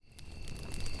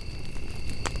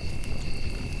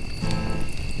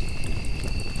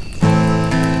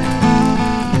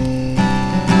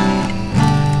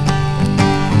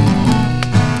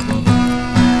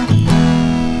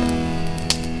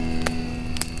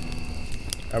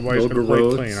Everybody's going to play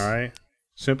clean, all right?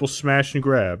 Simple smash and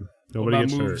grab. Nobody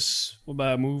gets hurt. What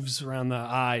about moves around the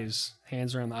eyes?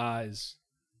 Hands around the eyes.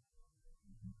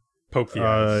 Poke the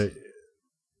eyes.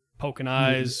 Poking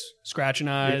eyes, scratching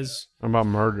eyes. What about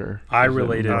murder?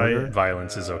 Eye-related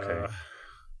violence is okay.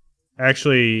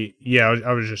 Actually, yeah,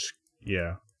 I was just,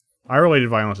 eye-related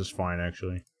violence is fine,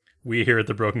 actually. We here at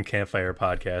the Broken Campfire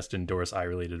podcast endorse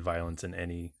eye-related violence in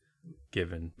any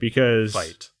given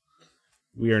fight.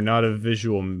 We are not a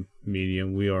visual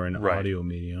medium. We are an audio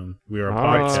medium. We are a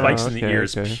podcast. Spikes in the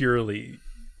ears,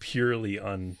 purely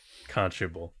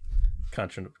unconscionable.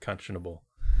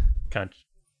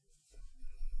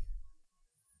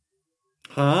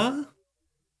 Huh?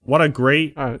 What a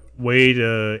great way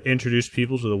to introduce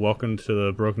people to the Welcome to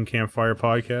the Broken Campfire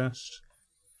podcast.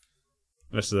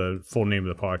 That's the full name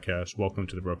of the podcast. Welcome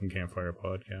to the Broken Campfire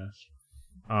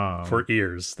podcast. For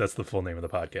ears. That's the full name of the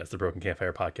podcast. The Broken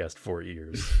Campfire podcast for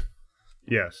ears.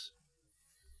 Yes.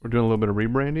 We're doing a little bit of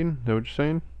rebranding. Is that what you're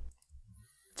saying?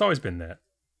 It's always been that.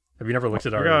 Have you never looked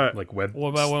at our web? What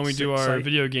about when we do our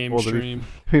video game stream?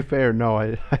 To be fair, no,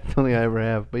 I don't think I ever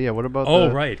have. But yeah, what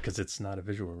about right, because it's not a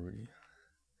visual.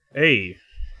 Hey,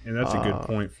 and that's a good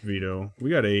point, Vito.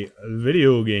 We got a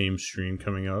video game stream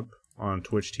coming up on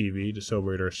Twitch TV to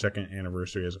celebrate our 2nd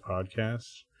anniversary as a podcast.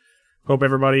 Hope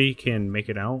everybody can make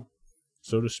it out,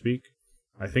 so to speak.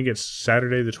 I think it's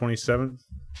Saturday the 27th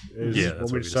is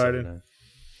what we decided.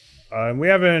 We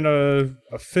haven't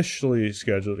officially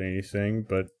scheduled anything,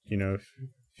 but if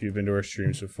you've been to our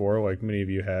streams before, like many of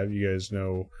you have, you guys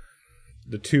know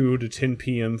the 2 to 10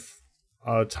 p.m.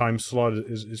 Time slot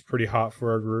is pretty hot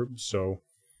for our group. So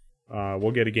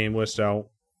we'll get a game list out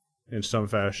in some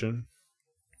fashion,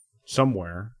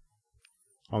 somewhere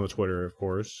on the Twitter, of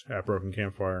course, at Broken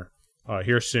Campfire,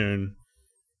 here soon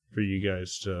for you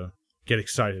guys to get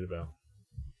excited about.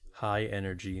 High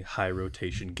energy, high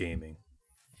rotation gaming.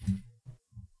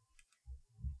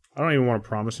 I don't even want to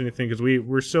promise anything because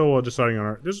we're still deciding on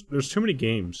our. There's too many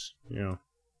games,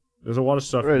 There's a lot of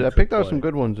stuff. Right, I picked out some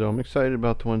good ones though. I'm excited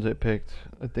about the ones I picked.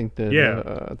 I think that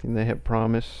I think they have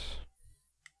promise.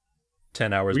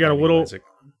 10 hours. We got a little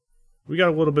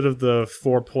bit of the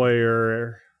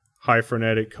 4-player high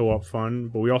frenetic co-op fun,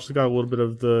 but we also got a little bit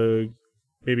of the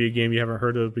maybe a game you haven't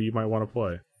heard of but you might want to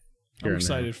play. I'm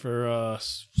excited for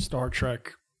Star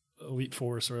Trek Elite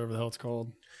Force or whatever the hell it's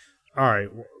called. All right.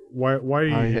 Why are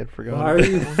you? I had forgotten. Why are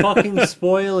you fucking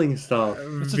spoiling stuff?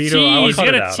 It's a Vito, tease.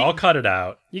 I'll cut it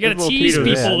out. You gotta tease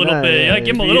people a little bit. You gotta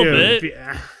give them a little bit.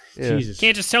 Jesus.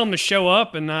 Can't just tell them to show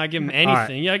up and not give them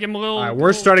anything. You gotta give them a little. All right,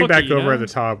 we're starting back over at the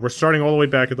top. We're starting all the way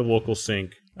back at the local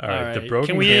sink. All right. The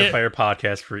Broken Campfire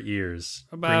podcast for ears.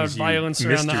 About violence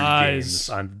around the eyes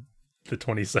on the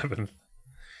 27th.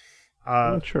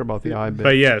 I'm not sure about the eye bit.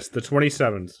 But yes, the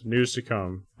 27th. News to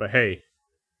come. But hey.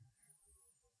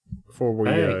 Before we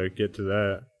get to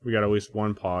that, we got at least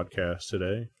one podcast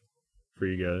today for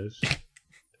you guys.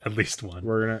 At least one.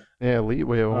 We're gonna wait,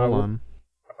 hold on.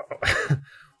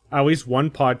 At least one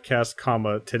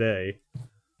podcast, today.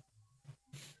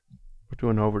 We're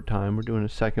doing overtime. We're doing a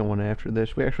second one after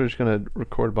this. We're actually just gonna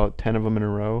record about 10 of them in a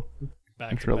row.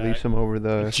 Back to release back. them over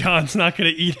the. John's not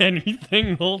gonna eat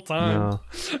anything the whole time.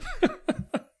 No.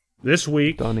 This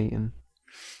week, done eating.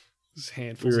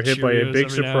 We were hit by a big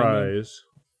surprise.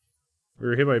 We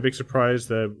were hit by a big surprise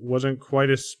that wasn't quite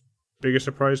as big a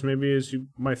surprise maybe as you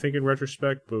might think in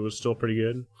retrospect, but it was still pretty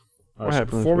good. So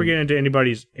before we get into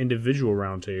anybody's individual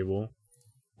roundtable,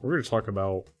 we're going to talk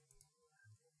about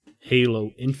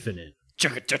Halo Infinite. See,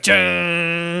 I'm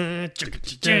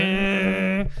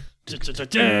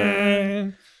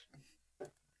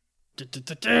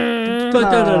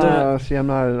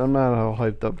not all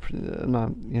hyped up. I'm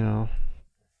not, You know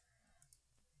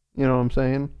what I'm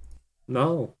saying?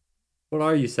 No. What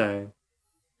are you saying?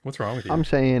 What's wrong with you? I'm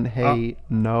saying, hey,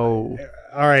 no.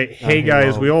 All right, hey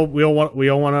guys, we all want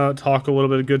to talk a little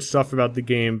bit of good stuff about the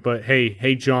game, but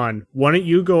hey, John, why don't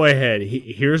you go ahead?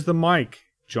 Here's the mic,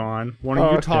 John. Why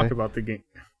don't you talk about the game?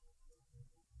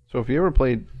 So if you ever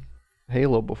played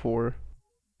Halo before,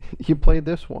 you played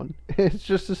this one. It's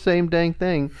just the same dang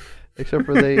thing, except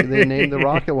for they named the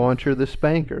rocket launcher the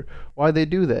Spanker. Why'd they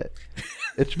do that?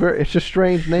 It's a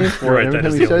strange name for it. Every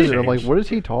time he says it, I'm like, what is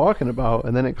he talking about?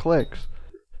 And then it clicks.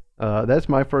 That's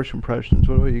my first impressions.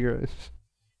 What about you guys?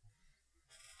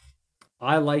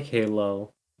 I like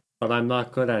Halo, but I'm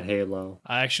not good at Halo.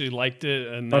 I actually liked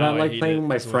it, and but now I like playing with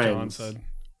my friends.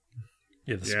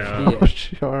 Yeah.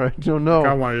 All right, don't know.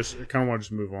 I kind of want to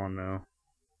just move on now.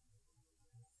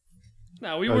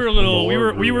 No, we were a little.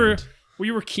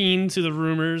 We were keen to the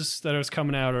rumors that it was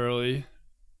coming out early.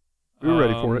 We were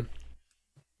ready for it.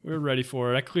 We were ready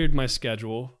for it. I cleared my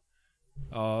schedule.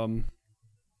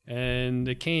 And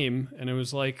it came, and it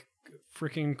was like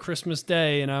freaking Christmas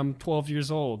Day, and I'm 12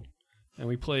 years old. And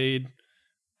we played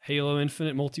Halo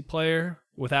Infinite multiplayer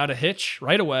without a hitch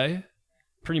right away,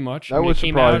 pretty much. That was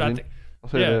surprising.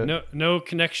 No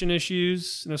connection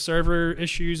issues, no server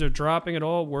issues or dropping at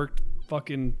all. Worked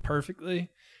fucking perfectly.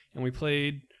 And we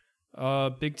played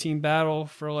big team battle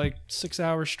for like 6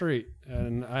 hours straight,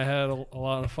 and I had a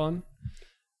lot of fun.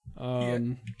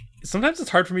 Sometimes it's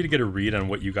hard for me to get a read on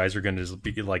what you guys are going to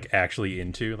be like actually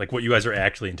into, like what you guys are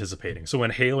actually anticipating. So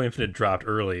when Halo Infinite dropped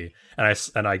early,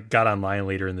 and I got online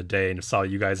later in the day and saw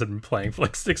you guys had been playing for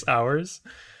like 6 hours,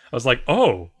 I was like,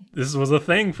 oh, this was a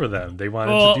thing for them. They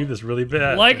wanted to do this really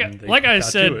bad. Like I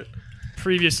said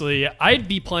previously, I'd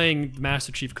be playing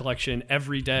Master Chief Collection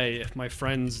every day if my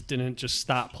friends didn't just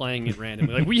stop playing it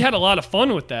randomly. Like, we had a lot of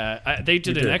fun with that. They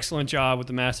did an excellent job with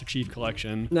the Master Chief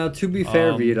Collection. Now, to be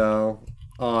fair, Vito,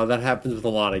 that happens with a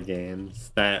lot of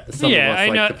games that some of us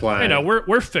like to play. I know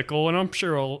we're fickle, and I'm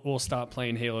sure we'll stop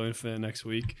playing Halo Infinite next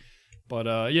week. But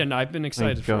I've been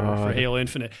excited for Halo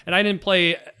Infinite, and I didn't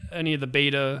play any of the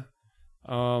beta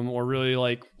or really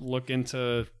like look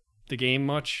into the game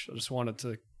much. I just wanted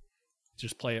to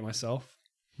just play it myself.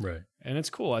 Right. And it's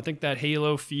cool. I think that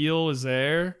Halo feel is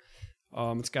there.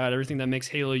 It's got everything that makes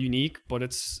Halo unique, but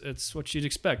it's what you'd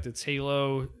expect. It's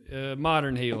Halo,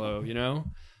 modern Halo, you know?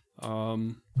 I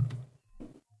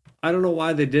don't know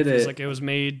why they did it. It's like it was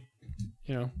made,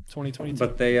 2022.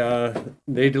 But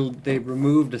they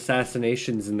removed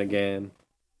assassinations in the game.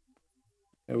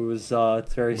 It was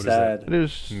it's very sad. It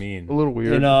is a little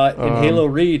weird. In Halo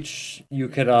Reach, you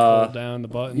could hold down the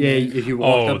button. Yeah, if you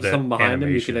walked up to someone behind them,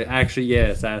 you could actually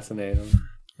assassinate them.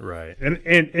 Right.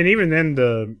 And even then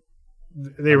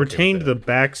they retained the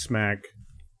backsmack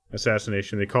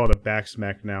assassination. They call it a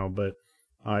backsmack now, but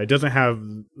it doesn't have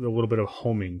the little bit of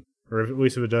homing, or at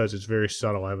least if it does, it's very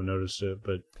subtle. I haven't noticed it,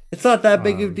 but it's not that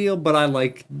big of a deal. But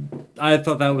I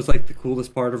thought that was like the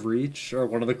coolest part of Reach, or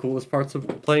one of the coolest parts of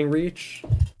playing Reach.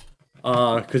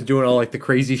 Because doing all like the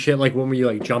crazy shit, like when you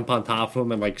like jump on top of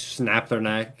them and like snap their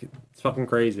neck, it's fucking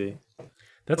crazy.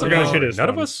 That's kind of shit. None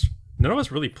of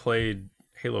us really played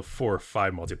Halo 4 or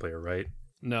 5 multiplayer, right?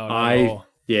 No,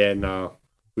 no,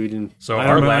 we didn't. So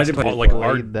our last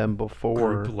them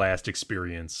before group last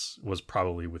experience was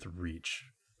probably with Reach,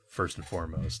 first and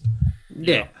foremost.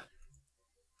 Yeah.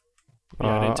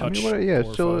 I didn't touch. I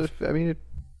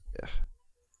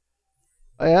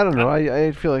don't know.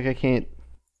 I feel like I can't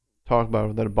talk about it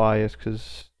without a bias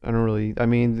because I don't really. I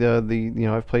mean,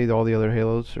 I've played all the other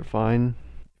Halos. They're fine.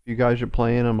 If you guys are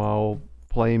playing them, I'll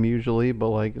play them usually, but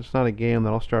like it's not a game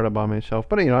that I'll start up by myself.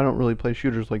 But I don't really play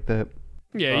shooters like that.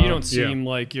 Yeah, you don't seem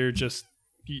like you're just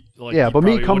like. Yeah, but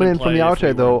me coming in from the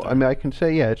outside though, I mean, I can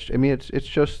say it's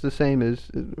just the same as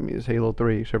Halo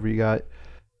 3, except for you got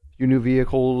your new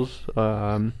vehicles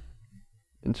and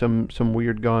some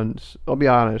weird guns. I'll be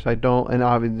honest, I don't, and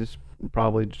obviously it's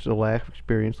probably just a lack of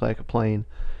experience, lack of playing.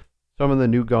 Some of the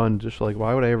new guns, just like,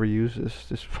 why would I ever use this?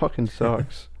 This fucking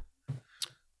sucks.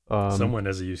 Someone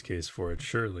has a use case for it,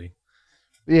 surely.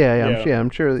 I'm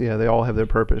sure. Yeah, they all have their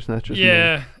purpose, and that's just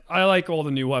me. I like all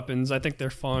the new weapons. I think they're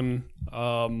fun.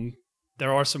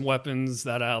 There are some weapons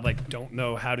that I don't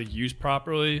know how to use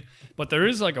properly, but there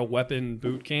is like a weapon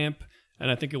boot camp,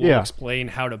 and I think it will explain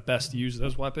how to best use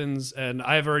those weapons. And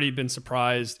I've already been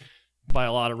surprised by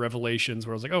a lot of revelations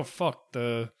where I was like, oh fuck,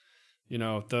 I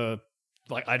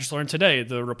just learned today,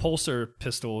 the repulsor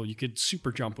pistol, you could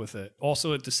super jump with it.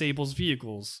 Also, it disables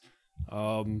vehicles.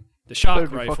 The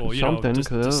shock rifle,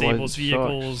 disables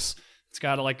vehicles. It's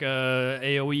got like a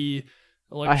AoE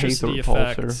electricity effect. I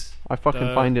hate the repulsor. I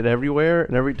fucking find it everywhere,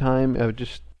 and every time I would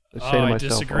just say to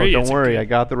myself, don't worry, I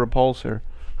got the repulsor.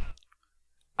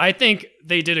 I think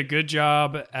they did a good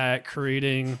job at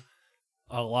creating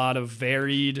a lot of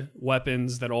varied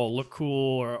weapons that all look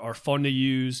cool or are fun to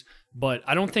use, but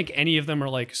I don't think any of them are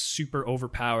like super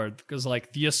overpowered because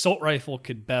like the assault rifle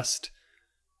could best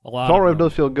a lot. Assault rifle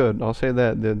does feel good. I'll say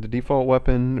that the default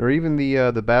weapon, or even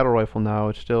the battle rifle now,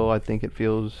 it's still, I think it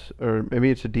feels, or maybe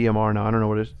it's a DMR now. I don't know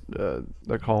what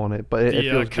they're calling it, but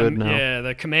it feels good now. Yeah,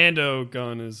 the commando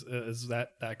gun is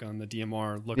that gun, the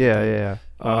DMR. Yeah.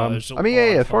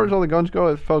 As far as all the guns go,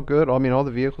 it felt good. I mean, all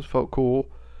the vehicles felt cool.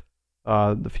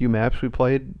 The few maps we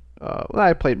played,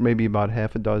 I played maybe about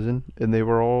half a dozen, and they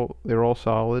were all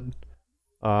solid.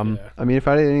 I mean, if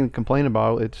I didn't even complain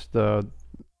about it, it's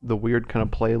the weird kind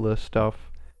of playlist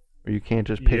stuff where you can't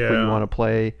just pick what you want to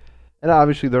play, and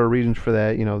obviously there are reasons for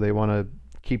that. They want to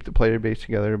keep the player base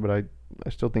together, but I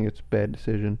still think it's a bad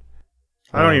decision.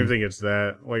 I don't even think it's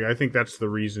that. Like, I think that's the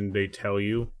reason they tell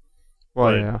you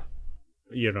Well, But, yeah.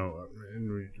 You know,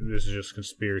 this is just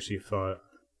conspiracy thought,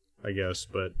 I guess,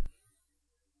 but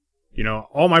you know,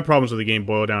 all my problems with the game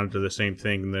boil down to the same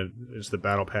thing, that it's the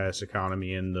battle pass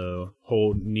economy and the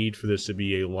whole need for this to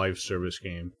be a live service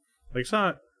game. Like, it's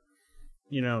not,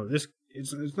 you know, it's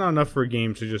not enough for a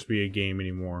game to just be a game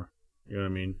anymore. You know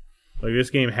what I mean? Like, this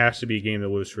game has to be a game that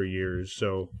lives for years,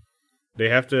 so they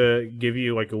have to give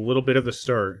you like a little bit of the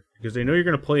start because they know you're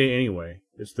going to play it anyway.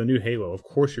 It's the new Halo. Of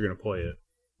course you're going to play it.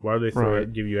 Why would they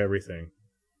give you everything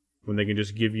when they can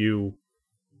just give you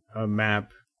a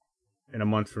map in a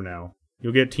month from now?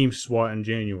 You'll get Team SWAT in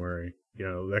January, you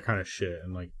know, that kind of shit,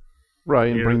 and like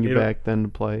Right, and bring you back then to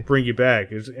play. Bring you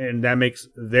back, and that makes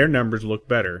their numbers look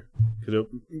better because it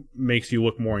makes you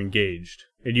look more engaged,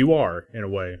 and you are in a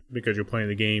way because you're playing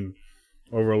the game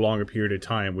over a longer period of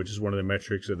time, which is one of the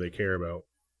metrics that they care about.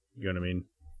 You know what I mean?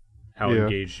 How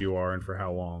engaged you are and for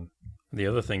how long. The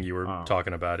other thing you were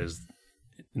talking about is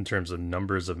in terms of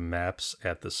numbers of maps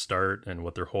at the start and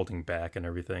what they're holding back and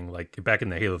everything. Like back in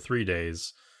the Halo 3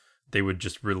 days, they would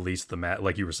just release the map,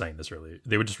 like you were saying this earlier,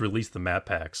 they would just release the map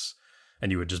packs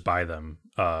and you would just buy them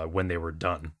when they were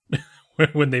done.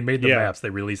 When they made the maps, they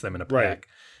released them in a pack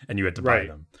and you had to buy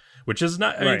them. Which is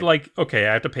not, I mean, like, okay,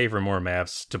 I have to pay for more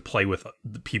maps to play with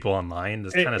the people online.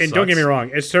 This kind of sucks. And don't get me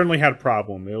wrong, it certainly had a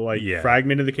problem. It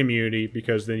fragmented the community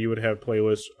because then you would have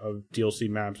playlists of DLC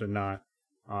maps and not.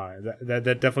 That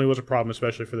definitely was a problem,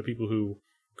 especially for the people who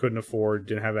couldn't afford,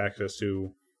 didn't have access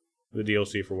to the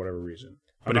DLC for whatever reason.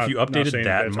 But if you updated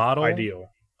that model, ideal.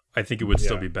 I think it would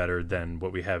still be better than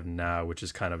what we have now, which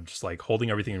is kind of just like holding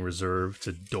everything in reserve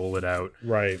to dole it out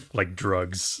like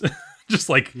drugs. Just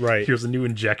like, here's a new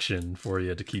injection for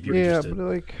you to keep you interested. But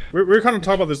like, we were kind of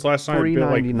talking about this last time.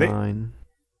 $3.99.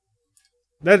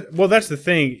 That's the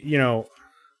thing, you know.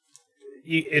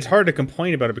 It's hard to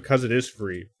complain about it because it is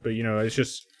free, but you know, it's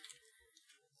just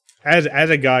as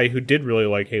a guy who did really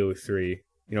like Halo 3,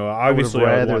 you know, obviously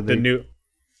I want the new,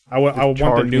 I want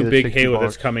the new big Halo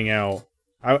that's coming out.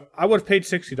 I would have paid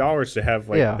 $60 to have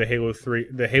like the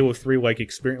Halo 3 like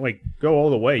experience, like go all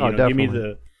the way. You know, definitely. Give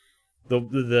me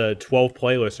the 12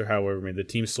 playlists or however many, the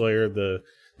Team Slayer, the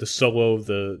solo,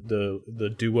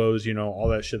 the duos, you know, all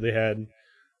that shit they had.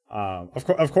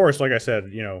 Of course, like I said,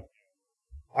 you know,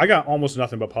 I got almost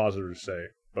nothing but positive to say,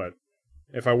 but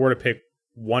if I were to pick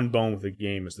one bone with the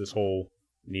game, is this whole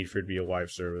need for it to be a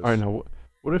live service. I know.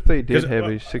 What if they did have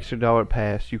a $60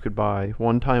 pass you could buy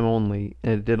one time only,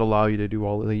 and it did allow you to do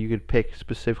all of that? You could pick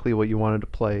specifically what you wanted to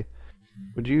play.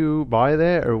 Would you buy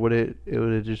that, or would it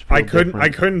just feel different? I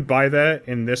couldn't buy that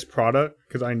in this product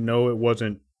because I know it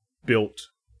wasn't built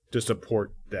to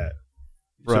support that.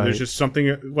 So there's just something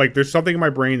there's something in my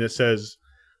brain that says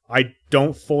I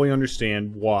don't fully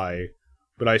understand why,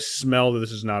 but I smell that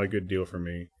this is not a good deal for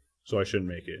me, so I shouldn't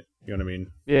make it. You know what I mean?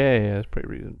 Yeah, that's pretty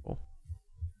reasonable.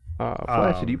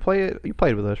 Flash, did you play it? You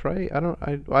played with us, right?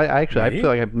 I feel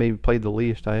like I've maybe played the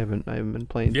least. I haven't been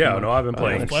playing. Yeah, no, I've been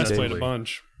playing. Flash played a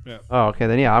bunch. Yeah. Oh, okay,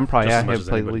 then yeah, I'm probably I have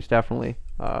played the least, definitely.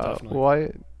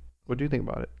 What do you think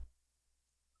about it?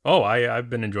 Oh, I've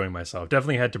been enjoying myself.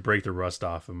 Definitely had to break the rust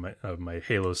off of my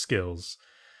Halo skills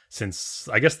since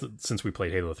we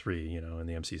played Halo 3, you know, in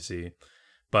the MCC.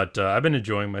 But I've been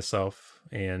enjoying myself,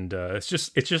 and it's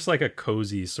just like a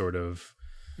cozy sort of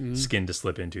skin to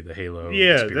slip into the Halo.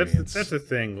 Yeah, experience. that's the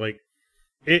thing. Like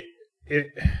it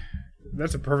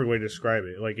that's a perfect way to describe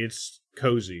it. Like it's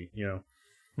cozy, you know.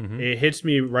 Mm-hmm. It hits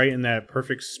me right in that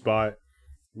perfect spot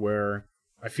where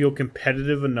I feel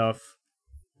competitive enough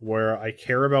where I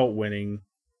care about winning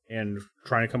and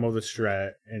trying to come up with a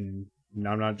strat, and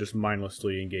I'm not just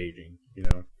mindlessly engaging, you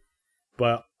know.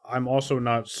 But I'm also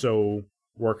not so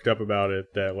worked up about it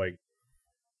that like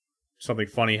something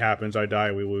funny happens, I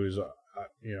die, we lose.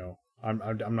 You know,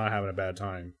 I'm not having a bad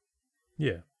time.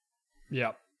 Yeah.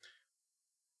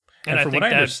 And I think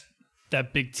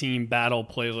that big team battle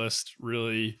playlist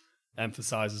really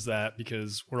emphasizes that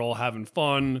because we're all having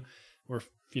fun. We're,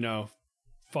 you know,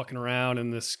 fucking around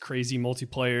in this crazy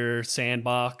multiplayer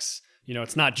sandbox. You know,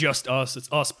 it's not just us.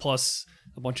 It's us plus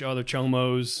a bunch of other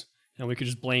chomos, and we could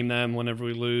just blame them whenever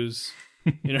we lose.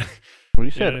 You know, when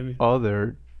you said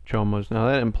other chomos, now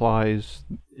that implies.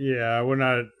 Yeah, I would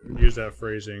not use that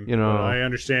phrasing. You know, I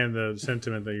understand the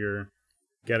sentiment that you're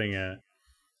getting at.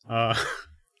 I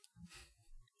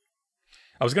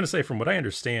was going to say, from what I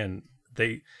understand,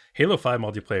 Halo 5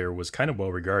 multiplayer was kind of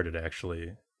well regarded.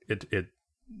 Actually, it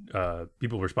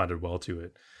people responded well to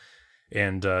it,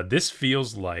 and this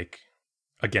feels like,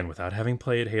 again, without having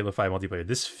played Halo 5 multiplayer,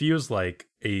 this feels like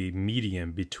a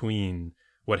medium between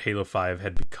what Halo 5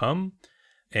 had become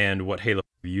and what Halo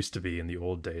used to be in the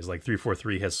old days. Like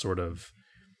 343 has sort of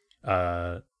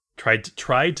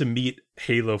tried to meet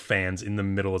Halo fans in the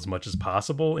middle as much as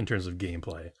possible in terms of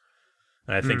gameplay.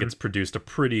 And I think it's produced a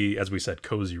pretty, as we said,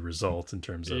 cozy result in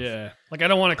terms of Like I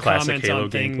don't want to comment Halo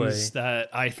on things gameplay that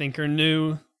I think are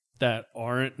new that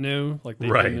aren't new, like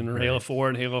they've been in Halo 4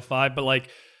 and Halo 5, but like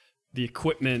the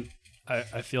equipment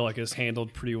I feel like is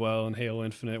handled pretty well in Halo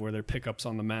Infinite, where there are pickups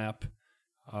on the map.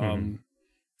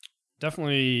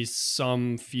 Definitely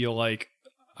some feel like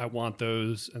I want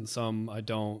those and some I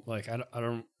don't. Like I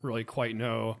don't really quite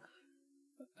know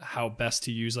how best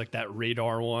to use like that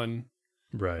radar one.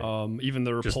 Right. Even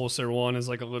the repulsor one is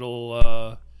like a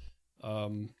little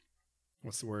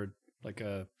what's the word? Like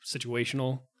a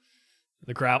situational.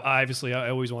 The obviously I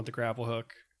always want the grapple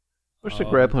hook. I wish the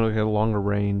grappling hook had a longer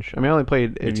range. I mean, I only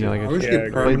played I wish you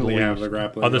could permanently have the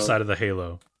grappling Other hook. side of the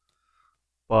Halo.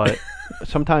 But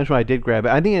sometimes when I did grab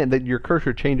it, I think that your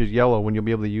cursor changes yellow when you'll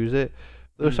be able to use it.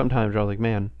 There's sometimes I was like,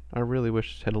 man, I really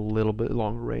wish this had a little bit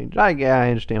longer range. I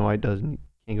understand why it doesn't. You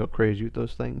can't go crazy with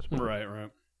those things. But. Right.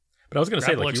 But I was going to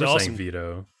say, like you were awesome. saying,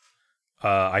 Vito,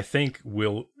 I think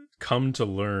we'll come to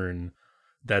learn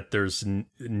that there's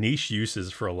niche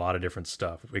uses for a lot of different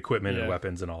stuff, equipment and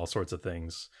weapons and all sorts of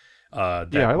things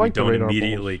that I like we the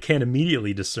radar can't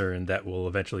immediately discern that will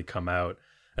eventually come out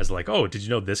as like, oh, did you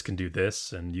know this can do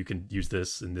this and you can use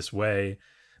this in this way?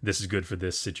 This is good for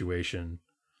this situation.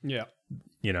 Yeah.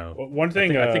 You know, one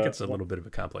thing I think it's a little bit of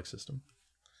a complex system.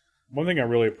 One thing I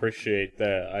really appreciate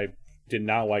that I did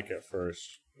not like at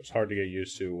first, it's hard to get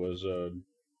used to, was a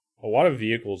lot of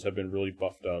vehicles have been really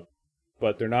buffed up,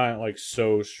 but they're not like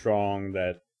so strong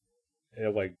that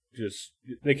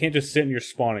they can't just sit in your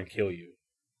spawn and kill you.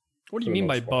 What do you mean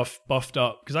by buffed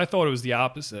up? Because I thought it was the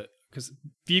opposite. Because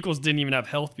vehicles didn't even have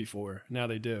health before. Now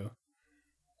they do.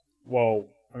 Well,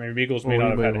 I mean, vehicles may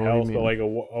not have had health, but like a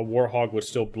Warthog would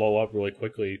still blow up really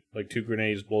quickly. Like 2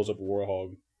 grenades blows up a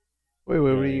Warthog. Wait,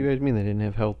 what do you guys mean they didn't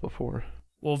have health before?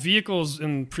 Well, vehicles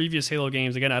in previous Halo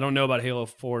games, again, I don't know about Halo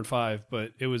 4 and 5,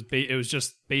 but it was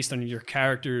just based on your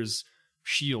character's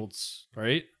shields,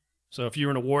 right? So if you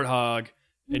were in a Warthog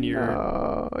and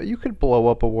you're... you could blow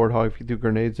up a Warthog if you threw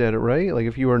grenades at it, right? Like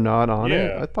if you were not on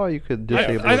it, I thought you could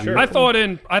disable it.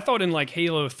 I thought in like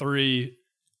Halo 3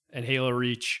 and Halo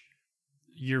Reach,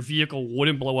 your vehicle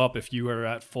wouldn't blow up if you were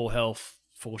at full health,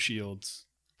 full shields.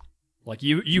 Like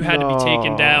you had to be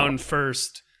taken down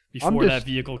first before that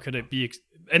vehicle could be...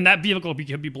 And that vehicle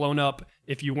could be blown up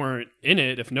if you weren't in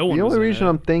it, if no one was in it. The only reason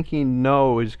I'm thinking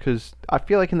no is because I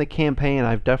feel like in the campaign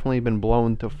I've definitely been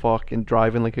blown to fuck and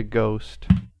driving like a ghost.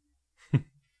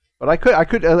 But I could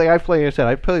like I said,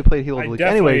 I probably played Halo League.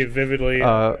 Anyway, vividly.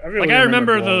 I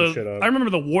remember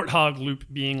the Warthog loop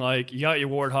being like, you got your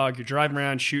Warthog, you're driving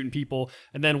around shooting people,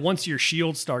 and then once your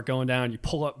shields start going down, you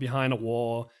pull up behind a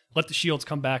wall, let the shields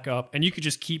come back up, and you could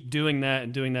just keep doing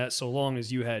that so long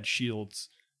as you had shields.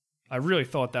 I really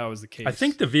thought that was the case. I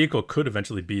think the vehicle could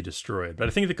eventually be destroyed, but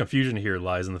I think the confusion here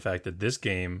lies in the fact that this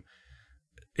game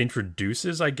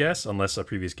introduces, I guess, unless a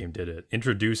previous game did it,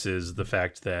 introduces the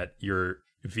fact that your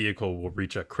vehicle will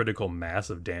reach a critical mass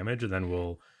of damage and then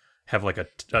will have like an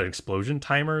explosion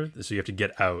timer, so you have to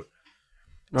get out.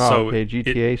 Okay,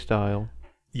 GTA style.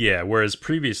 Yeah, whereas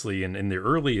previously in the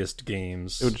earliest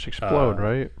games... It would just explode,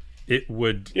 right? It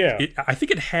would... Yeah. I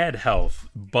think it had health,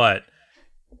 but...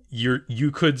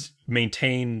 You could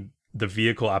maintain the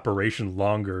vehicle operation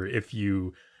longer if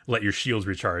you let your shields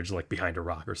recharge like behind a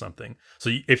rock or something.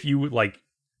 So if you like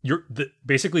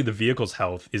basically the vehicle's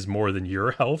health is more than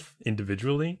your health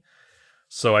individually.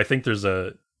 So I think there's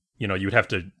you would have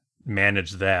to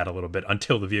manage that a little bit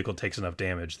until the vehicle takes enough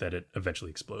damage that it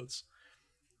eventually explodes.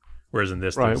 Whereas in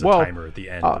this, there's a timer at the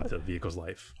end of the vehicle's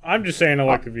life. I'm just saying I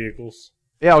like the vehicles.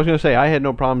 Yeah, I was going to say, I had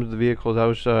no problems with the vehicles. I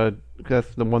was,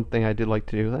 that's the one thing I did like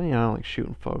to do. I don't like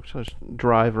shooting folks. I was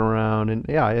driving around, and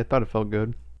yeah, I thought it felt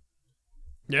good.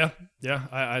 Yeah.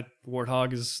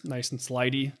 Warthog is nice and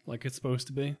slidey, like it's supposed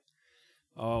to be.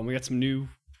 We got some new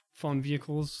fun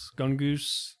vehicles.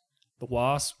 Gungoose, the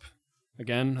Wasp.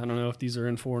 Again, I don't know if these are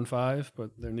in 4 and 5, but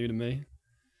they're new to me.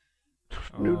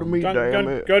 New to me, damn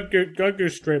it.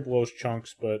 Gungoose straight blows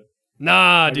chunks, but...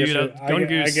 Nah, dude.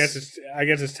 Gungoose. I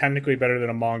guess it's technically better than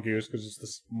a mongoose because it's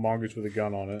this mongoose with a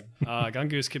gun on it.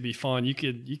 Gungoose could be fun. You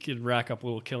could rack up a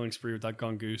little killing spree with that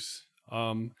Gungoose.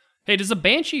 Hey, does a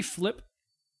Banshee flip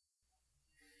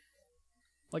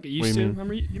like it used to?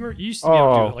 Remember you used to be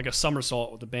able to do it, like a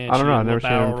somersault with the Banshee. I don't know. I've never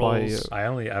seen him play.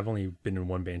 I've only been in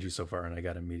one Banshee so far, and I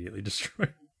got immediately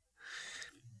destroyed.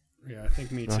 Yeah, I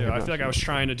think me too. I feel like I was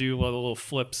trying to do the little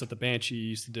flips that the Banshee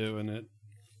used to do, and it.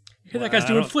 Hey, that guy's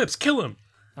doing flips. Kill him.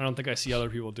 I don't think I see other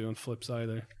people doing flips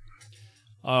either.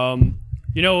 One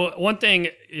thing,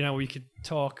 we could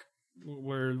talk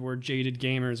we're jaded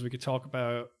gamers. We could talk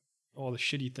about all the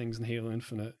shitty things in Halo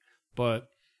Infinite, but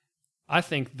I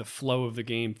think the flow of the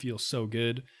game feels so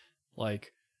good.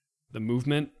 Like the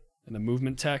movement and the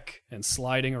movement tech and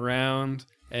sliding around,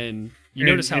 and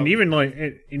notice how even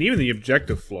the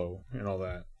objective flow and all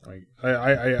that. Like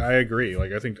I agree.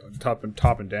 Like I think top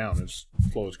and down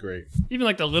flows great. Even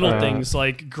like the little things,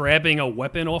 like grabbing a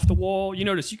weapon off the wall. You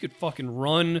notice you could fucking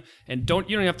run and you don't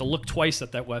have to look twice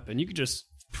at that weapon. You could just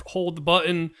hold the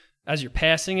button as you're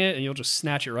passing it, and you'll just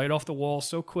snatch it right off the wall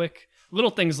so quick.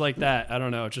 Little things like that. I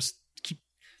don't know. Just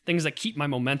things that keep my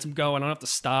momentum going. I don't have to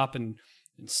stop and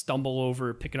stumble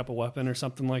over picking up a weapon or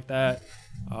something like that.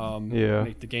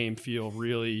 Make the game feel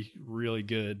really, really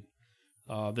good.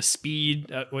 The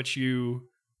speed at which you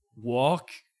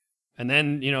walk, and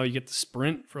then you get the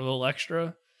sprint for a little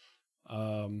extra.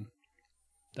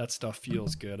 That stuff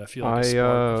feels good. I feel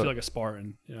like a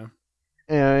Spartan.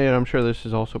 And I'm sure this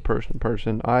is also person to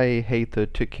person. I hate the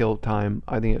to kill time.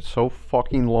 I think it's so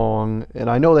fucking long, and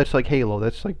I know that's like Halo.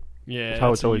 That's like that's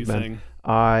how it's always been.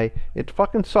 It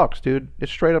fucking sucks, dude. It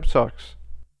straight up sucks.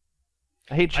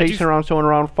 I hate chasing around someone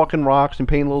around fucking rocks and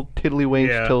paying little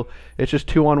tiddlywinks till it's just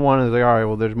 2-on-1 and it's like, all right,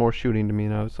 well, there's more shooting to me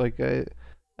now. It's like, I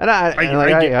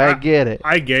get it.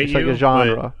 I get it's you. It's like a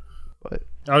genre. But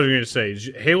I was going to say,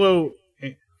 Halo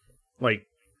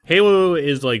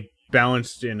is like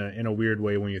balanced in a weird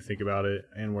way when you think about it,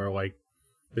 and where like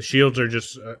the shields are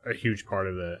just a huge part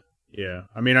of that. Yeah,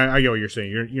 I mean, I get what you're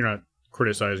saying. You're not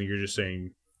criticizing. You're just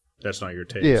saying that's not your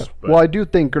taste. Yeah. But well, I do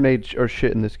think grenades are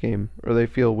shit in this game, or they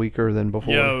feel weaker than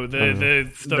before.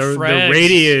 The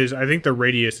radius. I think the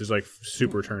radius is like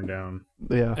super turned down.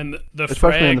 Yeah. And the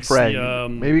especially frags, in the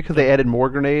frag. Maybe because they added more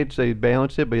grenades, they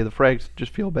balanced it. But the frags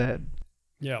just feel bad.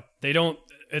 Yeah, they don't.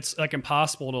 It's like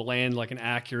impossible to land like an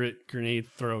accurate grenade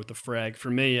throw with the frag, for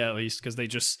me at least, because they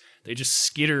just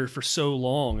skitter for so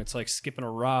long. It's like skipping a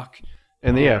rock.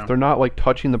 And if they're not like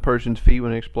touching the person's feet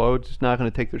when it explodes, it's not going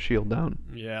to take their shield down.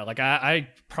 Yeah, like I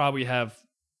probably have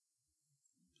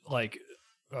like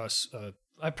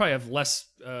I probably have less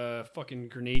fucking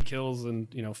grenade kills than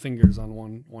fingers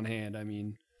on one hand. I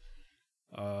mean,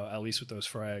 at least with those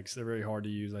frags, they're very hard to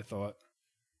use. I thought.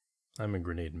 I'm a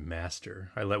grenade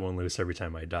master. I let one loose every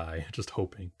time I die, just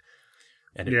hoping,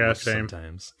 and it works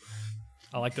sometimes.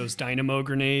 I like those dynamo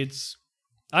grenades.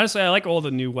 Honestly, I like all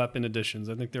the new weapon additions.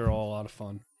 I think they're all a lot of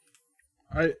fun.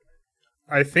 I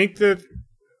think that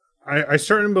I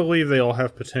certainly believe they all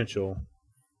have potential.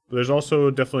 But there's also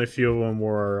definitely a few of them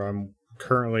where I'm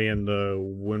currently in the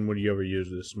when would you ever use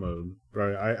this mode.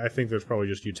 But I think there's probably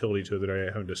just utility to it that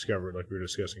I haven't discovered, like we were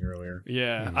discussing earlier.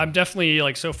 Yeah, I'm definitely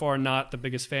like so far not the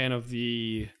biggest fan of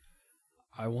the.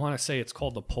 I want to say it's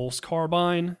called the Pulse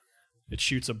Carbine. It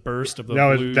shoots a burst of the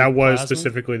blue that was plasma.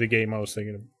 Specifically the game I was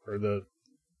thinking of, or the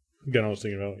gun I was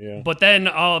thinking about, yeah. But then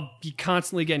I'll be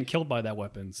constantly getting killed by that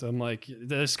weapon. So I'm like,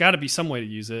 there's got to be some way to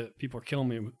use it. People are killing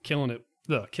me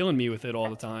with it all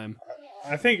the time.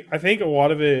 I think a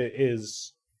lot of it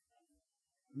is,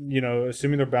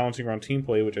 assuming they're balancing around team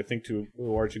play, which I think to a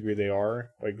large degree they are.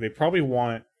 Like they probably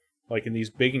want, like in these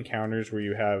big encounters where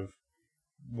you have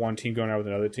one team going out with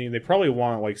another team, they probably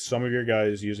want like some of your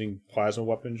guys using plasma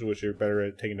weapons, which are better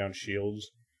at taking down shields,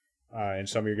 and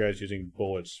some of your guys using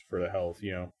bullets for the health.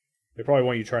 They probably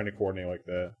want you trying to coordinate like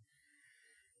that.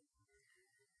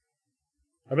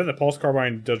 I bet the Pulse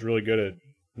Carbine does really good at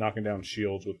knocking down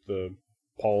shields with the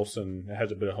pulse, and it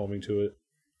has a bit of homing to it.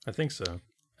 I think so.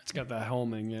 It's got that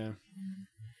homing, yeah.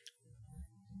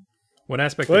 One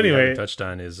aspect that we haven't touched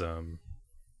on is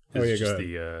just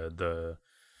the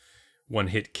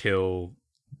one-hit kill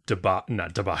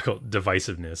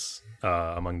divisiveness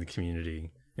among the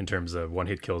community in terms of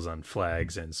one-hit kills on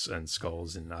flags and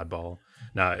skulls and oddball.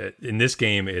 Now, in this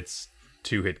game, it's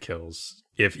 2-hit kills,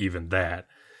 if even that.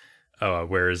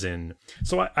 Whereas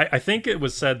I think it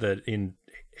was said that in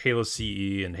Halo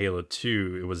CE and Halo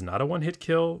 2, it was not a one-hit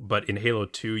kill, but in Halo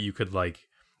 2, you could, like,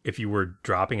 if you were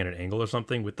dropping at an angle or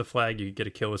something with the flag, you could get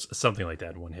a kill, something like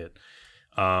that, one hit.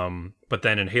 But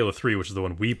then in Halo 3, which is the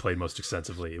one we played most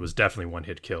extensively, it was definitely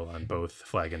one-hit kill on both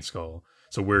flag and skull.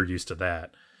 So we're used to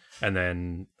that. And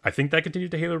then I think that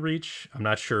continued to Halo Reach. I'm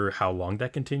not sure how long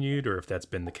that continued or if that's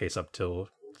been the case up till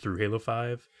through Halo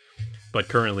 5. But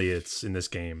currently it's in this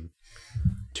game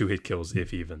 2-hit kills,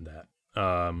 if even that.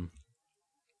 I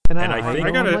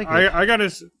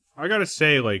gotta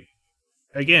say, like,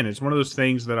 again, it's one of those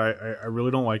things that I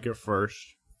really don't like at first,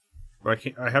 but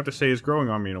I have to say it's growing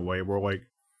on me in a way where, like,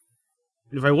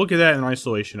 if I look at that in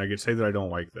isolation, I could say that I don't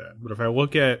like that. But if I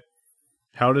look at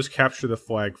how does Capture the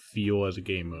Flag feel as a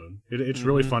game mode, it's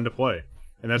really fun to play,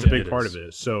 and that's a big part of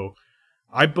it. So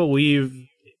I believe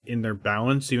in their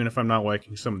balance, even if I'm not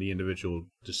liking some of the individual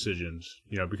decisions,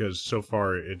 because so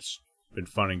far it's been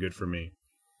fun and good for me.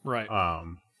 Right.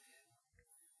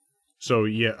 So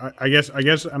yeah, I guess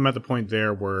I'm at the point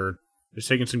there where it's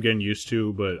taking some getting used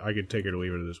to, but I could take it or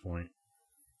leave it at this point.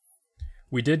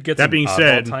 We did get that some being oddball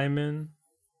said, time in.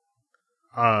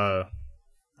 I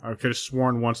could have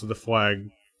sworn once with the flag,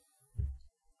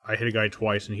 I hit a guy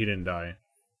twice and he didn't die,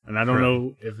 and I don't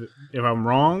know if I'm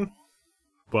wrong,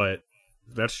 but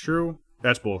if that's true,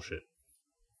 that's bullshit.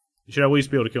 You should at least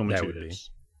be able to kill him in 2 hits.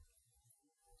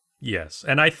 Yes,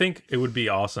 and I think it would be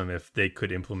awesome if they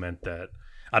could implement that.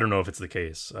 I don't know if it's the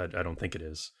case. I don't think it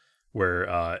is.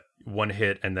 Where 1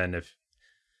 hit and then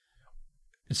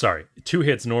 2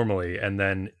 hits normally, and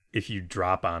then if you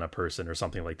drop on a person or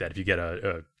something like that, if you get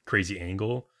a crazy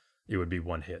angle, it would be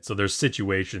 1 hit. So there's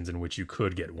situations in which you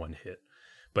could get 1 hit,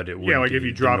 but it would like if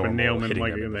you drop and nail him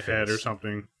like in the head or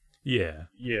something. Yeah.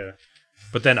 Yeah.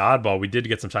 But then oddball, we did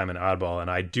get some time in oddball,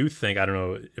 and I do think, I don't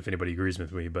know if anybody agrees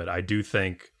with me, but I do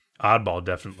think oddball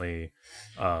definitely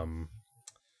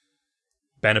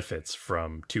benefits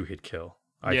from 2-hit kill.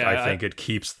 I think it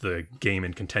keeps the game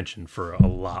in contention for a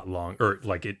lot long, or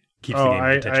like it keeps the game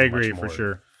in contention. I agree much more. for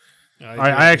sure. I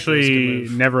actually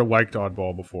never liked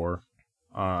oddball before.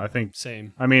 I think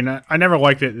same. I mean, I never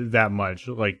liked it that much.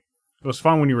 Like it was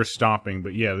fun when you were stomping,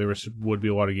 but yeah, would be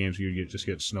a lot of games you just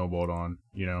get snowballed on.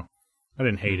 I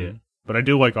didn't hate it, but I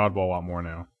do like oddball a lot more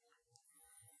now.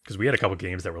 Because we had a couple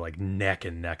games that were like neck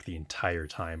and neck the entire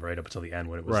time, right up until the end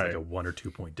when it was like a 1 or 2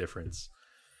 point difference.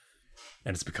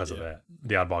 And it's because of that.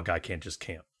 The oddball guy can't just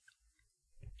camp.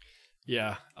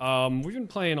 Yeah. We've been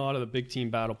playing a lot of the big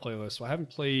team battle playlists, so I haven't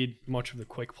played much of the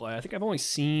quick play. I think I've only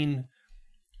seen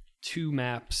 2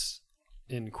 maps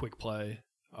in quick play,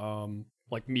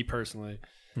 like me personally.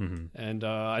 Mm-hmm. And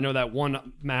I know that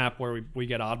one map where we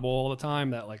get oddball all the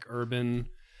time, that like urban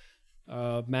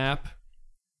map.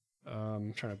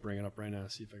 I'm trying to bring it up right now to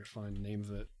see if I can find the name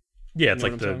of it. Yeah, it's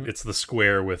like it's the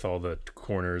square with all the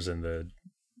corners and the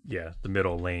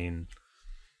middle lane.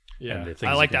 Yeah,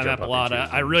 I like that map a lot.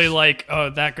 I really like.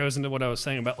 That goes into what I was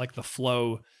saying about like the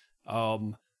flow.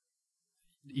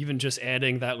 Even just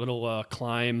adding that little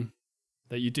climb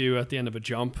that you do at the end of a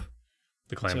jump.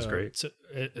 The climb is great.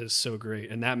 It is so great,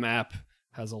 and that map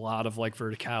has a lot of like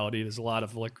verticality. There's a lot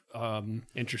of like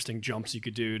interesting jumps you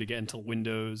could do to get into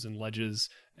windows and ledges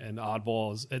and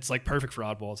oddballs. It's like perfect for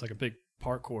oddballs. It's like a big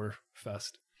parkour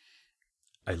fest.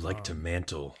 I like to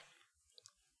mantle.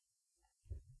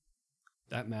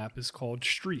 That map is called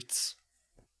Streets.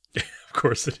 Of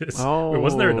course it is. Oh, wait,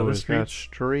 wasn't there another street?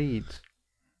 Streets.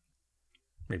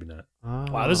 Maybe not.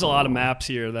 Oh. Wow, there's a lot of maps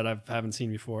here that I haven't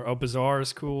seen before. Oh, Bazaar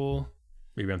is cool.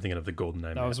 Maybe I'm thinking of the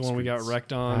GoldenEye. That was the one we got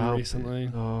wrecked on recently.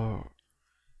 Oh.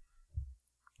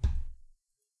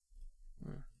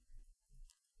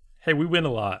 Hey, we win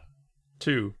a lot,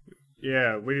 too.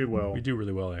 Yeah, we do well. We do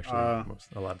really well, actually, a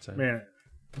lot of time. Man,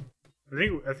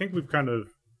 I think we've kind of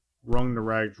wrung the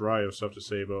rag dry of stuff to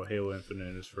say about Halo Infinite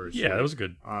in its first. Yeah, that was a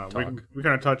good talk. We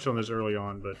kind of touched on this early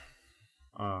on, but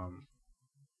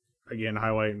again,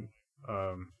 highlighting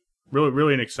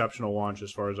really an exceptional launch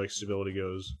as far as like stability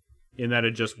goes. In that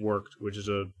it just worked, which is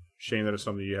a shame that it's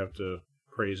something you have to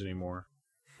praise anymore.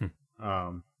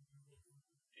 And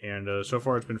so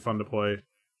far it's been fun to play.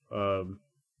 Don't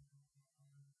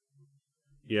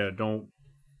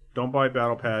buy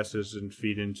battle passes and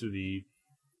feed into the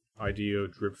idea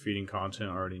of drip feeding content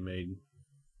already made.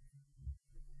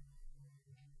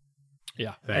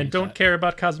 Yeah, and don't care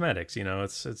about cosmetics.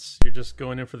 It's you're just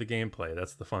going in for the gameplay.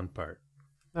 That's the fun part.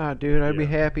 Ah, dude, I'd be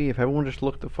happy if everyone just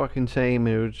looked the fucking same.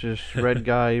 It was just red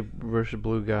guy versus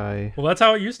blue guy. Well, that's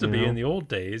how it used to be in the old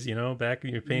days, back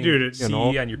when you're paying C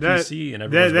on your PC and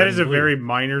everything. That is a very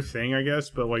minor thing, I guess,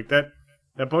 but like that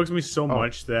bugs me so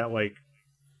much that like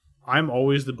I'm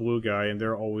always the blue guy and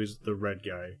they're always the red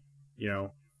guy,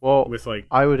 Well, with like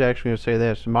I was actually going to say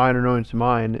this. Minor annoyance to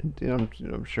mine,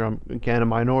 I'm sure I'm again a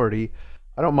minority.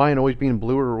 I don't mind always being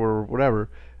blue or whatever.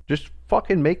 Just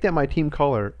fucking make that my team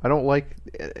color. I don't like.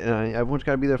 Everyone's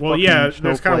got to be their fucking snowflake.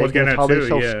 That's kind of what's getting at how too. They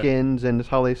sell skins and it's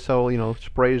how they sell,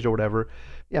 sprays or whatever.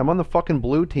 Yeah, I'm on the fucking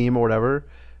blue team or whatever,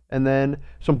 and then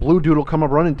some blue dude will come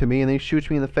up running to me and he shoots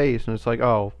me in the face, and it's like,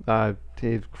 of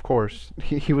course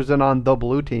he was on the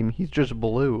blue team. He's just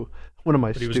blue. What am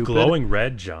I, stupid? He was glowing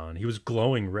red, John. He was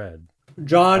glowing red.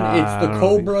 John, it's the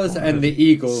Cobras and the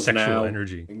Eagles sexual now.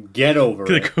 Energy. Get over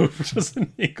the it. The Cobras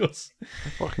and Eagles. I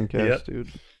fucking guess, dude.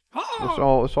 It's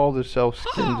all to sell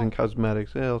skins and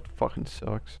cosmetics. Yeah, it fucking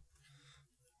sucks.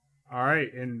 All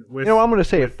right, and with I'm gonna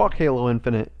say it. Fuck Halo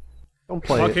Infinite. Don't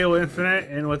play Fuck it. Halo Infinite,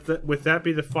 and with that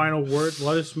be the final word,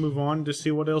 let us move on to see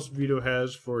what else Vito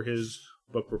has for his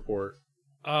book report.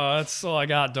 That's all I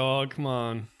got, dog. Come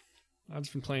on. I've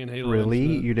just been playing Halo. Really?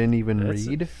 Infinite. You didn't even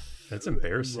read? That's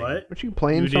embarrassing. What? Weren't you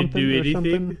playing You didn't something do or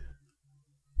anything?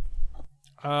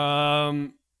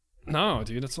 something? No,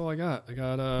 dude. That's all I got. I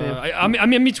got. Yeah.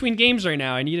 I'm in between games right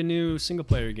now. I need a new single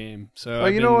player game. So Oh,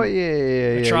 you know what?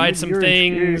 Yeah. I tried some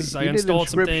things. You I did installed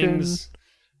some Inscription. things.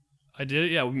 I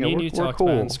did. Yeah, me and you we're talked cool.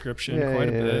 about Inscription quite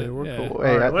a bit. We're Yeah. cool. All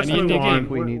Hey, right, let's I need move the on. game.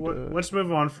 We need to. Let's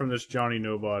move on from this Johnny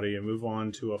Nobody and move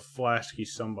on to a Flasky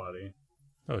somebody.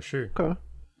 Oh, sure. Okay.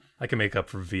 I can make up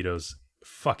for Vito's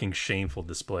fucking shameful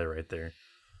display right there.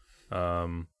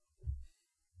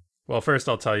 Well, first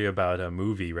I'll tell you about a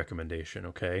movie recommendation,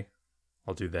 okay?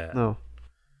 I'll do that. No.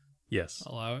 Yes.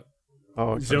 Allow it. Oh,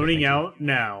 okay. Zoning out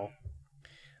now.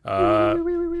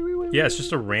 Yeah, it's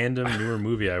just a random newer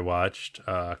movie I watched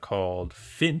called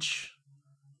Finch.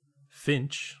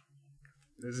 Finch.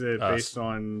 Is it based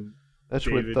on? That's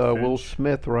David with Will Finch?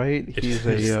 Smith, right? He's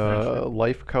a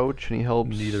life coach, and he helps.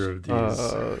 Neither of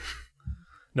these.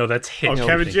 No, that's Hitch. Oh, I'm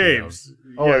Kevin thinking of. James.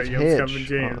 Oh, it's Hitch. Hitch. Kevin Oh,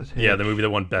 James. it's Yeah, the Hitch. movie that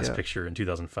won Best Yeah. Picture in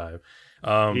 2005.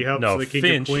 He helps no, the King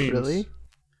Finch. of Queens. Really?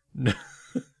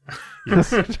 Yes.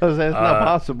 That's not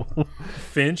possible.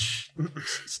 Finch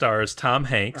stars Tom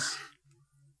Hanks.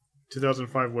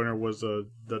 2005 winner was The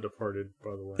Departed,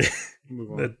 by the way.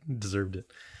 Move on. That deserved it.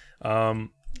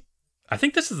 I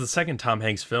think this is the second Tom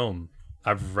Hanks film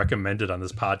I've recommended on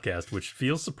this podcast, which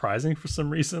feels surprising for some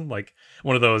reason. Like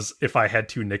one of those, if I had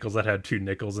two nickels, I'd have two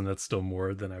nickels, and that's still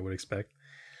more than I would expect.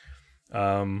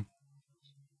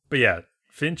 But yeah,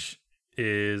 Finch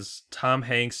is Tom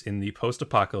Hanks in the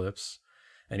post-apocalypse,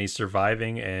 and he's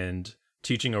surviving and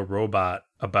teaching a robot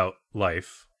about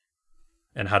life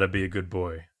and how to be a good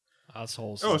boy.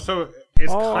 Assholes. Oh, so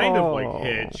it's kind of like Oh.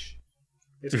 Hitch.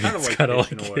 It's kind of like kinda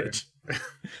Hitch in a way. Hitch.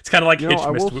 It's kind of like You know, Hitch I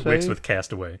will mixed say- with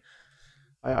Castaway.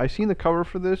 I seen the cover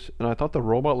for this, and I thought the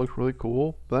robot looked really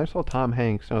cool. But then I saw Tom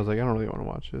Hanks, and I was like, I don't really want to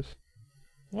watch this.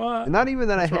 What? And not even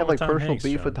that What's I wrong have with like Tom personal Hanks,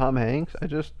 beef John? with Tom Hanks. I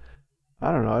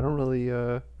don't know. I don't really.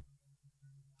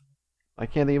 I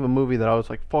can't think of a movie that I was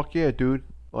like, fuck yeah, dude.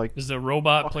 Like, Is the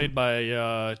robot played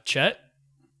by Chet?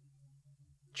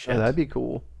 Chet? yeah, that'd be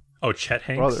cool. Oh, Chet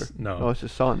Hanks? Brother. No. it's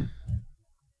his son.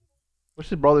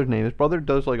 What's his brother's name? His brother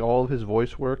does like all of his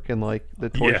voice work and like the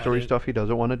Toy Yeah. Story stuff he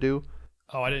doesn't want to do.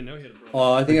 Oh, I didn't know he had a brother.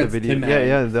 Oh, I think The that's video, Tim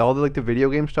yeah, Hanks. all the video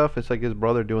game stuff. It's like his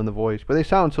brother doing the voice, but they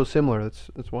sound so similar.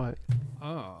 That's why.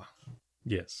 Oh.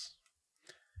 Yes.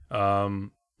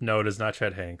 No, it is not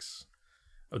Chet Hanks.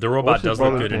 The robot What's his does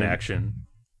look brother's good in name? action.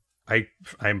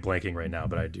 I'm blanking right now,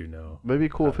 but I do know. Maybe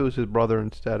it'd be cool if it was his brother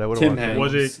instead. I would have Tim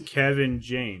watched it. Hanks. Was it Kevin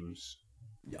James?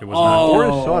 It was Oh. Or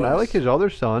his son. I like his other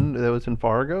son that was in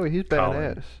Fargo. He's Colin.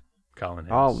 badass. not Colin Hanks.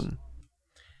 Colin.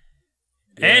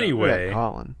 Anyway, Yeah,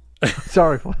 Colin.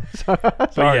 Sorry, sorry,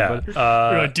 but sorry, yeah, bud. We're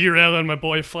gonna derail on my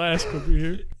boy Flask over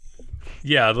here.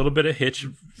 yeah, a little bit of Hitch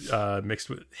mixed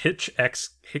with Hitch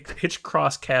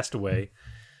cross Castaway.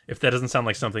 If that doesn't sound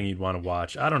like something you'd want to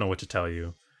watch, I don't know what to tell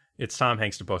you. It's Tom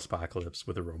Hanks to post-apocalypse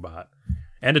with a robot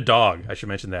and a dog. I should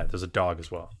mention that there's a dog as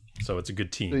well, so it's a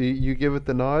good So team. you give it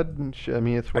the nod? And I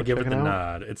mean, it's I worth give it checking the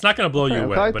out? nod. It's not going to blow you Yeah,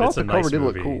 away, I but thought it's a the cover nice did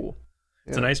movie. look cool.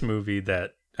 It's a nice movie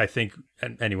that I think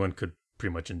anyone could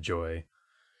pretty much enjoy.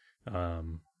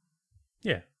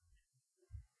 Yeah.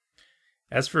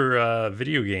 As for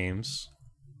video games,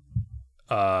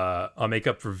 I'll make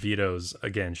up for Vito's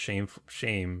again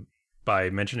shame by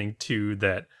mentioning two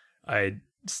that I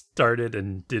started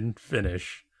and didn't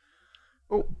finish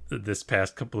this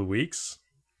past couple of weeks.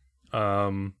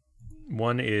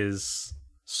 One is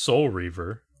Soul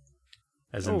Reaver,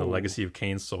 as in the Legacy of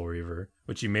Kain Soul Reaver,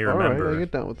 which you may All remember. right, I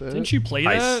get down with that. Didn't you play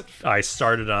that? I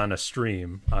started on a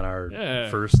stream on our Yeah.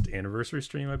 first anniversary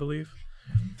stream, I believe.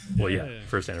 Well, yeah, Yeah.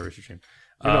 first anniversary stream.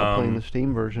 You're not playing the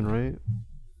Steam version, right?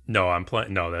 No, I'm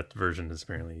playing. No, that version is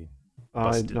apparently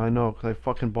busted. I know, because I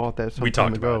fucking bought that some We time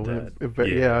talked ago. about that.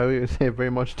 Yeah, I would say it very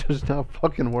much does not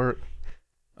fucking work.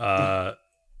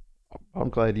 I'm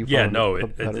glad you Yeah, found no, a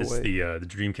better it's way. the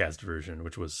Dreamcast version,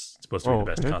 which was supposed to be the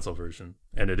best okay. console version,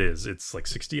 and it is. It's like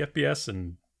 60 FPS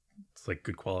and it's like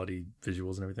good quality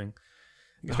visuals and everything,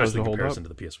 How does especially it in hold comparison up?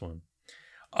 to the PS1.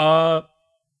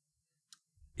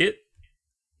 It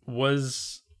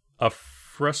was a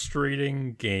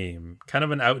frustrating game, kind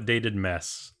of an outdated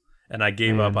mess, and I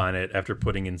gave up on it after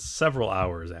putting in several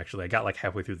hours. Actually, I got like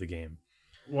halfway through the game.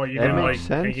 Well, you That didn't like makes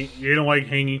sense. you didn't like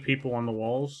hanging people on the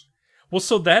walls. Well,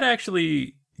 so that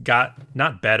actually got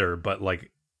not better, but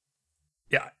like,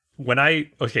 yeah,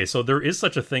 so there is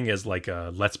such a thing as like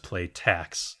a Let's Play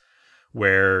tax,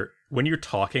 where when you're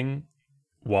talking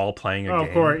while playing a game.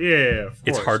 Of course, yeah. Of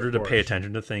It's course, harder of to course. pay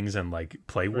attention to things and like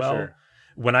play For well. sure.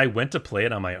 When I went to play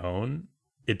it on my own,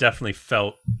 it definitely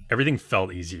everything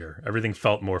felt easier. Everything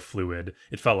felt more fluid.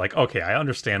 It felt like, okay, I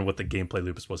understand what the gameplay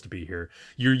loop is supposed to be here.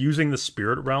 You're using the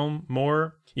spirit realm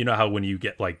more. You know how when you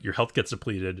get like your health gets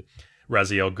depleted,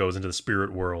 Raziel goes into the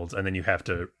spirit world, and then you have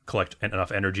to collect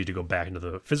enough energy to go back into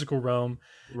the physical realm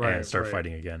and start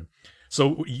fighting again.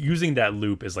 So using that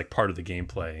loop is like part of the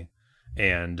gameplay,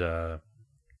 and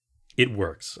it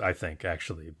works, I think,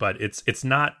 actually. But it's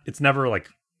never like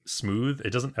smooth.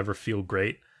 It doesn't ever feel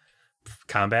great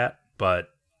combat, but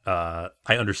I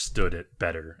understood it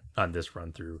better on this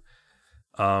run through.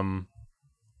 But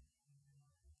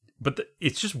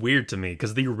it's just weird to me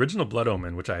because the original Blood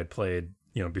Omen, which I had played,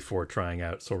 before trying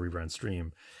out Soul Reaver on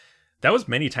stream, that was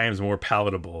many times more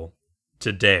palatable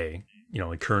today,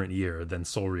 in current year, than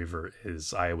Soul Reaver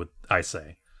is. I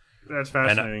say. That's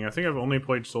fascinating. I think I've only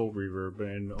played Soul Reaver,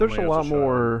 but there's a lot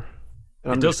more.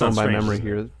 I'm does just going sound by strange, memory doesn't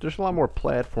here. There's a lot more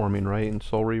platforming, right, in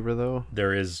Soul Reaver though.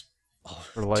 There is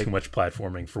too much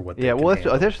platforming for what. Yeah, well, that's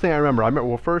the thing I remember.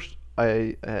 Well, first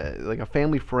I like a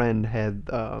family friend had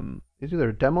it's either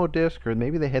a demo disc or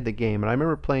maybe they had the game, and I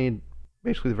remember playing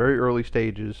basically the very early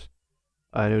stages.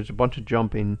 And it was a bunch of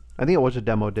jumping. I think it was a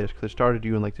demo disc that started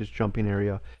you in like this jumping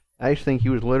area. I just think he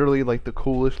was literally like the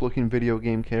coolest looking video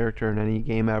game character in any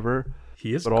game ever.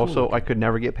 He is, but also I could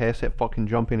never get past that fucking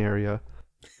jumping area.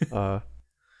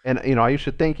 And I used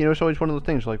to think it's always one of those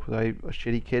things like, was I a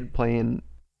shitty kid playing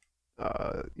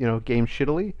games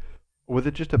shittily, or was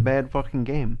it just a bad fucking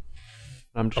game?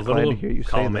 I'm just glad to hear you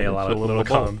say that. A little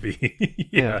column B.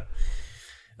 Yeah.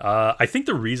 I think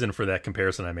the reason for that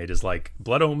comparison I made is like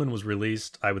Blood Omen was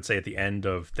released, I would say, at the end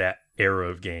of that era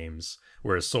of games,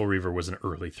 whereas Soul Reaver was an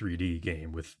early 3D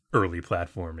game with early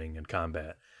platforming and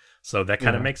combat. So that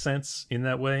kind of makes sense in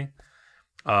that way.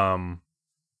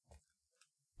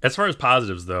 As far as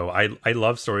positives, though, I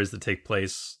love stories that take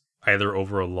place either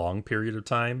over a long period of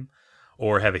time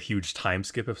or have a huge time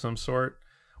skip of some sort,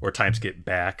 or time skip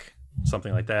back,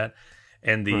 something like that.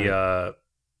 And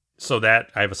so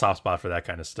that I have a soft spot for that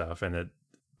kind of stuff, and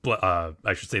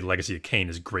I should say Legacy of Kain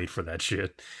is great for that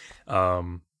shit.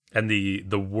 And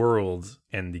the world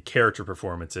and the character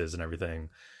performances and everything,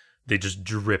 they just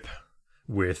drip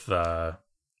with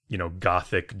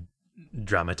gothic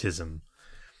dramatism.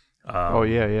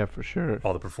 For sure.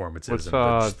 All the performances.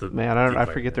 What's and I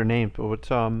forget their names, but what's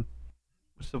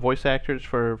the voice actors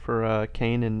for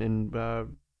Kain and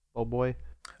Old Boy?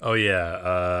 Oh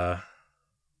yeah.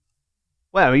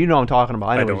 Well, you know what I'm talking about.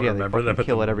 I don't remember them, they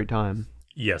kill it every time.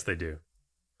 Yes, they do.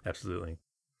 Absolutely.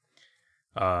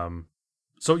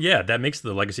 So yeah, that makes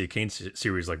the Legacy of Kain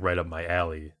series like right up my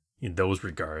alley in those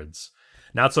regards.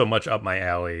 Not so much up my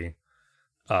alley.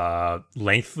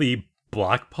 Lengthy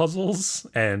block puzzles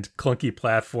and clunky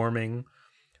platforming.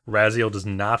 Raziel does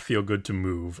not feel good to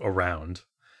move around.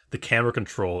 The camera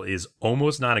control is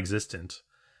almost non-existent.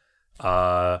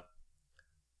 And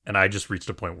I just reached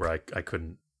a point where I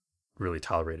couldn't really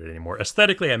tolerate it anymore.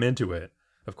 Aesthetically, I'm into it,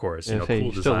 of course.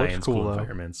 Cool designs, cool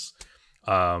environments.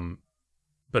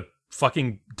 But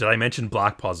fucking, did I mention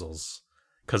block puzzles?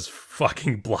 Because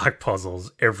fucking block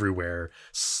puzzles everywhere.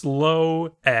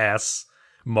 Slow ass,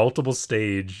 multiple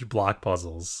stage block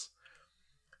puzzles.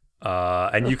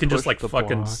 And you can just like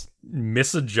fucking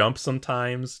miss a jump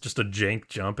sometimes, just a jank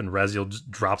jump, and Raziel just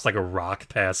drops like a rock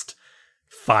past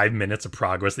 5 minutes of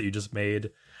progress that you just made,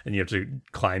 and you have to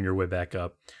climb your way back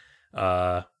up.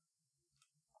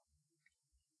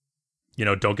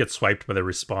 Don't get swiped by the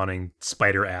respawning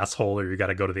spider asshole, or you got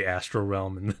to go to the astral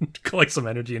realm and then collect some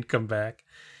energy and come back.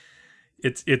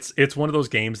 It's one of those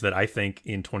games that I think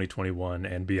in 2021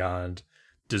 and beyond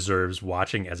deserves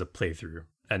watching as a playthrough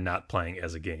and not playing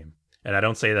as a game. And I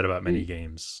don't say that about many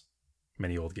games,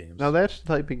 many old games. Now that's the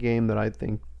type of game that I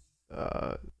think.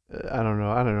 I don't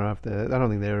know. I don't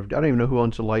think they ever. I don't even know who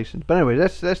owns the license. But anyway,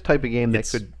 that's the type of game that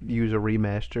could use a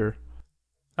remaster.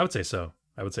 I would say so.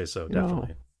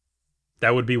 Definitely.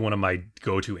 That would be one of my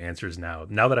go-to answers now.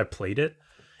 Now that I've played it,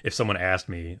 if someone asked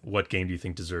me what game do you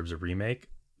think deserves a remake,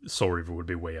 Soul Reaver would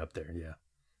be way up there. Yeah.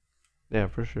 Yeah,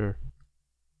 for sure.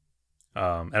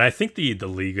 And I think the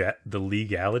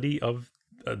legality of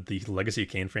the Legacy of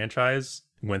Kain franchise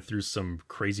went through some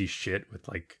crazy shit with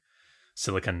like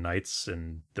Silicon Knights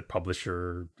and the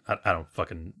publisher. I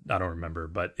don't remember,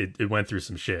 but it went through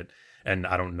some shit, and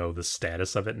I don't know the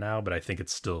status of it now, but I think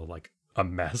it's still like a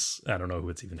mess. I don't know who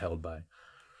it's even held by.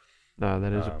 No,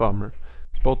 that is a bummer.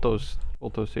 Both those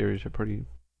series are pretty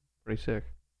sick.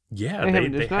 Yeah,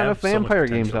 there's not enough vampire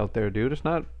games out there, dude. It's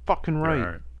not fucking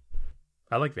right.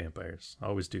 I like vampires. I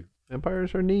always do.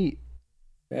 Vampires are neat.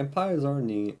 Vampires are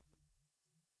neat.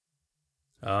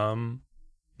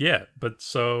 Yeah, but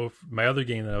so my other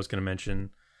game that I was going to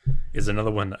mention is another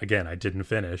one. Again, I didn't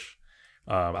finish.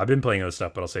 I've been playing other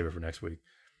stuff, but I'll save it for next week.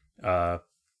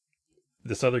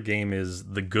 This other game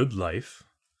is The Good Life,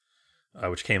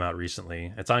 which came out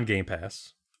recently. It's on Game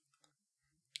Pass.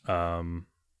 It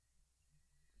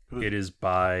is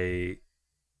by,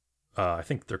 I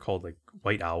think they're called like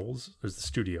White Owls. There's the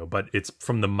studio, but it's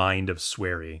from the mind of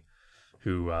Swery,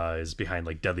 who is behind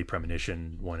like Deadly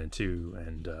Premonition 1 and 2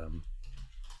 and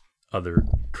other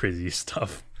crazy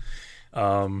stuff.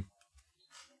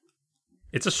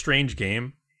 It's a strange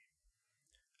game,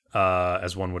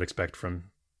 as one would expect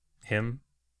from him.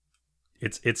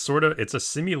 It's a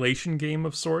simulation game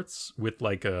of sorts with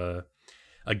like a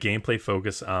gameplay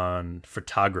focus on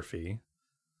photography,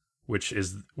 which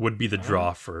would be the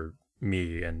draw for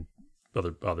me and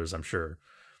others, I'm sure.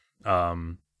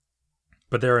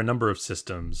 But there are a number of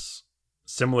systems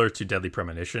similar to Deadly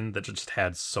Premonition that just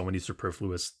had so many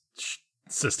superfluous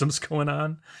systems going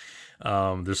on.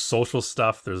 There's social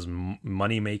stuff, there's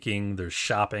money making, there's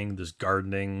shopping, there's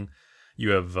gardening.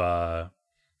 You have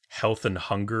health and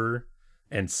hunger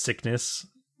and sickness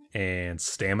and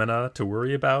stamina to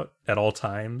worry about at all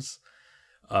times.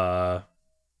 So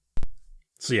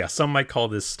yeah, some might call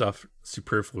this stuff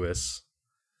superfluous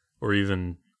or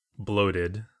even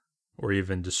bloated or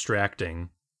even distracting.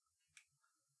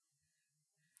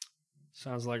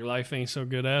 Sounds like life ain't so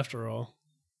good after all.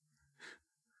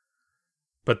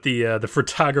 But the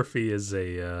photography is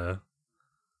a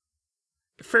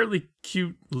fairly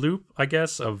cute loop, I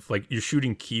guess, of like you're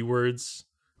shooting keywords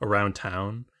around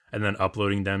town and then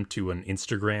uploading them to an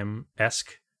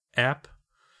Instagram-esque app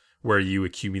where you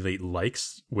accumulate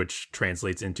likes, which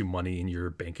translates into money in your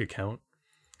bank account.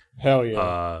 Hell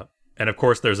yeah. And of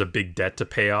course, there's a big debt to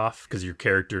pay off because your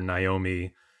character,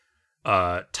 Naomi,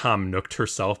 Tom Nooked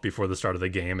herself before the start of the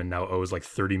game and now owes like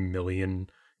 30 million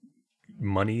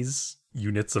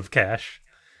units of cash.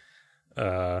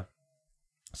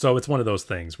 So it's one of those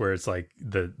things where it's like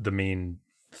the main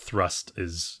thrust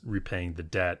is repaying the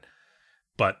debt,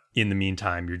 but in the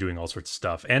meantime you're doing all sorts of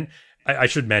stuff. And I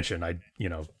should mention, I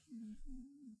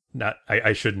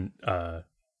shouldn't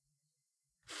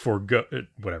forgo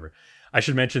whatever. I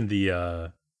should mention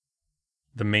the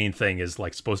main thing is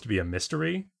like supposed to be a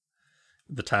mystery.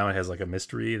 The town has like a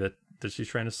mystery that she's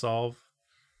trying to solve.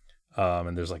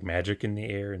 And there's like magic in the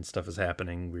air and stuff is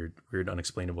happening, weird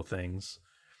unexplainable things.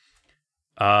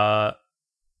 But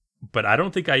I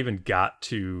don't think I even got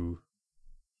to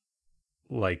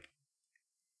like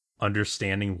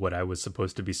understanding what I was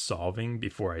supposed to be solving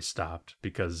before I stopped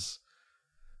because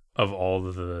of all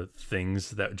of the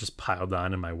things that just piled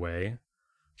on in my way.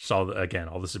 All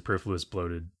the superfluous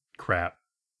bloated crap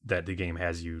that the game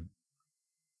has you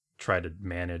try to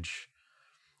manage.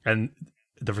 And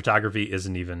the photography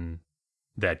isn't even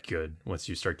that good once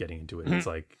you start getting into it. It's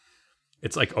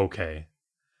like okay.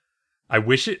 I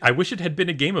wish it had been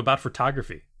a game about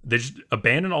photography. They just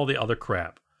abandon all the other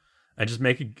crap and just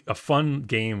make a fun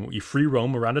game. You free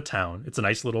roam around a town. It's a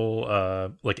nice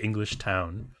little like English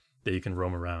town that you can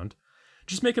roam around.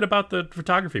 Just make it about the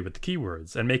photography with the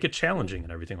keywords and make it challenging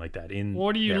and everything like that.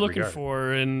 What are you looking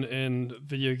for in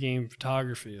video game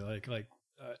photography? Like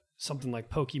something like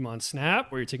Pokemon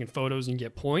Snap, where you're taking photos and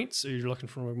get points, or you're looking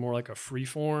for more like a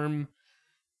freeform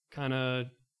kind of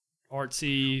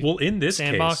artsy in this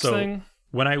sandbox case, thing?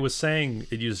 When I was saying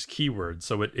it uses keywords,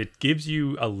 so it gives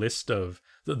you a list of,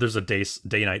 there's a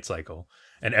day-night cycle,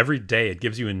 and every day it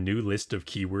gives you a new list of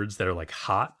keywords that are like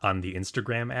hot on the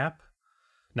Instagram app.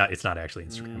 It's not actually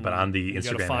Instagram, but on the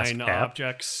Instagram find app.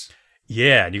 Objects.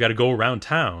 Yeah, and you got to go around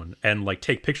town and like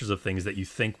take pictures of things that you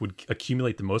think would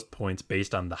accumulate the most points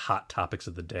based on the hot topics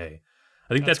of the day.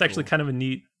 I think that's actually kind of a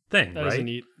neat thing, right? That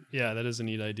is a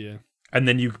neat idea. And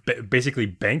then you basically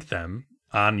bank them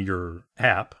on your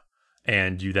app,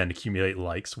 and you then accumulate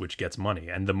likes, which gets money.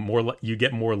 And the more you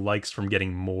get more likes from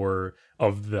getting more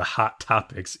of the hot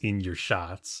topics in your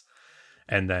shots,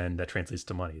 and then that translates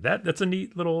to money. That's a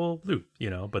neat little loop,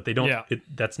 But they don't. Yeah.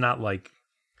 That's not like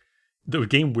the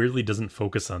game. Weirdly, doesn't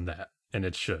focus on that, and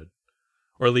it should,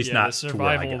 or at least not. The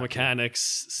survival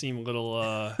mechanics seem a little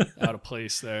out of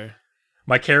place there.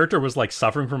 My character was like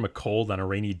suffering from a cold on a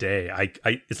rainy day.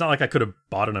 It's not like I could have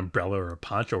bought an umbrella or a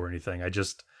poncho or anything.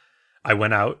 I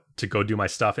went out to go do my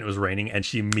stuff and it was raining, and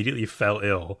she immediately fell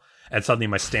ill, and suddenly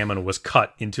my stamina was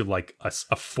cut into like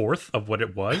a fourth of what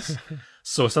it was.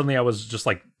 So suddenly I was just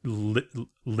like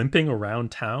limping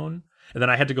around town, and then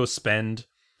I had to go spend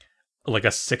like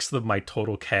a sixth of my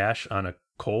total cash on a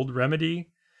cold remedy.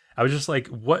 I was just like,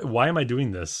 what? Why am I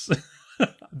doing this?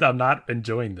 I'm not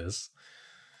enjoying this.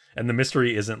 and the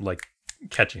mystery isn't like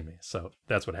catching me. So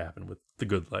that's what happened with The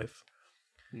Good Life.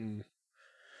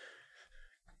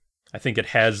 I think it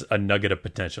has a nugget of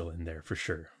potential in there for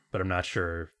sure, but I'm not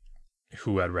sure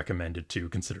who I'd recommend it to,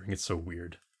 considering it's so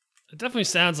weird. It definitely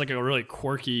sounds like a really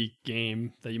quirky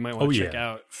game that you might want to check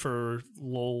out for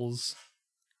lulz.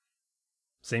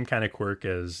 Same kind of quirk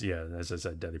as I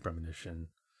said, Deadly Premonition.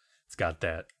 It's got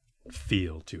that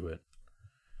feel to it.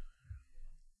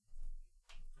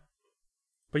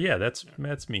 But yeah, that's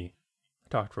me. I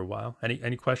talked for a while.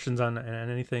 Any questions on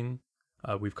anything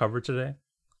we've covered today?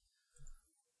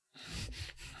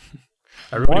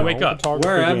 Everybody wake up.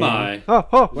 Where am I?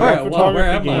 Where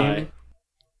am I?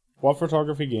 What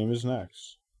photography game is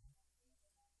next?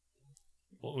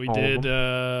 Well, we did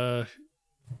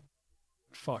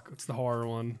what's the horror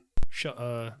one?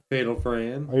 Fatal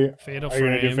Frame. Fatal Frame. Frame. Are you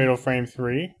going to do Fatal Frame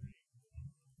 3?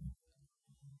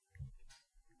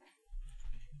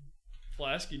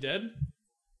 Flask, you dead?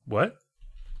 What?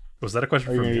 Was that a question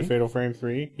for me? Are you going to me? do Fatal Frame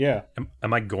 3? Yeah.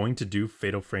 Am I going to do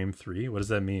Fatal Frame 3? What does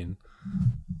that mean?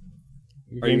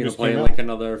 Are you going to play like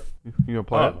another... You going to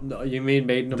play it? No, you mean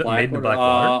Made in Black? Made in Black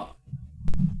Water?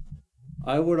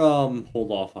 I would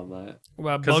hold off on that.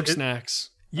 What about Bug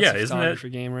Snacks? That's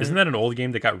isn't that an old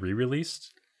game that got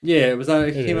re-released? Yeah, it was.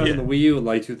 It came out on the Wii U in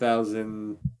like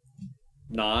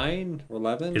 2009 or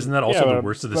 11. Isn't that also the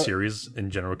worst of the series in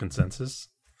general consensus?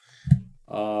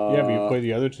 Yeah, but you played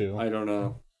the other two. I don't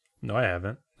know. No, I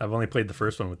haven't. I've only played the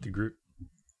first one with the group.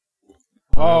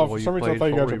 For some reason I thought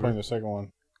you guys were playing the second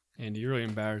one. Andy, you're really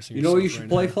embarrassing. You know what you should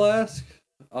play, Flask?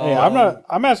 Hey,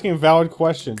 I'm asking valid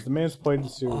questions. The man's played the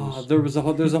series.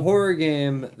 There's a horror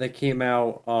game that came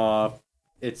out.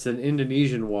 It's an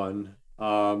Indonesian one,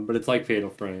 but it's like Fatal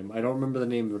Frame. I don't remember the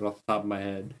name of it off the top of my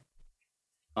head.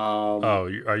 Are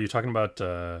you talking about?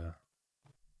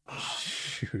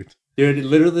 Shoot, dude!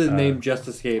 Literally, the name just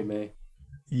escaped me.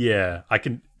 Yeah, I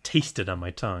can taste it on my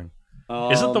tongue.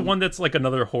 Is it the one that's like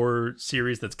another horror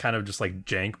series that's kind of just like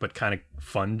jank, but kind of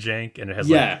fun jank, and it has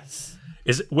yes.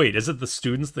 Is it the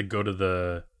students that go to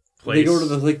the place? They go to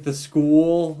the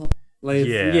school. Like,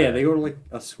 yeah, they go to like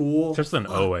a school. Just an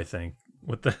O, I think.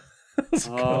 What the?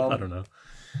 I don't know.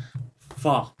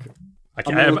 Fuck. I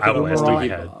have Outlast in my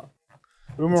head.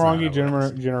 Umurangi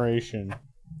Generation.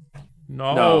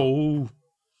 No.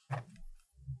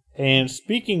 And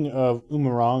speaking of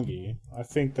Umurangi, I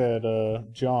think that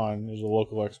John is a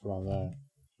local expert on that.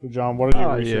 So John, what did you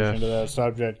research into that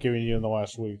subject given you in the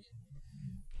last week?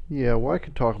 Yeah, well, I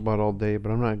could talk about it all day,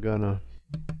 but I'm not gonna.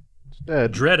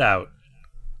 Instead, Dread Out.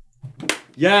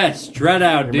 Yes, Dread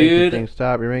Out, dude.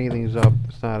 Stop! You're making things up.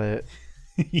 That's not it.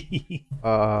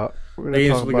 We're gonna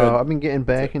talk about. I've been getting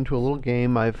back into a little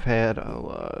game I've had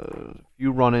a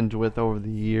few run-ins with over the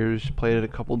years. Played it a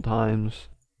couple times.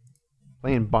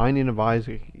 Playing Binding of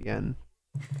Isaac again.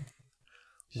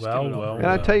 Well. And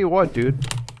I tell you what, dude.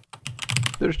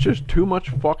 There's just too much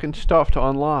fucking stuff to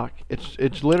unlock.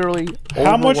 It's literally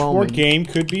how much more game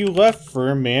could be left for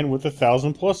a man with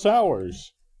 1,000+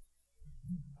 hours?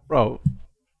 Bro,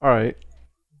 all right.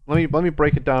 Let me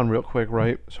break it down real quick,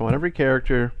 right? So on every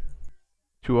character,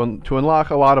 to unlock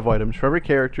a lot of items, for every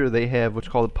character they have what's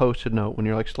called a post-it note. When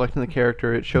you're like selecting the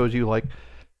character, it shows you like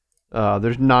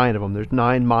there's 9 of them. There's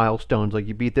 9 milestones. Like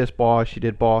you beat this boss, you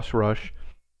did boss rush,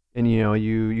 and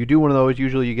you do one of those.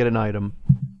 Usually you get an item.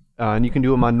 And you can do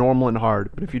them on normal and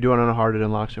hard, but if you do it on hard, it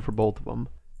unlocks it for both of them.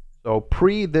 So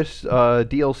pre this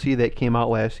DLC that came out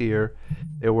last year,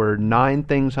 there were 9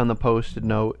 things on the post-it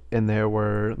note, and there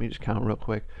were, let me just count real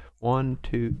quick, 1,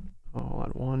 2,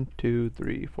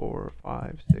 3, 4,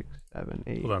 5, 6, 7,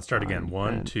 8. Hold on, start again.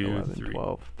 1, 10, 2, 11, 3.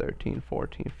 12, 13,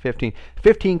 14, 15.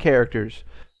 15 characters.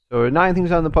 So there were 9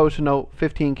 things on the post-it note,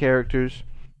 15 characters.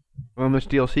 When this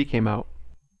DLC came out,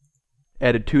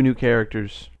 added 2 new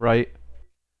characters, right?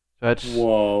 That's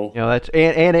whoa. That's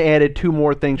and it added 2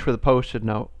 more things for the post-it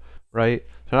note, right?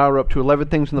 So now we're up to 11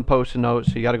 things in the post-it note.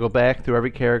 So you got to go back through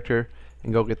every character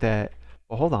and go get that.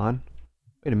 Well, hold on,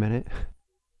 wait a minute.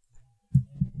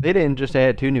 They didn't just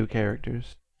add 2 new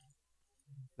characters.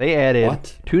 They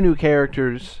added 2 new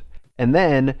characters, and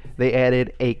then they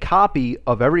added a copy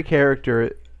of every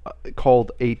character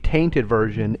called a tainted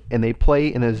version, and they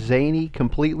play in a zany,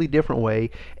 completely different way,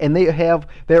 and they have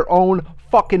their own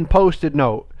fucking post-it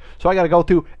note. So I gotta go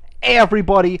through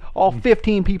everybody, all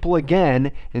 15 people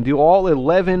again, and do all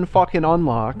 11 fucking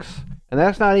unlocks. And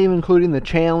that's not even including the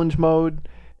challenge mode.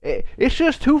 It's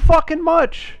just too fucking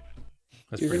much.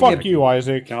 Fuck you,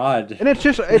 Isaac. God. And it's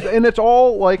just, it's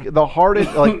all like the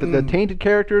hardest, like the tainted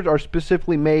characters are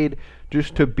specifically made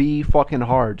just to be fucking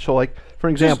hard. So like, for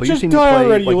example, just you see me die play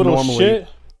already, like you little normally. shit.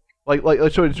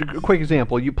 So it's a quick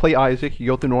example. You play Isaac, you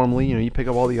go through normally, you pick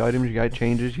up all the items, you got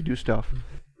changes, you do stuff.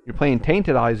 You're playing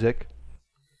Tainted Isaac.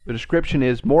 The description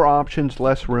is more options,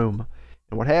 less room.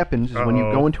 And what happens is when you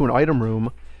go into an item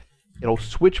room, it'll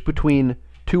switch between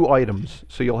 2 items,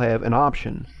 so you'll have an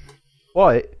option.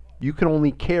 But you can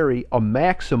only carry a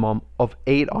maximum of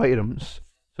 8 items.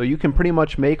 So you can pretty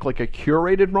much make like a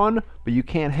curated run, but you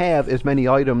can't have as many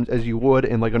items as you would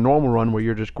in like a normal run where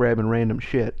you're just grabbing random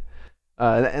shit.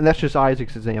 And that's just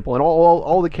Isaac's example. And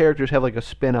all the characters have like a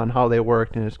spin on how they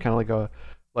worked, and it's kind of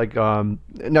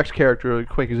next character, a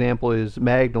quick example is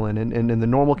Magdalene. And in the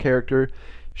normal character,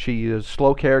 she is a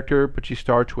slow character, but she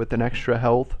starts with an extra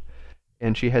health,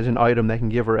 and she has an item that can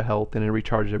give her a health, and it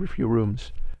recharges every few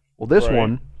rooms. Well, this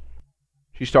one,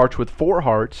 she starts with 4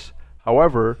 hearts.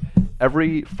 However,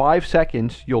 every 5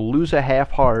 seconds, you'll lose a half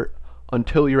heart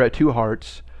until you're at 2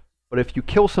 hearts. But if you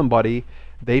kill somebody,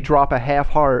 they drop a half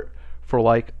heart for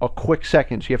like a quick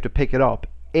second, so you have to pick it up.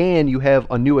 And you have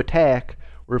a new attack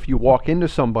where if you walk into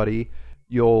somebody,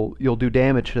 you'll do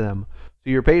damage to them. So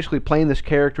you're basically playing this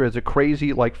character as a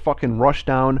crazy, like, fucking rush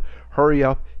down, hurry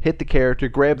up, hit the character,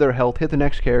 grab their health, hit the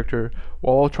next character,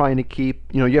 while trying to keep,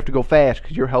 you have to go fast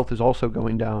because your health is also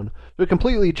going down. So it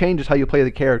completely changes how you play the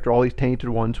character, all these tainted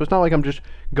ones. So it's not like I'm just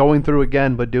going through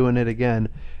again but doing it again.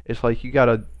 It's like you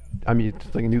gotta,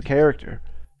 it's like a new character.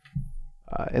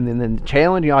 And then the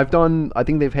challenge, I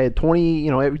think they've had 20,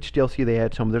 each DLC they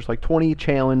had some. There's like 20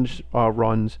 challenge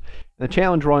runs. And the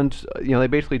challenge runs, they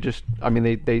basically just,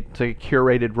 it's a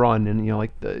curated run, and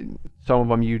some of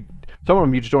them you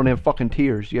just don't have fucking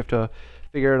tiers. You have to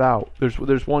figure it out.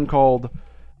 There's one called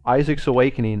Isaac's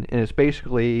Awakening, and it's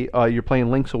basically you're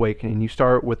playing Link's Awakening. You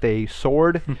start with a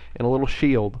sword and a little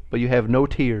shield, but you have no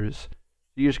tiers.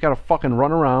 You just gotta fucking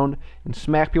run around and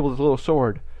smack people with a little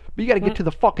sword. But you gotta get to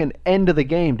the fucking end of the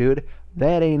game, dude.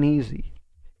 That ain't easy.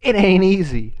 It ain't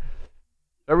easy.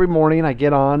 Every morning I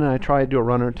get on and I try to do a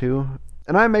run or two,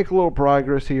 and I make a little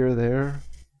progress here or there.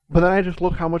 But then I just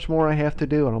look how much more I have to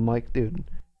do, and I'm like, dude,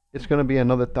 it's gonna be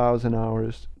another 1,000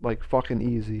 hours, like fucking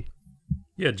easy.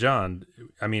 Yeah, John,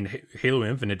 Halo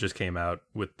Infinite just came out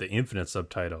with the Infinite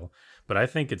subtitle, but I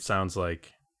think it sounds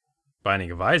like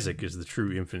Binding of Isaac is the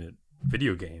true Infinite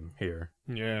video game here.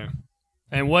 Yeah.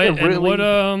 And what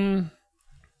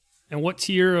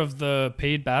tier of the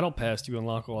paid battle pass do you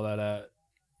unlock all that at?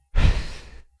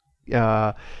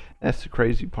 Yeah, that's the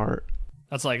crazy part.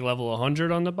 That's like level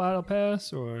 100 on the battle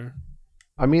pass, or?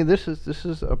 this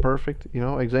is a perfect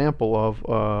example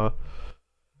of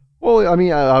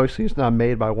obviously it's not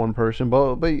made by one person,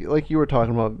 but like you were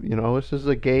talking about, this is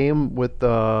a game with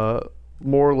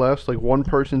more or less like one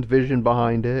person's vision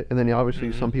behind it, and then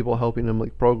obviously some people helping them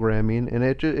like programming, and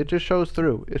it just shows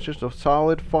through. It's just a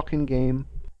solid fucking game,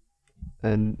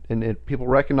 and people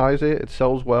recognize it. It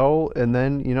sells well, and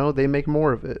then they make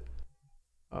more of it.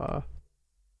 I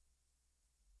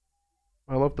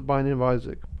love the Binding of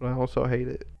Isaac, but I also hate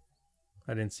it.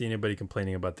 I didn't see anybody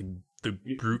complaining about the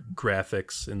brute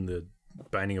graphics in the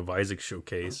Binding of Isaac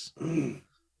showcase. You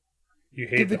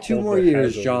hate Give it 2 more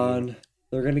years, John.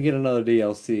 They're gonna get another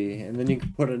DLC, and then you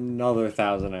can put another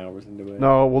 1,000 hours into it.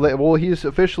 No, he's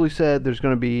officially said there's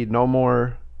gonna be no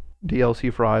more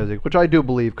DLC for Isaac, which I do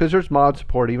believe, because there's mod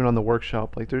support even on the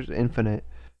workshop. Like there's Infinite,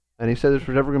 and he said there's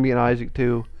never gonna be an Isaac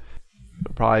 2.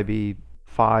 It'll probably be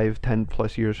 5-10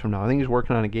 plus years from now. I think he's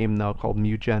working on a game now called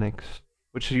Mugenics,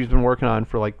 which he's been working on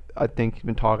for I think he's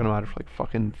been talking about it for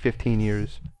fucking 15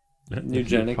 years.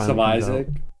 Mugenics of Isaac.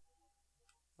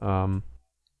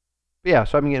 Yeah,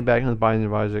 so I've been getting back into the Binding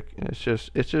of Isaac, and it's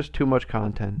just too much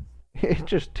content. It's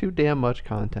just too damn much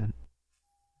content.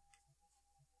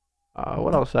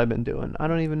 What else have I been doing? I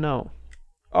don't even know.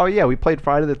 Oh yeah, we played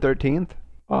Friday the 13th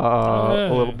a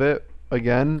little bit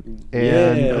again,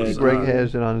 and Greg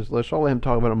has it on his list. I'll let him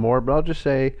talk about it more, but I'll just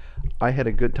say I had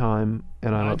a good time,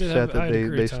 and I'm upset that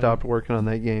they stopped working on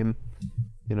that game.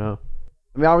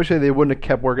 Obviously they wouldn't have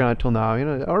kept working on it till now,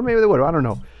 or maybe they would have. I don't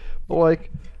know, but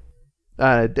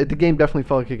the game definitely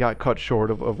felt like it got cut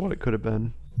short of what it could have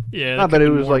been. Yeah, not that it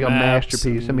was like a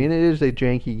masterpiece. It is a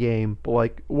janky game,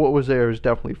 but what was there is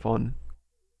definitely fun.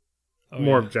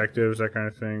 More objectives, that kind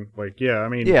of thing.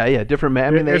 Different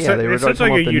map. They were it's such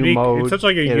like a unique, mode. It's such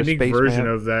like a unique version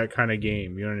map of that kind of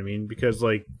game. You know what I mean? Because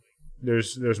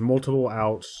there's multiple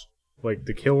outs. Like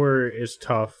the killer is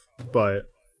tough, but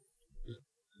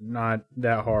not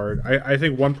that hard. I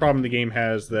think one problem the game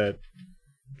has that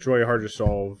it's really hard to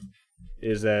solve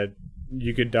is that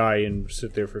you could die and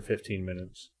sit there for 15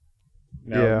 minutes.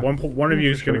 Now, one of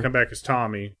you is going to come back as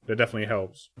Tommy. That definitely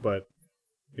helps. But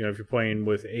if you're playing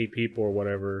with 8 people or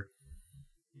whatever,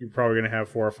 you're probably going to have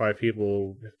 4 or 5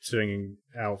 people sitting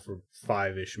out for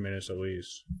 5-ish minutes at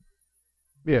least.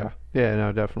 Yeah,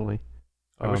 no, definitely.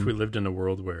 I wish we lived in a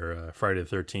world where Friday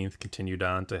the 13th continued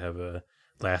on to have a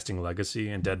lasting legacy,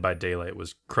 and Dead by Daylight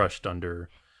was crushed under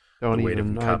the weight of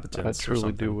incompetence. I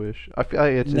truly do wish. I feel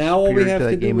like it's now all we have to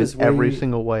that to game do is is every wait.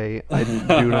 single way. I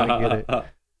do not get it.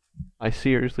 I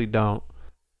seriously don't.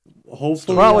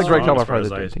 Hopefully, Well, like Greg As talked about far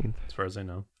Friday as the I- 13th. As far as I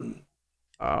know.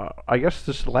 I guess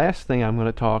this last thing I'm going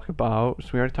to talk about, so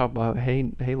we already talked about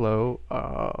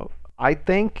Halo. I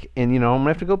think, and I'm going to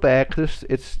have to go back, because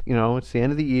it's the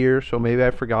end of the year, so maybe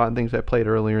I've forgotten things I played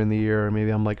earlier in the year, or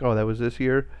maybe I'm like, oh, that was this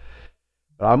year.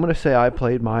 But I'm going to say I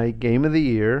played my game of the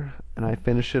year, and I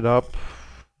finished it up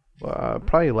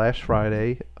probably last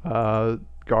Friday,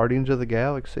 Guardians of the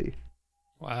Galaxy.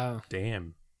 Wow.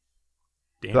 Damn.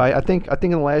 So I think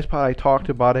in the last part I talked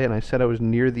about it, and I said I was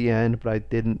near the end, but I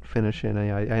didn't finish it.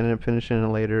 I ended up finishing it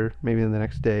later, maybe the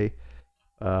next day.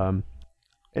 And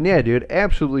yeah, dude,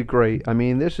 absolutely great. I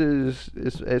mean, this is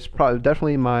it's probably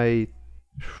definitely my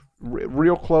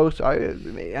real close.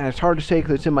 And it's hard to say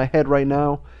because it's in my head right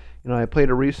now. I played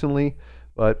it recently,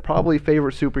 but probably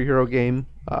favorite superhero game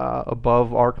above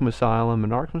Arkham Asylum,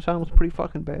 and Arkham Asylum was pretty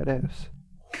fucking badass.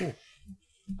 Cool.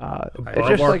 It's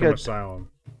just like Asylum.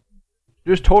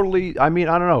 Just totally. I mean,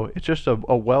 I don't know. It's just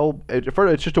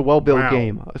it's just a well-built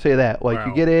game. I'll say that. Like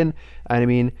you get in, and I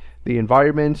mean, the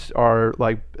environments are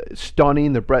like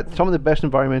stunning. Some of the best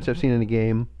environments I've seen in a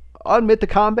game. I'll admit the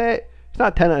combat, it's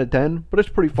not 10 out of 10, but it's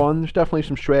pretty fun. There's definitely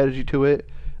some strategy to it.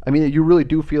 I mean, you really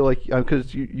do feel like,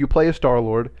 because you play a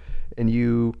Star-Lord, and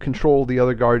you control the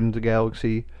other Guardians of the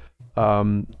Galaxy.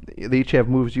 They each have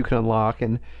moves you can unlock,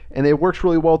 and it works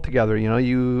really well together.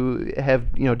 You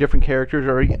have different characters,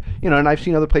 or and I've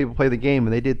seen other people play the game,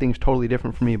 and they did things totally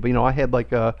different from me. But I had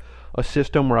like a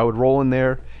system where I would roll in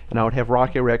there, and I would have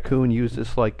Rocket Raccoon use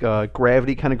this like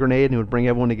gravity kind of grenade, and it would bring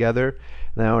everyone together.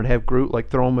 And then I would have Groot like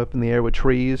throw him up in the air with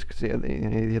trees, because he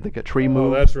had like a tree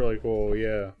move. Oh, that's really cool.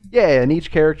 Yeah. Yeah, and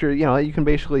each character, you can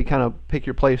basically kind of pick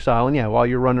your play style, and while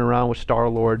you're running around with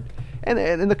Star-Lord,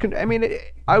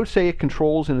 I would say it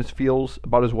controls and it feels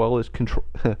about as well as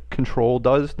Control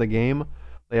does the game.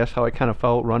 That's how I kind of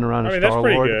felt running around as Star-Lord.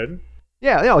 That's pretty good.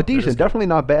 Yeah, decent, definitely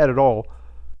not bad at all.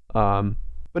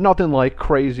 But nothing like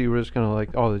crazy. We're just gonna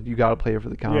like, oh, you gotta play it for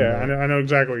the combat. Yeah, I know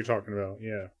exactly what you're talking about.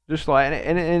 Yeah. Just like,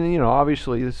 and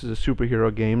obviously this is a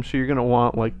superhero game, so you're gonna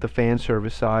want like the fan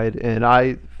service side, and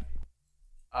I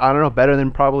don't know, better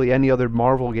than probably any other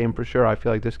Marvel game for sure. I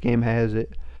feel like this game has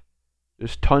it.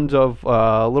 There's tons of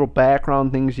little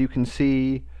background things you can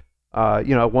see.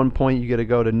 At one point you get to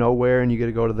go to nowhere, and you get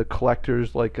to go to the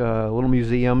collector's like little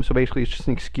museum. So basically, it's just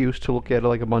an excuse to look at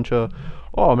like a bunch of,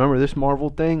 oh, remember this Marvel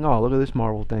thing? Oh, look at this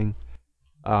Marvel thing.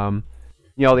 They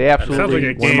absolutely It sounds like a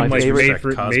one game of my like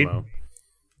favorite.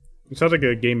 It sounds like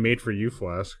a game made for you,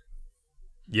 Flask.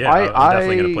 Yeah, I'm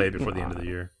definitely gonna play it before the end of the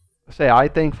year. I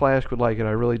think Flask would like it.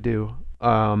 I really do.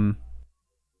 And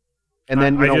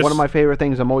then one of my favorite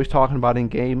things I'm always talking about in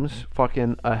games,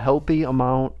 fucking a healthy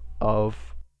amount of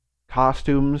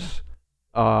costumes,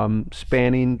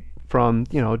 spanning from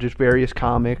just various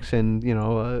comics and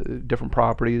different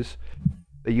properties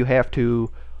that you have to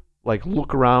like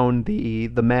look around the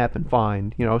map and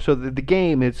find. So the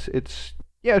game it's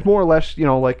more or less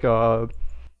like a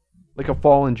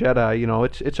Fallen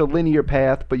Jedi. It's a linear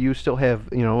path, but you still have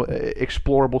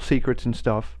explorable secrets and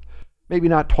stuff. Maybe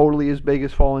not totally as big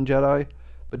as Fallen Jedi,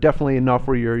 but definitely enough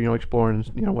where you're exploring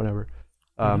whatever.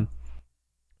 And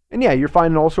yeah, you're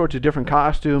finding all sorts of different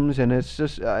costumes, and it's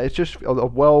just a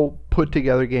well put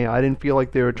together game. I didn't feel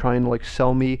like they were trying to like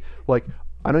sell me like.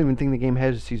 I don't even think the game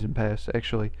has a season pass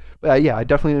actually. But yeah, I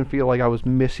definitely didn't feel like I was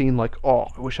missing like, oh,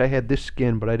 I wish I had this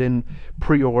skin, but I didn't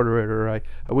pre-order it, or I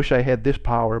wish I had this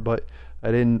power, but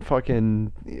I didn't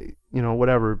fucking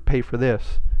whatever pay for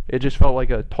this. It just felt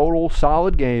like a total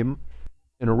solid game,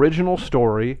 an original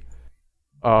story.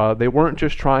 They weren't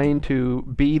just trying to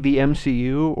be the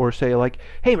MCU or say like,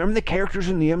 hey, remember the characters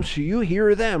in the MCU? Here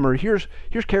are them, or here's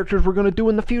characters we're gonna do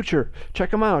in the future. Check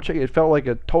them out. It felt like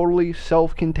a totally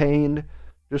self-contained,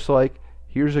 just like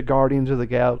here's a Guardians of the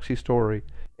Galaxy story,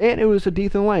 and it was a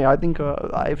decent length. I think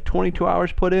I have 22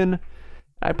 hours put in.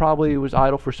 I probably was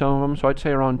idle for some of them, so I'd say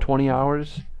around 20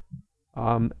 hours.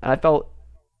 And I felt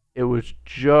it was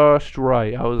just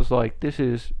right. I was like, this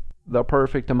is the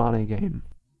perfect amount of game.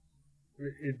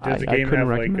 Does the game have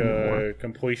like more.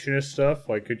 completionist stuff?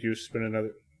 Like, could you spend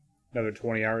another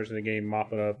 20 hours in the game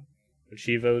mopping up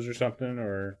achievos or something?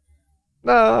 Or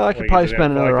No, I could probably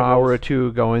spend another hour or collectibles?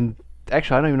 two going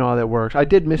Actually, I don't even know how that works. I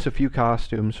did miss a few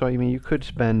costumes, so I mean, you could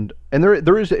spend, and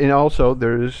there is, and also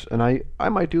there's, and I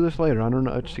might do this later. I don't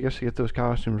know. I just guess to get those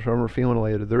costumes. So I'm feeling it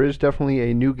later. There is definitely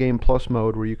a new game plus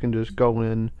mode where you can just go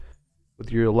in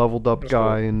with your leveled up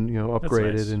guy and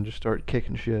upgrade it and just start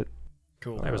kicking shit.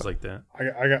 Cool. I was like that.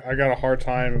 I got a hard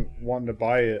time wanting to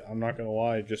buy it. I'm not gonna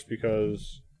lie, just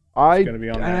because it's gonna be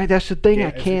on that. That's the thing. Yeah,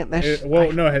 I can't.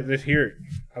 Here.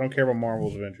 I don't care about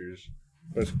Marvel's Avengers,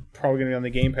 but it's probably gonna be on the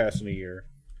Game Pass in a year.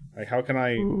 Like, how can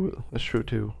I? Ooh, that's true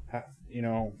too. There's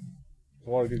a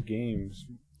lot of good games.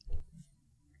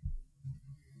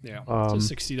 Yeah,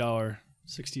 it's a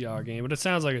 $60 game, but it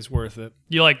sounds like it's worth it.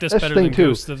 You like this That's better the than thing, too.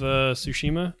 Ghost of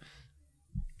Tsushima?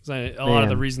 Because a lot of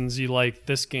the reasons you like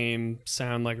this game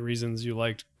sound like reasons you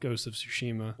liked Ghost of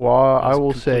Tsushima. Well, I It's a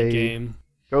will complete say game.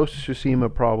 Ghost of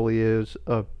Tsushima probably is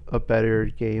a better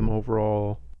game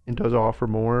overall and does offer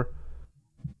more.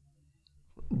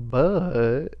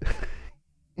 But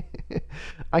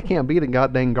I can't beat a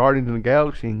goddamn Guardians of the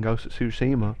Galaxy in Ghost of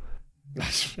Tsushima.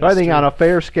 So I think on a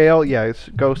fair scale,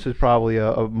 Ghost is probably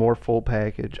a more full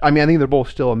package. I mean, I think they're both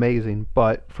still amazing,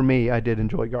 but for me, I did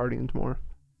enjoy Guardians more.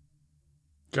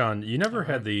 John, you never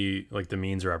had the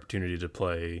means or opportunity to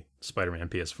play Spider-Man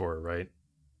PS4, right?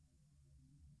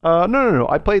 No.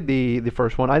 I played the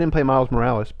first one. I didn't play Miles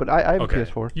Morales, but I have a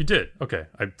PS4. You did? Okay.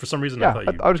 For some reason, I thought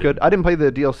you I was did. good. I didn't play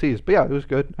the DLCs, but yeah, it was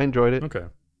good. I enjoyed it. Okay.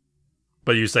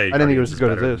 But you say I didn't think it was Guardians as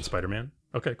good is as better this. than Spider-Man?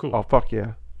 Okay, cool. Oh, fuck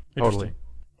yeah. Interesting.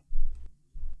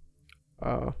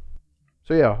 Totally.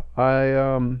 So yeah,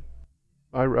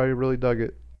 I really dug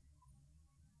it.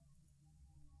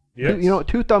 Yes.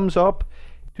 2 thumbs up,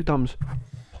 2 thumbs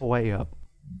way up.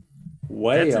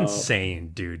 That's insane,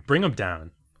 dude. Bring them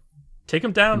down. Take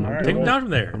them down. All right, Take them down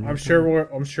from there. I'm sure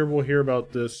we'll hear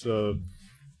about this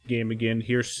game again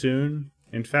here soon.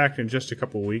 In fact, in just a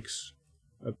couple weeks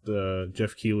at the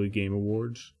Jeff Keighley Game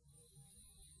Awards.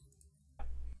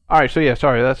 All right, so yeah,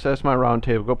 sorry, that's my round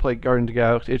table. Go play Guardians of the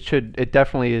Galaxy. It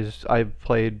definitely is. I've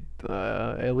played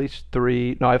at least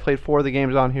 3. No, I've played 4 of the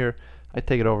games on here. I'd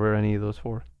take it over any of those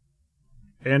 4.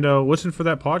 And listen for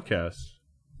that podcast,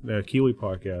 the Keighley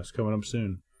podcast, coming up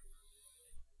soon.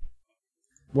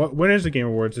 When is the Game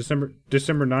Awards? December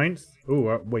 9th?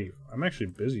 Oh, wait. I'm actually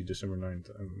busy December 9th.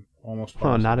 I'm almost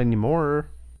positive. Oh, not anymore.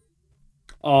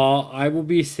 I will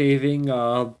be saving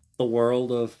the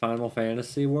world of Final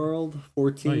Fantasy World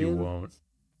 14. No, you won't.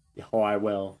 Oh, I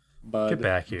will. But Get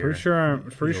back here. Pretty sure I'm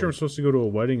supposed to go to a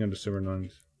wedding on December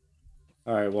 9th.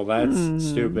 all right, well that's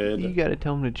stupid. You gotta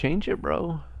tell him to change it,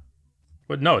 bro.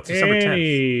 But no, it's December 10th.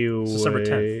 Anyway. It's December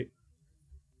 10th.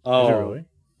 Oh, Is it really?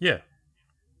 Yeah.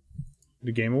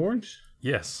 The Game Awards?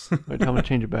 Yes. Right, tell him to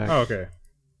change it back. Oh, okay.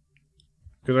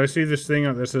 Because I see this thing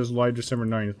that says live December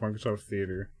 9th, Microsoft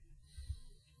Theater.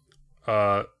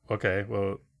 Okay,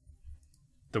 well,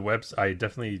 I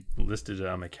definitely listed it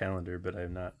on my calendar, but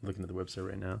I'm not looking at the website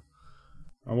right now.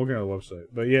 I'm looking at the website.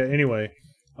 But yeah, anyway,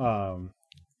 we'll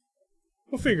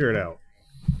figure it out.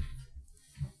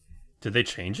 Did they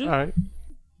change it? All right.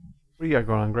 What do you got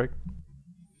going on, Greg?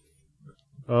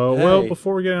 Well,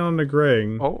 before we get on to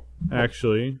Greg, Oh,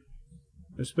 actually,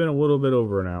 it's been a little bit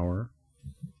over an hour.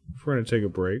 If we're going to take a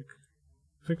break,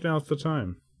 I think now's the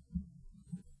time.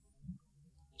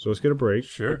 So let's get a break.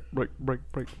 Sure. break.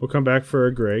 We'll come back for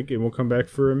a Greg, and we'll come back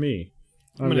for a me.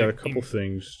 I've gonna- got a couple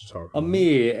things to talk about.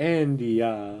 me and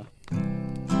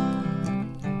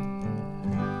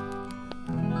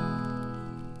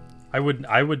I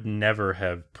would never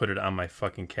have put it on my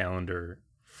fucking calendar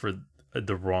for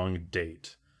the wrong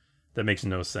date. That makes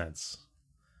no sense.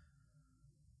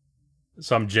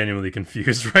 So I'm genuinely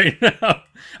confused right now.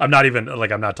 I'm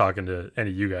not talking to any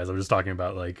of you guys. I'm just talking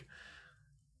about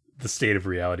the state of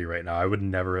reality right now. I would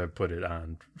never have put it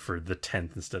on for the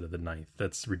 10th instead of the 9th.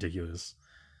 That's ridiculous.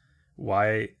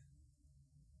 Why?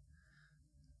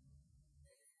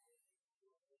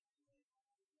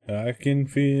 I can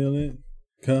feel it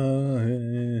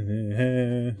coming.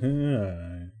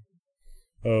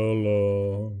 Oh,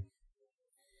 Lord.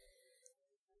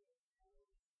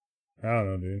 I don't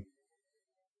know, dude.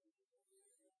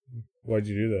 Why'd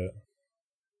you do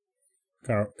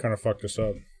that? Kind of fucked us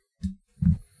up.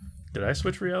 Did I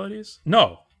switch realities?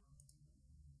 No.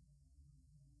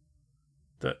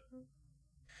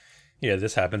 Yeah,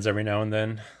 this happens every now and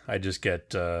then. I just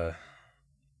get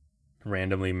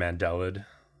randomly Mandela'd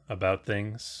about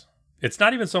things. It's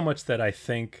not even so much that I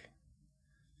think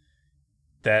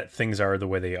that things are the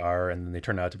way they are and then they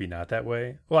turn out to be not that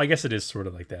way. Well, I guess it is sort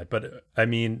of like that. But I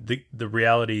mean, the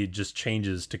reality just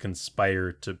changes to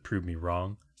conspire to prove me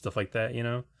wrong. Stuff like that, you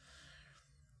know?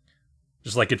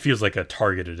 Just like it feels like a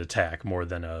targeted attack more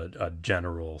than a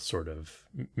general sort of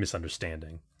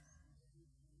misunderstanding.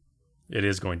 It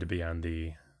is going to be on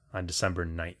December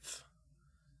 9th,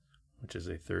 which is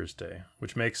a Thursday,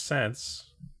 which makes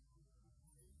sense.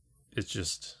 It's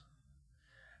just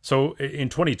so in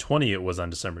 2020 it was on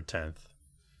December 10th,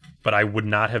 but I would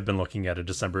not have been looking at a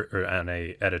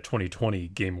 2020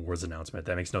 Game Awards announcement.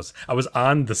 That makes no sense. I was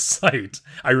on the site.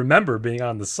 I remember being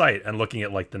on the site and looking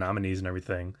at like the nominees and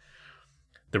everything.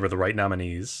 There were the right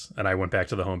nominees, and I went back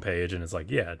to the homepage and it's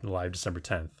like, yeah, live December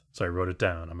 10th. So I wrote it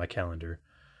down on my calendar.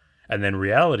 And then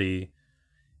Reality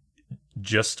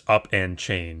just up and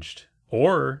changed.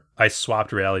 Or I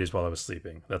swapped realities while I was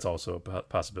sleeping. That's also a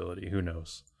possibility. Who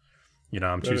knows? You know,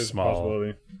 I'm too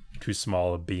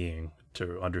small a being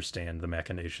to understand the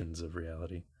machinations of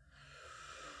reality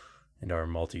and our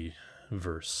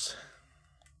multiverse.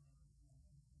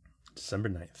 December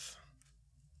 9th.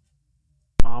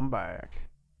 I'm back.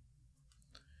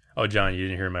 Oh, John, you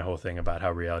didn't hear my whole thing about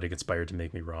how reality conspired to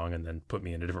make me wrong and then put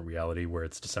me in a different reality where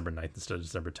it's December 9th instead of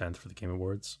December 10th for the Game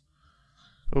Awards?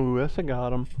 Ooh, that's a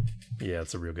got him. Yeah,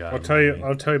 it's a real guy. I'll tell you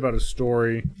about a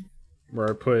story where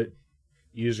I put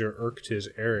user Irktiz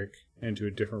Eric into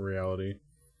a different reality.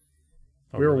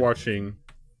 We were watching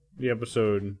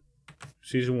the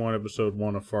season 1, episode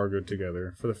 1 of Fargo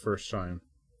together for the first time.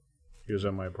 He was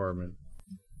at my apartment.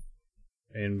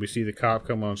 And we see the cop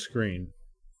come on screen.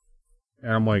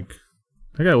 And I'm like,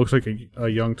 that guy looks like a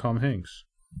young Tom Hanks.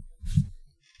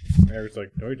 And Eric's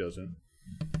like, no, he doesn't.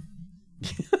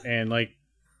 And like,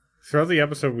 throughout the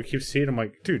episode, we keep seeing him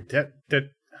like, dude, that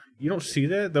you don't see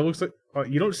that? That looks like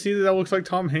you don't see that looks like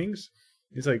Tom Hanks?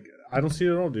 He's like, I don't see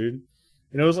it at all, dude.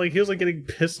 And it was like he was like getting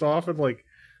pissed off at like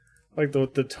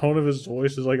the tone of his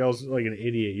voice is like I was like an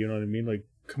idiot, you know what I mean? Like,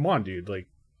 come on, dude. Like,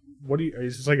 what do you?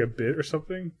 Is this like a bit or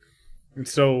something? And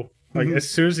so like as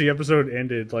soon as the episode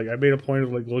ended, like I made a point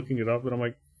of like looking it up, and I'm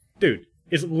like, dude,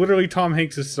 it's literally Tom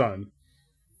Hanks' son.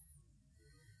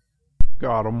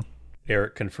 Got him.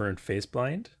 Eric confirmed face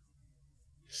blind.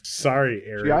 Sorry,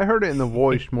 Eric. See, I heard it in the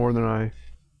voice more than I.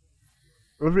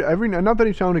 Every not that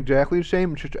he sounds exactly the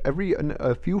same. It's just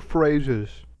a few phrases.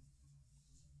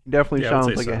 Definitely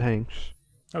sounds like a Hanks.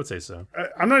 I would say so.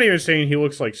 I'm not even saying he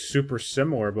looks like super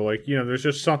similar, but like, you know, there's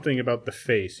just something about the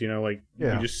face, you know, like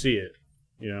you just see it,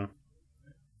 you know.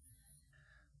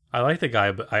 I like the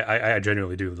guy, but I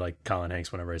genuinely do like Colin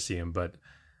Hanks whenever I see him, but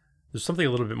there's something a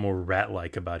little bit more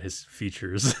rat-like about his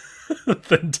features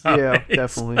than Tom Hanks. Yeah,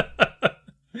 definitely.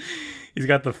 He's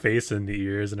got the face and the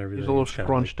ears and everything. He's a little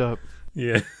scrunched up.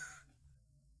 Yeah.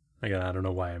 Again, I don't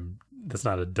know why that's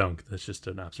not a dunk. That's just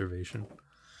an observation.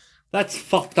 That's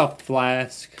fucked up,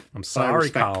 Flask. I'm sorry,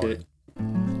 Colin. It.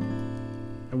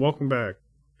 And welcome back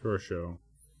to our show.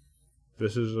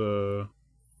 This is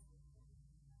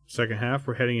second half.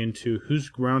 We're heading into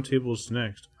whose roundtable is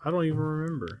next. I don't even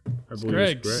remember. I believe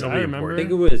Greg's. it's Greg. I remember. I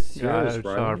think it was Yeah, yours, it's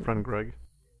right? our friend Greg.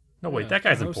 No, wait, Yeah, that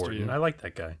guy's close to important. you. I like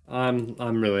that guy.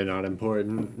 I'm really not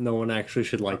important. No one actually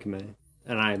should like me.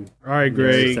 And I'm All right,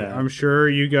 Greg. sad. I'm sure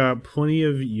you got plenty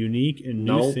of unique and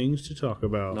new Nope. things to talk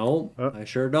about. no, I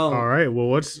sure don't. All right. Well,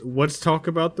 let's talk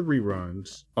about the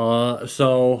reruns.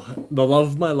 So the love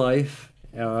of my life,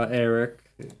 Eric,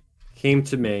 came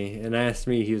to me and asked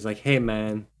me. He was like, "Hey,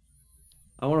 man,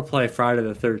 I want to play Friday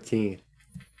the 13th,"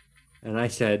 and I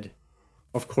said,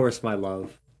 "Of course, my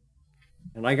love."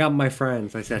 And I got my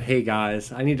friends. I said, "Hey,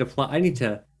 guys, I need to play. I need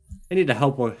to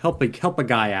help a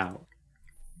guy out."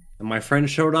 And my friend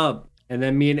showed up, and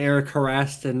then me and Eric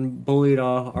harassed and bullied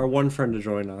our one friend to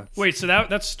join us. Wait, so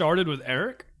that started with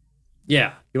Eric?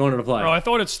 Yeah, he wanted to play. Oh, I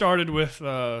thought it started with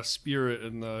Spirit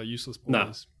and the Useless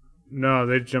Boys. No,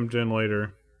 they jumped in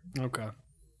later. Okay.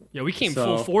 Yeah, we came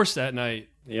So- full force that night.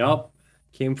 Yep,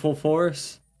 came full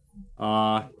force. It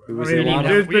was I mean, a lot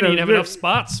there's of. We didn't been a- have enough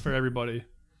spots for everybody.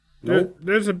 Nope.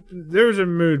 There's a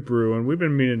mood brewing. We've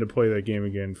been meaning to play that game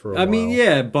again for a while. I mean,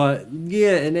 yeah,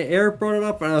 and Eric brought it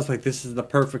up, and I was like, "This is the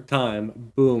perfect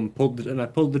time." Boom, I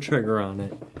pulled the trigger on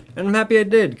it, and I'm happy I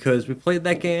did because we played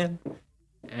that game,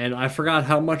 and I forgot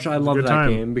how much I love good that time.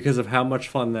 game because of how much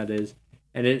fun that is,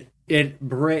 and it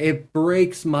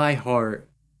breaks my heart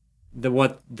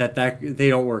that they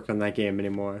don't work on that game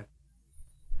anymore.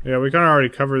 Yeah, we kind of already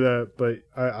covered that, but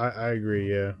I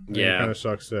agree. Yeah, Yeah. It kind of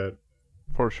sucks that.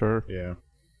 For sure. Yeah.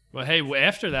 But hey,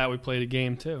 after that, we played a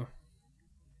game too.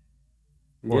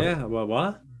 Yeah, well,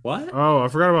 what? Oh, I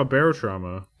forgot about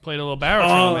Barotrauma. Played a little Barrel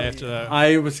Trauma after that.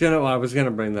 I was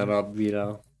gonna bring that up,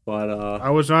 Vito, but I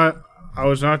was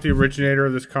not the originator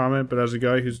of this comment, but as a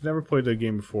guy who's never played that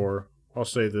game before, I'll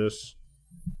say this: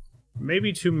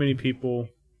 maybe too many people,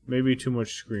 maybe too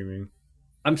much screaming.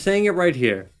 I'm saying it right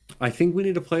here. I think we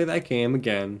need to play that game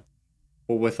again,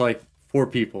 but with like 4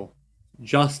 people,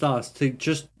 just us,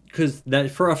 because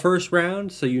that for a first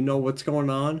round, so you know what's going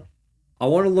on. I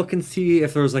want to look and see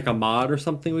if there's like a mod or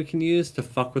something we can use to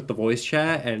fuck with the voice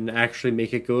chat and actually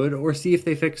make it good, or see if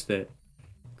they fixed it.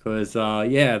 Because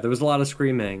yeah, there was a lot of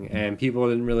screaming and people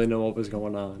didn't really know what was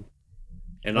going on.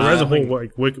 And There's a whole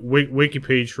like wiki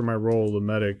page for my role, the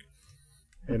medic,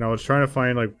 and I was trying to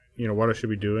find like what I should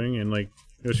be doing, and like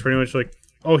it was pretty much like,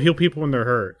 oh, heal people when they're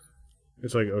hurt.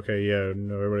 It's like, okay, yeah,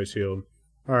 no, everybody's healed.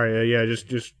 All right, yeah,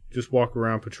 just walk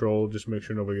around, patrol, just make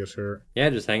sure nobody gets hurt.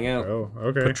 Yeah, just hang out. Oh,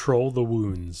 okay. Patrol the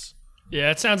wounds. Yeah,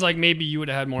 it sounds like maybe you would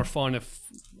have had more fun if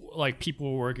like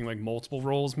people were working like multiple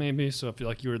roles, maybe. So if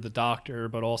like you were the doctor,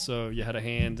 but also you had a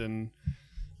hand in,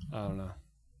 I don't know,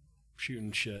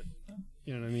 shooting shit.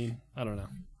 You know what I mean? I don't know.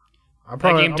 I'll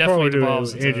probably do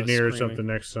devolves an into engineer or screaming. something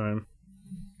next time.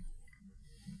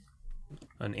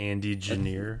 An Andy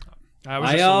Engineer. I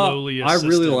was just a lowly I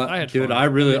assistant. really I had dude, fun.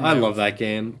 I love that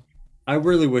game. I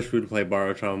really wish we'd play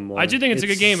Borrow Trauma more. I do think it's a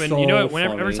good game, and you know what? so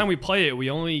Every funny. time we play it,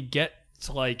 we only get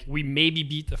to like we maybe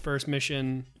beat the first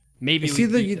mission, maybe See,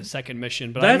 we beat the second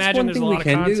mission, but I that's imagine one there's a thing we lot of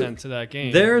can do. content to that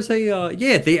game. There's a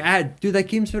yeah, they add dude. That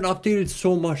game's been updated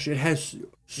so much. It has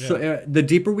the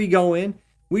deeper we go in,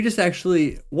 we just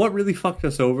actually what really fucked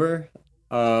us over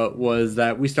was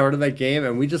that we started that game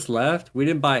and we just left. We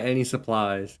didn't buy any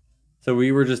supplies, so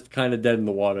we were just kind of dead in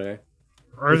the water.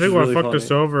 I think what fucked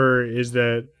us over is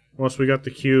that once we got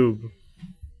the cube,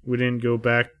 we didn't go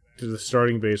back to the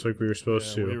starting base like we were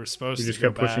supposed to. We were supposed We to just go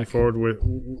kept pushing back. forward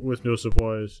with no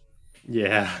supplies.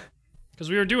 Yeah, Because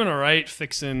we were doing all right,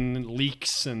 fixing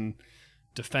leaks and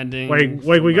defending. Like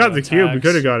we from, got the cube, we attacks.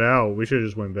 could have got out. We should have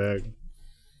just went back.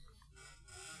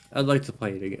 I'd like to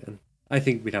play it again. I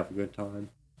think we'd have a good time.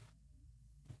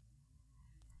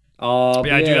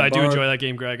 Yeah, I do enjoy that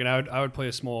game, Greg, and I would play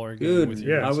a smaller game Dude, with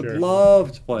you. Yeah, I would sure.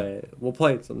 love to play it. We'll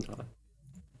play it sometime.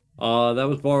 That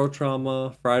was Borrow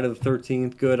Trauma, Friday the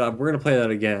 13th. Good. We're gonna play that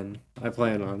again. I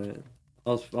plan on it.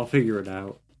 I'll figure it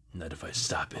out. Not if I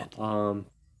stop it.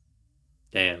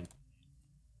 Damn.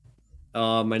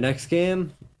 My next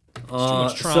game. Too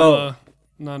much trauma,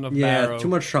 not enough barrow. Too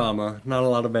much trauma, not a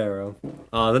lot of barrow.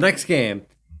 The next game.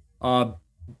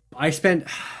 I spent.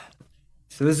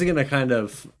 So this is gonna kind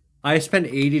of. I spent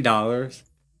 $80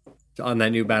 on that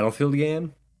new Battlefield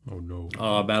game. Oh no.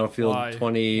 Battlefield Why?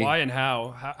 20. Why and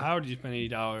how? How did you spend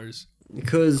 $80?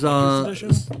 Because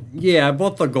Edition? yeah, I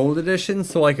bought the gold edition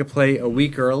so I could play a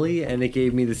week early, and it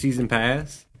gave me the season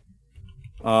pass.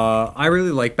 I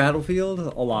really like Battlefield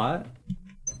a lot,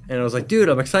 and I was like, dude,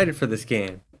 I'm excited for this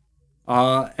game.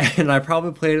 And I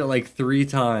probably played it like 3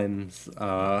 times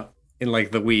in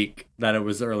like the week that it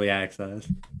was early access.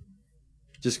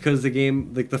 Just because the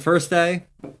game, like the first day,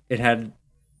 it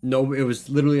was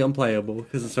literally unplayable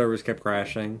because the servers kept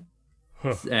crashing,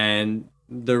 and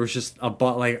there was just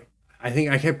I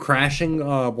think I kept crashing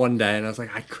one day, and I was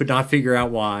like, I could not figure out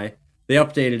why. They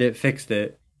updated it, fixed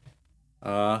it,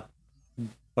 but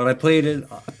I played it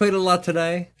a lot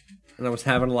today, and I was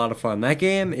having a lot of fun. That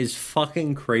game is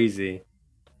fucking crazy.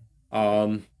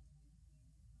 Damn.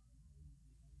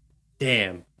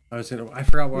 I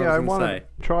forgot what I was going to say. To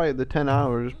try it the 10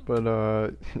 hours, but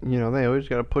they always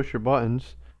got to push your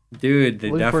buttons. Dude, they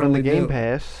Look for it in definitely the Game do.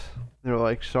 Pass. They're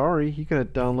like, sorry, you gotta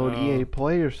download EA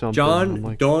Play or something. John, I'm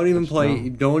like, don't even "That's play.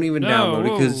 dumb." Don't even No, download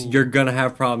it because whoa. you're gonna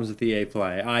have problems with EA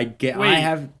Play. I Wait.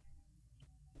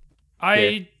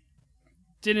 I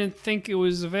didn't think it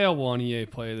was available on EA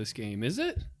Play, this game. Is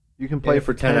it? You can play Yeah,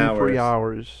 for for 10 10 free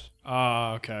hours.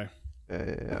 hours. Okay.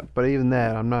 Yeah, but even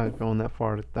that, I'm not going that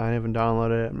far. I haven't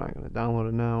downloaded it. I'm not gonna download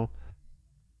it now.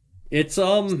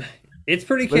 It's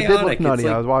pretty But it chaotic. did look nutty. It's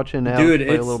like, I was watching Alex dude,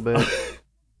 play it's a little bit.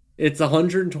 It's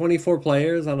 124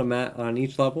 players on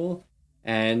each level,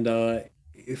 and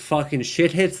fucking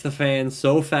shit hits the fan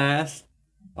so fast.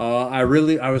 I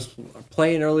was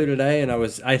playing earlier today, and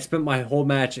I spent my whole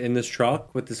match in this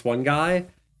truck with this one guy,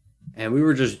 and we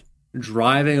were just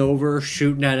driving over,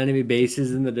 shooting at enemy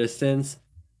bases in the distance.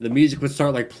 The music would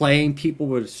start like playing, people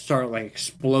would start like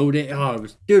exploding. Oh,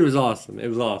 it was awesome. It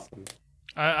was awesome.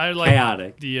 I like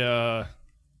Chaotic. the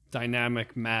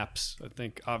dynamic maps. I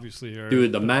think obviously are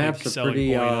Dude, the big maps are selling pretty.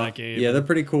 point of that game. Yeah, they're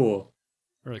pretty cool.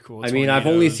 really cool. I mean, I've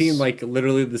only Tornadoes. seen like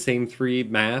literally the same 3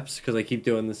 maps because I keep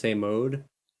doing the same mode.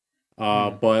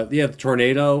 But yeah, the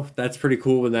tornado, that's pretty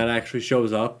cool when that actually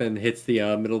shows up and hits the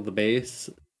middle of the base.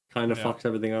 Kind of Yeah. fucks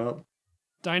everything up.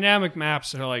 dynamic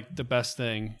maps are like the best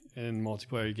thing in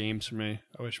multiplayer games for me.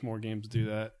 I wish more games do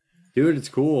that. Dude, it's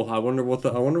cool. I wonder what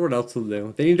else they'll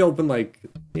do. They need to they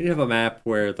need to have a map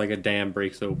where like a dam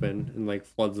breaks open and like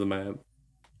floods the map.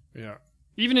 Yeah.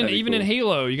 Even in That'd be cool.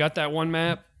 Halo, you got that one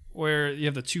map where you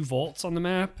have the 2 vaults on the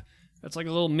map. That's like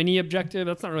a little mini objective.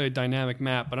 That's not really a dynamic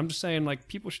map, but I'm just saying like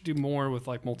people should do more with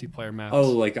like multiplayer maps. Oh,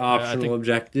 like I optional think-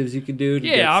 objectives you could do. To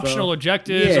Yeah, get optional stuff?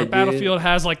 objectives. Yeah, Or dude. Battlefield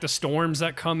has like the storms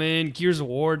that come in. Gears of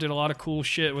War did a lot of cool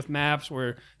shit with maps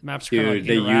where the maps are kind of like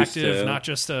Dude, they used interactive, to. not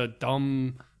just a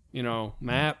dumb,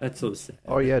 map. That's so sad.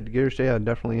 Oh yeah, Gears, yeah,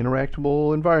 definitely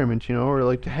interactable environments, or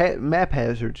like map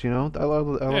hazards, I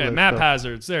love Yeah, that map stuff.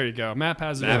 hazards. There you go. Map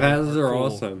hazards. Map hazards are cool.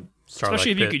 awesome. Especially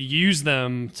if Starlight you could use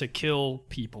them to kill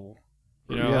people.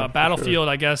 Yeah, for Battlefield,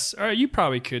 I guess, or you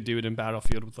probably could do it in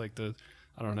Battlefield with like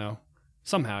I don't know.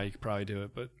 Somehow you could probably do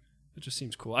it, but it just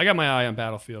seems cool. I got my eye on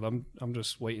Battlefield. I'm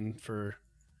just waiting for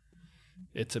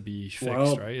it to be fixed,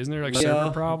 Well, right? Isn't there like yeah.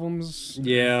 server problems?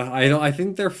 Yeah, I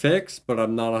think they're fixed, but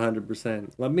I'm not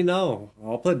 100%. Let me know.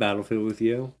 I'll play Battlefield with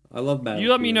you. I love Battlefield. You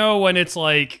let me know when it's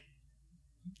like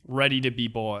ready to be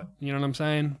bought. You know what I'm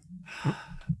saying?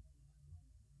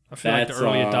 I feel like the That's,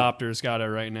 early adopters got it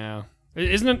right now.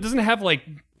 Doesn't it have like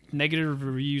negative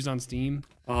reviews on Steam?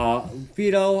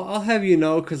 Vito, I'll have you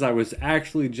know, because I was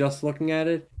actually just looking at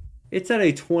it. It's at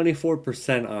a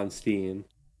 24% on Steam.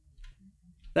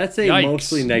 That's a Yikes.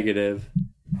 mostly negative.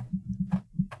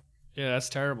 Yeah, that's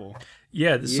terrible.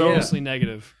 Yeah, so Yeah. Mostly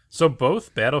negative. so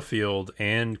both Battlefield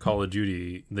and Call of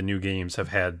Duty, the new games, have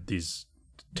had these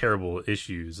terrible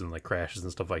issues and like crashes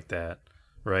and stuff like that,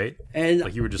 right? And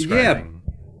Like you were yeah, describing.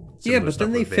 yeah, similar but stuff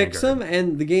then they with fix Vanguard. them,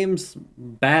 and the game's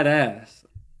badass.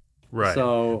 Right.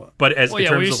 So But as Well, in yeah,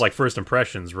 terms we of used- like first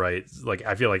impressions, right? Like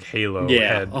I feel like Halo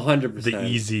yeah, had 100%. the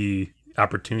easy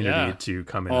opportunity Yeah. to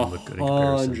come in and look good in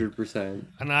comparison. 100%.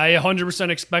 And I 100%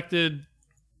 expected,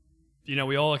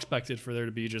 we all expected for there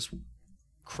to be just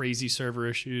crazy server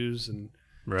issues and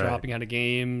Right. dropping out of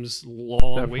games, long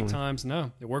Definitely. wait times.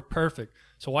 No, it worked perfect.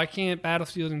 So why can't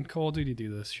Battlefield and Call of Duty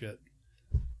do this shit?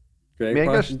 Great I mean, I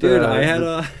guess question. Dude, I had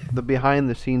the- the behind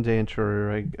the scenes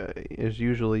answer is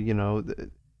usually,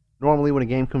 normally when a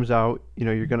game comes out,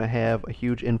 you're going to have a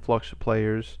huge influx of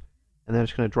players, and then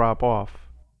it's going to drop off.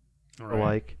 All So, right.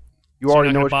 like, you So you're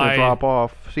already not know it's gonna going to buy- drop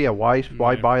off. So yeah, why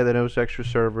Yeah. buy those extra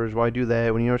servers? Why do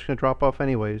that when you know it's going to drop off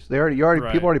anyways? Right.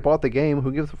 People already bought the game.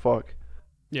 Who gives a fuck?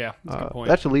 Yeah, that's a good point.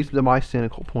 That's at least my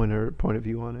cynical point of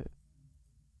view on it.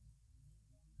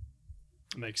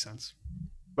 Makes sense.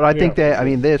 But I Yeah, think that for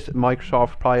sure. this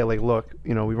Microsoft probably like, look,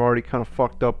 we've already kind of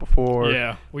fucked up before.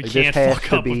 Yeah, we Like, can't this has fuck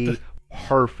to up be with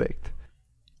perfect.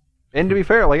 And to be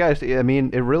fair, like I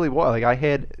mean, it really was. Like I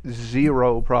had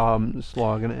zero problems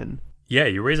logging in. Yeah,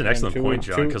 you raise an And excellent 2 point,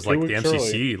 John, because like the weeks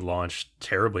MCC launched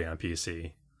terribly on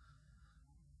PC.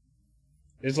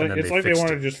 It's And like then it's they like they fixed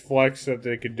want it. to just flex that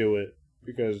they could do it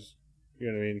because you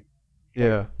know what I mean.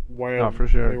 Yeah. Why No, for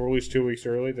sure. they released 2 weeks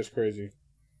early? That's crazy.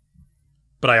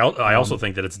 But I also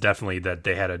think that it's definitely that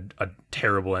they had a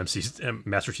terrible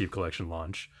Master Chief Collection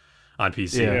launch on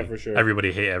PC. Yeah. Yeah, for sure.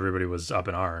 Everybody was up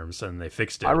in arms, and they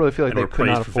fixed it. I really feel like and they were could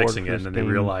praised not for afford fixing for it, this and then they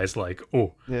game. realized like,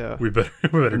 oh, Yeah. we better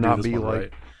do not this be one like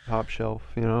right. top shelf,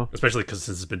 Especially because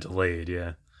since it's been delayed.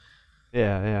 Yeah.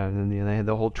 Yeah. And then they had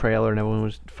the whole trailer, and everyone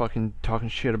was fucking talking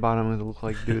shit about him. It looked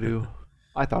like doo doo.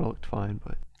 I thought it looked fine,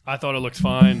 but I thought it looked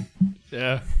fine.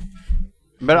 Yeah.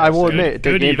 I will Good- admit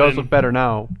the good game does even. look better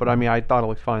now. But I mean, I thought it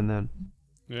looked fine then.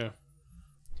 Yeah.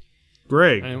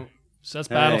 Greg, Anyway, so that's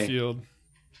Hey. Battlefield.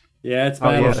 Yeah, it's Oh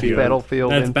yeah, Battlefield.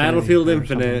 Battlefield. That's Infinite Battlefield or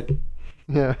something. Infinite.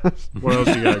 Yeah. what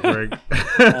else you got, Greg?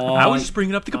 I was just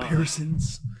bringing up the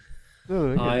comparisons. Oh,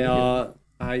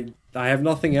 okay. I have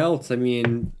nothing else. I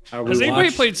mean, Has anybody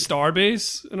played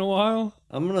Starbase in a while?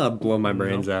 I'm gonna blow my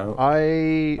brains out.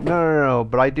 No.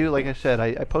 But I do, like I said,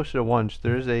 I posted it once.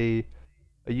 There's a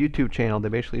YouTube channel that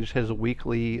basically just has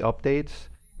weekly updates.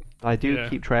 I do Yeah.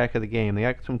 keep track of the game.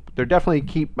 They're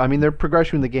definitely they're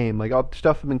progressing in the game. Like all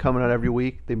stuff has been coming out every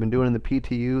week. They've been doing in the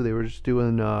PTU. They were just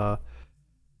doing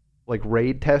like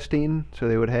raid testing. So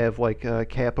they would have like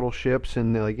capital ships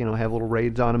and like have little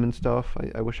raids on them and stuff.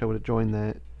 I wish I would have joined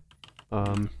that.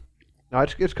 No,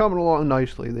 it's coming along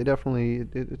nicely. They definitely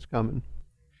it's coming.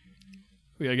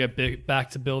 We gotta get back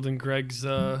to building Greg's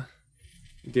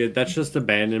Dude, that's just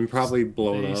abandoned, probably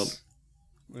blown up. base.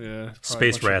 Yeah. probably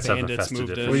Space a bunch of rats have bandits infested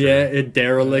moved it in. for Well, sure. yeah,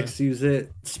 derelicts use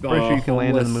it. Pretty sure you can land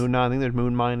on the Homeless- moon now. I think there's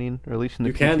moon mining, or at least in the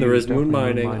You can. PTU, There is there's moon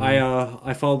definitely mining.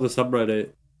 I follow the subreddit,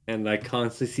 and I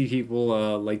constantly see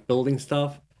people like building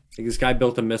stuff. Like this guy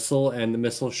built a missile, and the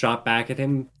missile shot back at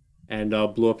him and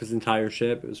blew up his entire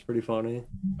ship. It was pretty funny.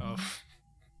 Oh.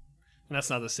 And that's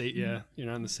not the safe. Yeah, you're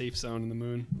not in the safe zone in the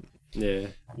moon. Yeah.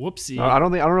 Whoopsie. I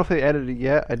don't know if they added it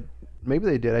yet. Maybe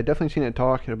they did. I definitely seen it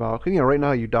talking about. 'Cause, right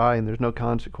now you die and there's no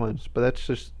consequence, but that's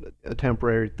just a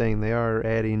temporary thing. They are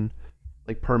adding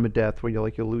like permadeath, where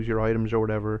you lose your items or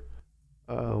whatever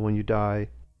when you die.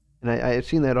 And I had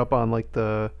seen that up on like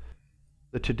the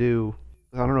to do.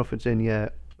 I don't know if it's in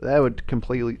yet. But that would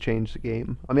completely change the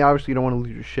game. I mean, obviously you don't want to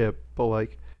lose your ship, but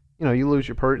like, you lose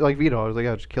your like Vito. I was like,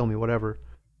 just kill me, whatever.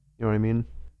 You know what I mean?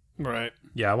 Right.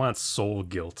 Yeah, I want soul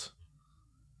guilt.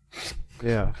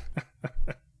 Yeah.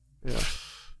 Yeah.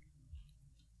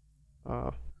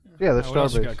 Yeah, the What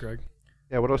else you got, Starbase. Greg?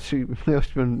 Yeah, what else you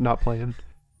been not playing?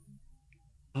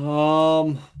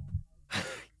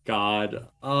 God.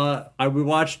 We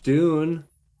watched Dune.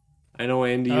 I know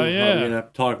Andy, you're probably gonna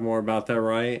have to talk more about that,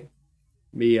 right?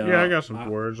 Me, yeah, I got some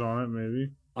words on it,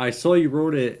 maybe. I saw you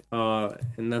wrote it,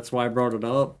 and that's why I brought it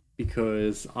up,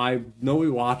 because I know we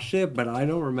watched it, but I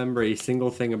don't remember a single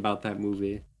thing about that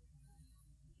movie.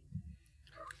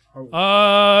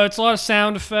 It's a lot of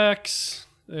sound effects.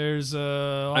 There's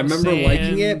I remember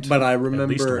liking it, but I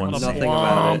remember one nothing scene.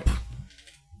 about it.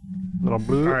 Little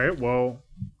blue. All right, well,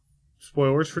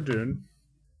 spoilers for Dune.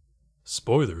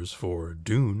 Spoilers for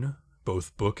Dune,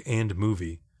 both book and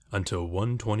movie, until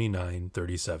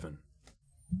 129:37.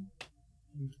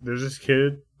 There's this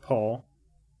kid, Paul,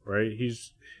 right?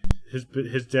 His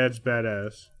dad's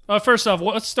badass. First off,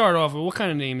 let's start off with what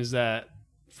kind of name is that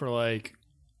for, like,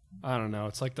 I don't know.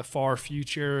 It's like the far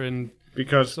future and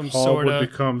Because some Paul sorta- would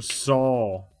become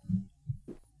Saul.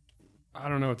 I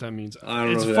don't know what that means. I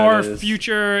don't know It's who far that is.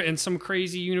 future in some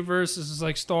crazy universe. This is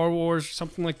like Star Wars or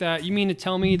something like that. You mean to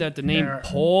tell me that the name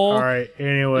Paul All right,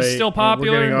 anyway. is still we're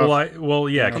popular? getting off-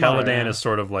 Yeah, Come on. Caladan is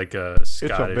sort of like a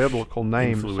Scottish biblical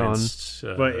name, influenced,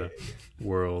 But-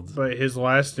 world. But his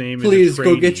last name Please is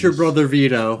go get your Atreides. brother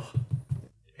Vito.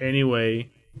 Anyway,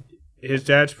 his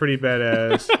dad's pretty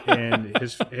badass, and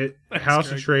his House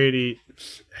Atreides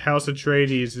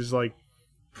is like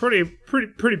pretty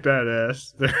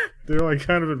badass. They're like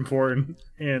kind of important,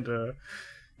 and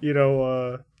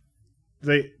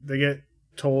they get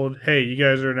told, hey, you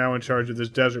guys are now in charge of this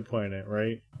desert planet,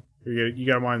 right? You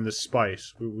got to mine the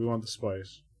spice. We want the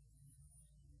spice.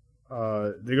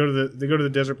 They go to the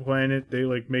desert planet. They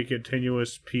like make a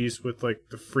tenuous peace with like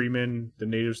the freemen, the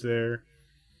natives there.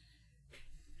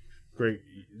 Great,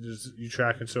 you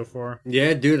tracking so far?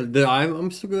 Yeah, dude, I'm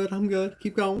still good. I'm good.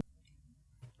 Keep going.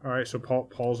 All right, so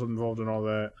Paul's involved in all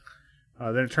that.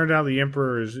 Then it turned out the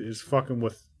Emperor is fucking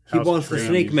with. He House wants the Atreides.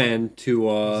 Snake Man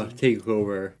to take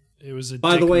over. It was a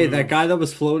By the dick way, move. that guy that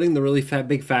was floating, the really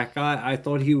big fat guy, I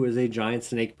thought he was a giant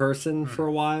snake person for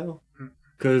a while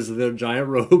because of the giant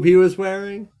robe he was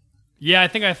wearing. Yeah, I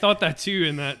think I thought that too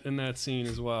in that scene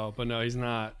as well. But no, he's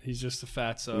not. He's just a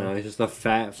fatso. No, he's just a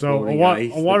fat So floating a lot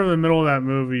guy. of the middle of that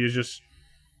movie is just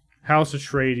House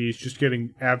Atreides just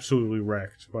getting absolutely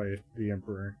wrecked by the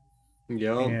Emperor,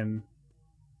 Yo. and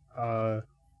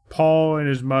Paul and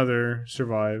his mother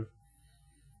survive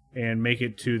and make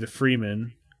it to the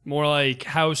Freemen. More like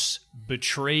House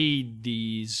betrayed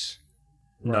these.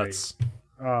 Nuts.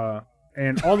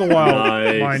 And all the while,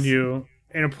 Nice. mind you,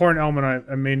 an important element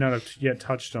I may not have yet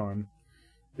touched on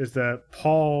is that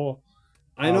Paul.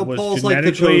 I know was Paul's like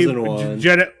the genetically- chosen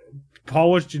one.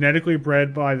 Paul was genetically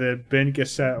bred by the Ben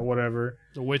Gesserit or whatever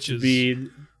The to witches. be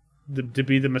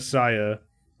the Messiah,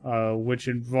 which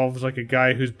involves like a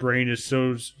guy whose brain is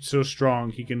so strong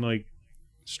he can like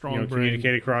strong brain.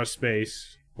 communicate across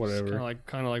space, whatever.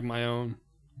 Kind of like my own.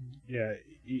 Yeah,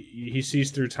 he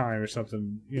sees through time or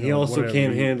something. He also whatever.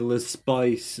 can't handle his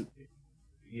spice.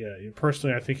 Yeah,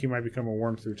 personally, I think he might become a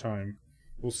worm through time.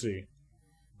 We'll see.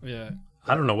 Yeah.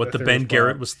 I don't know what That the theory Ben was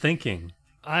Garrett wild. was thinking.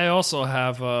 I also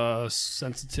have a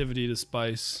sensitivity to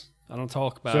spice. I don't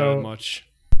talk about So- it much,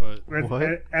 but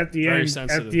What? At the Very end,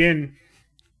 sensitive.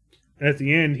 at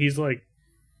the end, he's like,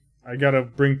 "I gotta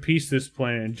bring peace to this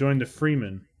planet and join the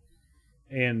Freemen."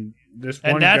 And this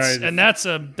one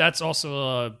that's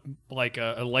also like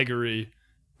a allegory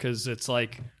because it's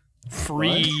like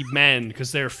free men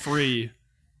because they're free.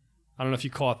 I don't know if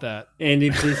you caught that. Andy,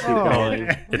 please keep Oh. going.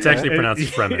 It's actually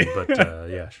pronounced Fremen, but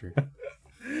yeah, sure.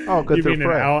 Oh, good you they're mean an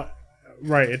Fred.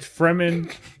 right? It's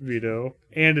Fremen, Vito,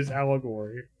 and it's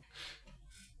allegory.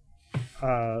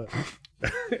 And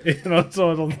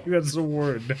also, I don't think that's a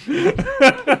word.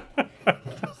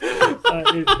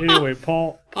 Anyway,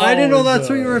 Paul. I didn't know is, that's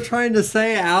what you were trying to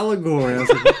say, allegory. I was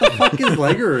like, what the fuck is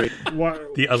allegory?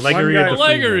 The allegory of the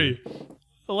Allegory. Allegory.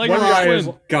 One guy is is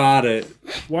Quinn. Got it.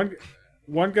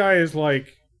 one guy is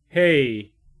like,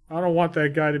 "Hey, I don't want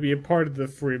that guy to be a part of the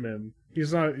Freemen.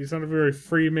 He's not a very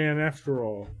free man after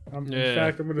all. In Yeah.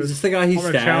 fact, I'm gonna." Is this the guy he I'm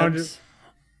gonna challenge stabs?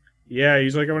 Yeah,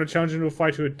 he's like, "I'm gonna challenge him to a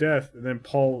fight to a death," and then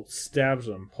Paul stabs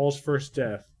him. Paul's first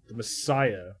death, the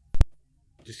Messiah,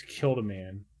 just killed a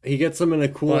man. He gets them in a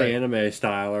cool Right. anime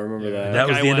style. I remember that. That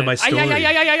was Guy the end of went, my story. "Ay, ay,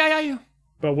 ay, ay, ay, ay, ay."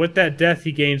 But with that death,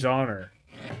 he gains honor.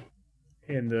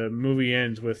 And the movie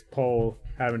ends with Paul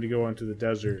having to go into the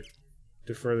desert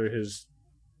to further his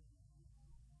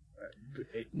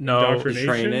No, indoctrination.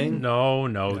 training? No.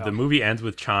 The movie ends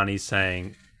with Chani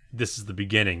saying, "This is the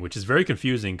beginning," which is very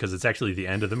confusing because it's actually the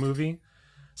end of the movie.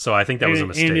 So I think that was a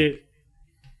mistake.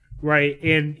 Right,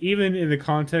 and even in the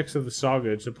context of the saga,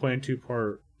 it's a planned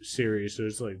 2-part series, so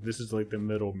it's like this is like the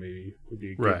middle. Maybe would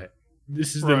be a good, Right.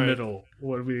 This is the Right. middle.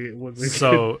 What we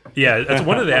So yeah, that's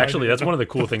one of the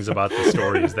cool things about the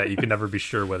story is that you can never be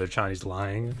sure whether Chani's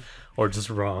lying or just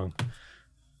wrong.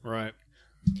 Right.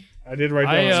 I did write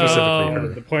I, down specifically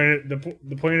her. the planet.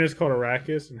 The planet is called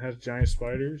Arrakis and has giant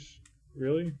spiders.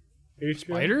 Really? HBO?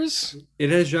 Spiders? It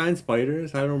has giant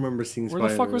spiders. I don't remember seeing Where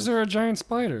spiders. the fuck was there a giant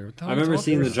spider? What the I hell are you remember talking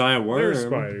seeing the about? giant worm. There's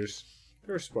spiders.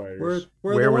 There are spiders.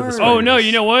 Where were the worms? spiders? Oh no!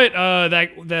 You know what? That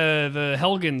the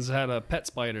Helgans had a pet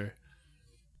spider,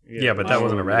 Yeah, but that I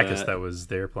wasn't remember Arrakis. that. That was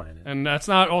their planet. and that's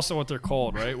not also what they're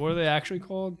called, right? What are they actually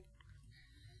called?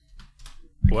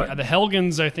 What? The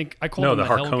Helgans. I think I called No, them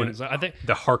the the Harkonnen. Helgans. I think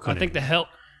The Harkonnen. I think the Hel.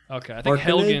 Okay, I think Harkonnens?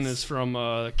 Helgen is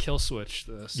from Kill Switch.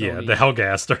 The Sony Yeah, the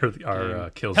Helghast are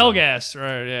Killzone. Hellgas,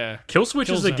 right? Yeah. Killswitch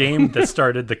is a Killzone. game that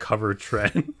started the cover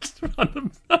trend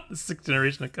on the sixth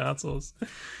generation of consoles.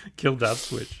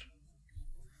 Kill.switch.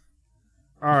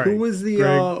 All right. Who was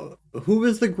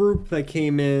the group that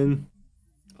came in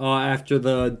after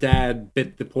the dad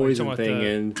bit the poison about thing? the-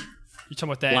 And You talking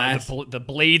about that? Blast. The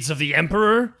Blades of the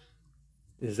Emperor,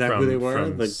 is that who they were?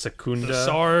 From Like, Secunda.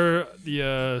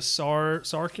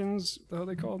 Sarkins. How are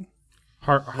they called?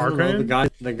 I don't know, the Harkonnen? guys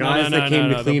that came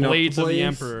to clean the up Blades the of the place.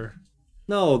 Emperor.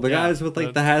 No, the Yeah, guys with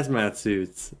like the hazmat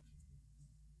suits.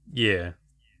 Yeah.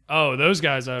 Oh, those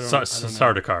guys. I don't know.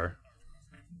 Sardaukar.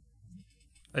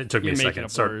 It took me You're a making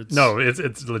second. up words. No, it's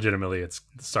legitimately the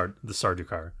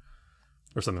Sardaukar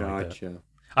or something like that. Gotcha.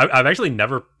 I've actually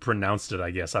never pronounced it. I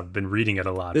guess I've been reading it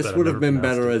a lot. This but I've would have never been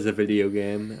pronounced better it. as a video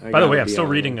game. By the way, I'm gotta be still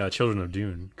honest. reading Children of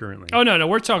Dune currently. Oh no,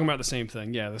 we're talking about the same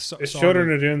thing. Yeah, the Is Children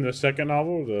of Dune the second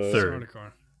novel? The Third.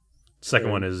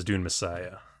 Second one is Dune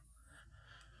Messiah.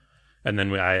 And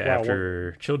then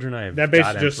after Children, I have That God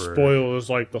basically just Emperor. spoils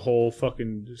like the whole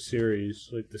fucking series.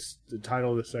 Like the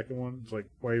title of the second one. It's like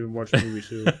why even watch the movie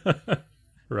too?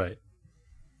 Right.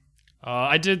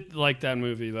 I did like that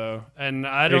movie though, and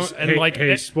I Hey, don't. And hey, like,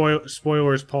 hey,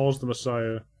 spoilers. Paul's the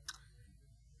Messiah.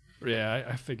 yeah,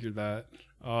 I figured that.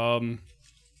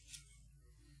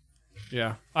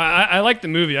 Yeah, I like the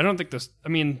movie. I don't think this. I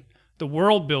mean, the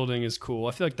world building is cool.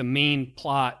 I feel like the main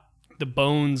plot, the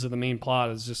bones of the main plot,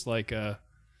 is just like it's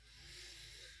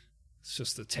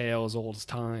just a tale as old as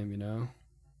time. You know,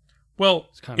 Well,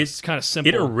 it's kind of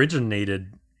simple. it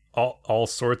originated all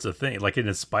sorts of things. Like it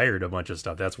inspired a bunch of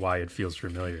stuff. That's why it feels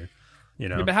familiar. You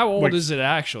know, Yeah, but how old Like- is it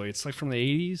actually? It's like from the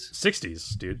 80s.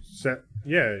 60s, dude.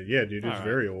 Yeah, dude. It's Alright.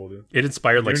 very old. It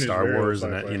inspired like Dune is Star very old Wars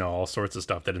and sci-fi. all sorts of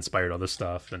stuff that inspired other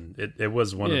stuff, and it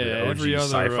was one of Yeah, the OG every other,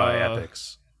 sci-fi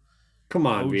epics. Come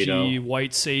on, Vito. OG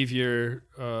white savior,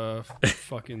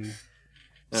 fucking.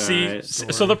 See, Alright.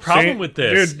 so the problem with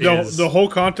this dude, is the whole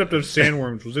concept of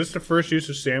sandworms, was this the first use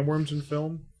of sandworms in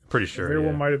film? pretty sure. Very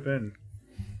well Yeah. might have been.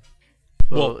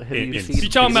 Well, have in- you in- seen You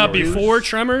talking about Beetlejuice? before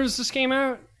Tremors this came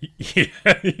out? Yeah,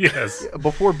 yes,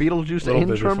 Before Beetlejuice Little and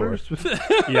bit before. Tremors?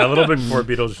 yeah, a little bit before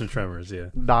Beetlejuice and Tremors. Yeah,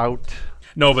 Doubt.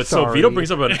 no, but so Sorry. Vito brings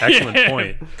up an excellent Yeah.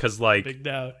 point because like Big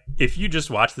doubt. if you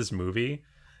just watch this movie,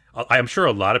 I'm sure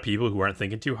a lot of people who aren't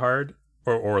thinking too hard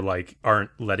or like aren't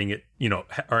letting it,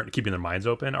 aren't keeping their minds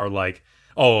open, are like,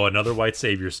 oh, another white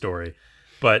savior story.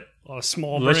 But A lot of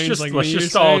small let's brains just like let's me,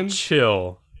 just you're all saying?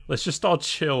 chill. Let's just all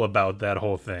chill about that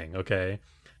whole thing, okay?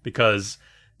 Because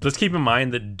let's keep in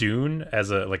mind that Dune,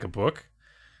 as a book,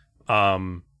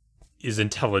 is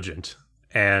intelligent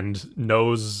and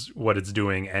knows what it's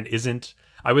doing, and isn't.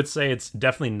 I would say it's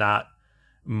definitely not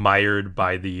mired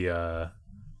by the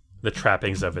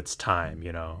trappings of its time,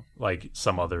 like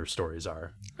some other stories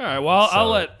are. All right, well, I'll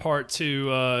So- let part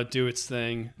 2 do its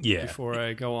thing Yeah. before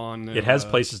I go on. It has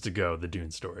places to go, the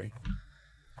Dune story.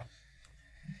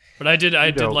 But I did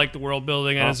know, like the world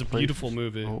building, and it's a places. beautiful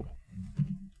movie. Oh.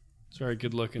 It's a very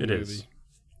good looking It movie. is.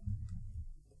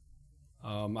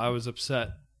 I was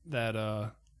upset that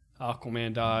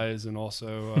Aquaman dies, and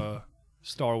also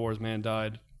Star Wars man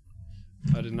died.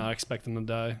 I did not expect him to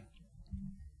die.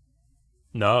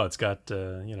 No, it's got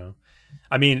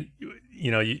I mean,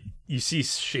 you see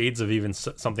shades of even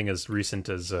something as recent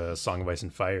as Song of Ice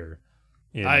and Fire.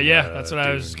 Yeah, that's what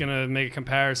I was Dune. gonna make a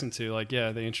comparison to. Like,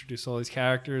 yeah, they introduce all these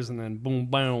characters, and then boom,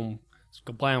 boom,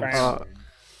 blam.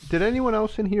 Did anyone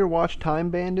else in here watch Time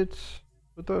Bandits?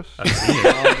 with us? I've seen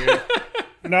it.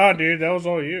 Nah, dude, that was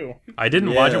all you. I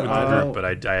didn't watch it with the Yeah, group,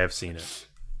 but I have seen it.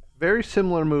 Very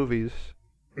similar movies.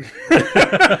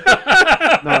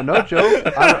 No joke.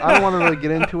 I don't want to really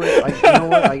get into it. You know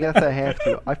what? I guess I have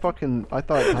to. I thought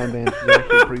Time Bandits was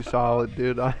actually pretty solid,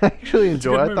 dude. I actually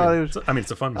enjoyed it. I thought it was. I mean,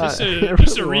 it's a fun movie. Just it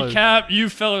a really was. recap. You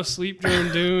fell asleep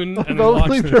during Dune and then fell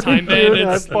watched asleep the Time during Dune,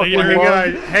 Bandits I fucking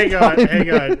later. Hang on.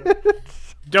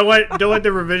 Don't let the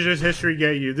revisionist history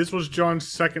get you. This was John's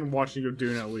second watching of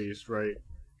Dune, at least, right?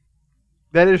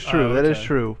 That is true. Oh, That is okay.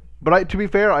 true. But to be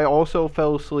fair, I also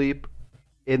fell asleep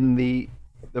in the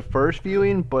first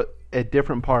viewing, but at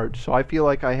different parts. So I feel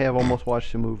like I have almost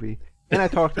watched the movie. And I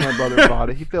talked to my brother about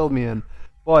it. He filled me in.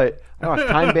 But I watched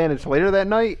Time Bandits later that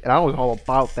night, and I was all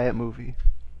about that movie.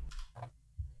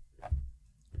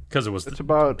 Because it was It's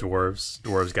about. dwarves.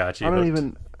 Dwarves got you. I don't hooked.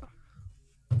 even.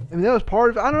 I mean, that was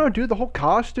part of. I don't know, dude. The whole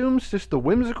costumes, just the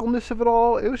whimsicalness of it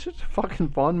all. It was just a fucking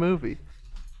fun movie.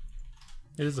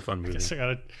 It is a fun movie. Guess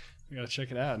I gotta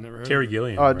check it out. Never heard. Terry of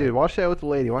Gilliam. Oh, right? dude, watch that with the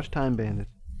lady. Watch Time Bandits.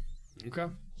 it.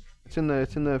 Okay. It's in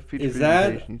the feature Is that-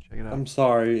 presentation. You check it out. I'm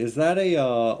sorry. Is that a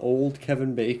old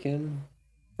Kevin Bacon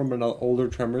from an older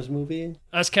Tremors movie?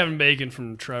 That's Kevin Bacon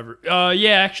from Trevor.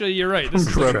 Yeah, actually, you're right. This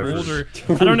is like an Trevor's. older.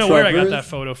 From I don't know where I got Trevor's? that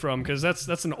photo from because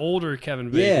that's an older Kevin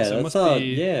Bacon. Yeah, so it that's must not- be.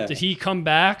 yeah. Did he come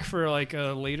back for like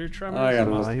a later Tremors? I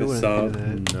gotta Nah, look he this wouldn't up. do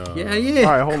that. No. Yeah.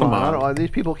 All right, hold Come on. I on. don't,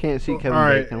 these people can't see Kevin All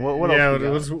right. Bacon. What yeah,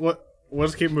 else? We got?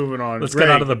 let's keep moving on. Let's Greg,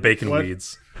 get out of the bacon what-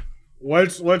 weeds.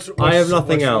 Let's I have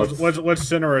nothing else. Let's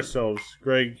center ourselves.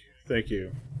 Greg, thank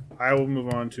you. I will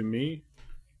move on to me.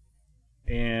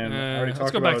 And I already let's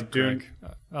talked go back to about Dune. Greg.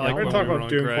 I I'm like going to when talk we about run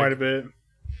Dune Greg. quite a bit.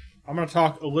 I'm going to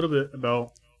talk a little bit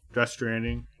about Death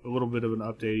Stranding, a little bit of an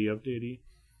updatey.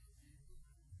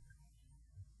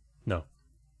 No.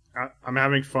 I'm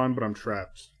having fun, but I'm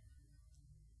trapped.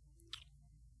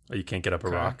 Oh, you can't get up a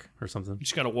Okay. rock or something? You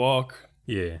just gotta walk.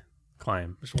 Yeah.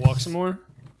 Climb. Just walk some more.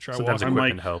 Try Sometimes walking. I'm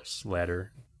equipment like- helps.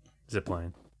 Ladder. Zip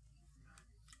line.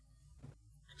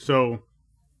 So,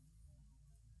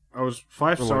 I was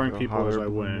 5-starring Like a people hot as air I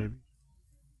balloon, went. maybe.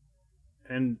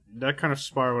 And that kind of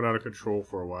spiraled out of control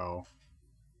for a while.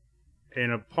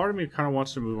 And a part of me kind of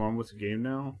wants to move on with the game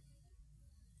now.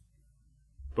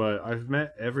 But I've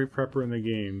met every prepper in the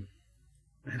game.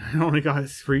 And I only got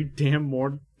 3 damn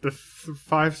more the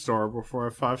 5-star before I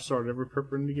 5-starred every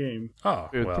prepper in the game. Oh,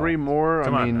 Dude, well. 3 more.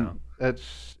 come I on mean, now.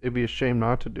 it'd be a shame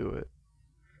not to do it.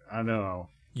 I know.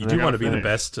 You I do gotta want to be the finish.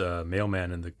 best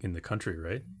mailman in the country,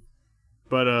 right?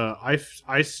 But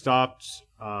I stopped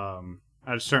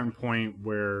at a certain point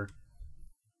where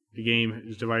the game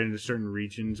is divided into certain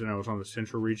regions, and I was on the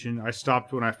central region. I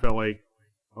stopped when I felt like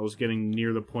I was getting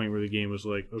near the point where the game was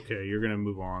like, okay, you're gonna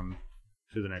move on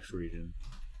to the next region.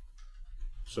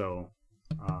 So,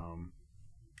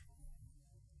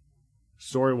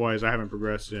 story-wise, I haven't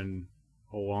progressed in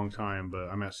a long time, but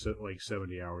I'm at like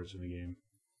 70 hours in the game.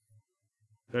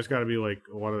 That's got to be like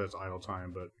a lot of that's idle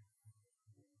time, but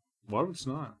a lot of it's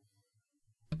not.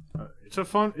 It's a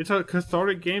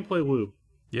cathartic gameplay loop.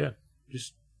 Yeah.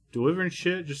 Just delivering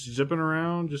shit, just zipping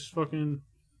around, just fucking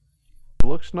It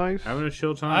looks nice. having a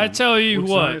chill time. I tell you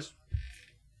Looks what. nice.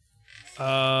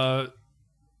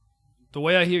 The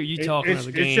way I hear you talking it's-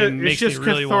 of the it's game ju- makes it's me just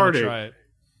really want to cathartic. try it.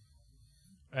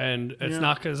 And it's Yeah.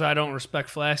 not because I don't respect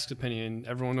Flask's opinion.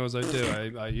 Everyone knows I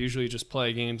do. I usually just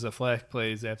play games that Flask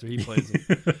plays after he plays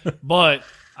them. But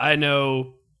I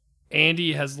know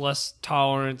Andy has less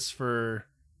tolerance for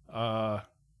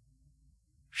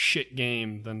shit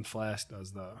game than Flask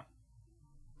does, though.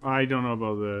 I don't know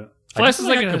about that. Flask I is just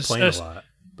like I a complain a lot,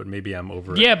 but maybe I'm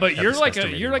over. Yeah, but you're like a-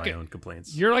 estimating you're like my a- own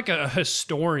complaints. You're like a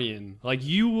historian. Like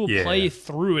you will Yeah. play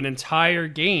through an entire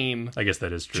game I guess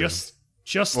that is true. just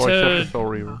Well, except to for Soul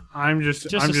Reaver. I'm just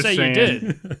just I'm to say saying, you did.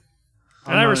 I'm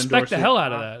And I not respect the endorsing- hell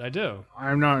out of that. I do.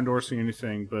 I'm not endorsing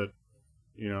anything, but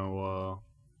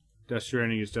Death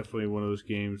Stranding is definitely one of those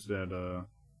games that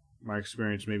my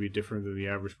experience may be different than the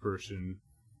average person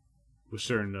with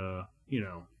certain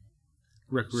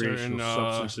recreational Certain,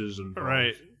 substances and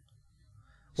Right.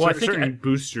 Well, I think certain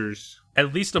boosters.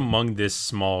 at least among this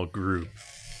small group,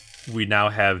 we now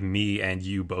have me and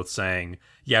you both saying,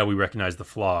 "Yeah, we recognize the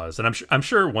flaws." And I'm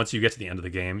sure once you get to the end of the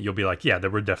game, you'll be like, "Yeah, there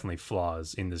were definitely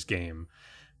flaws in this game."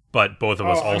 But both of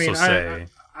us Oh, I also mean, say,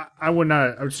 I would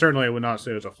not. I would not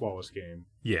say it's a flawless game.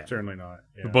 "Yeah." Certainly not.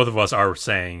 Yeah. Both of us are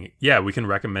saying, "Yeah, we can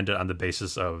recommend it on the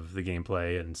basis of the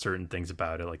gameplay and certain things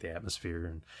about it, like the atmosphere,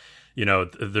 and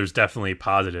there's definitely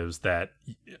positives that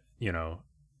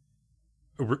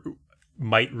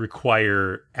might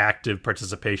require active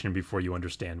participation before you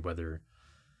understand whether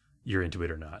you're into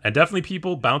it or not. And definitely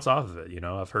people bounce off of it.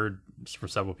 I've heard from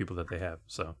several people that they have.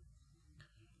 So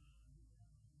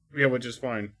yeah, which is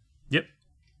fine. Yep.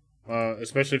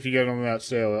 Especially if you get on that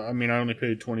sale. I mean, I only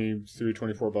paid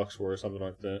 $24 for it, something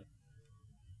like that.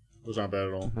 It was not bad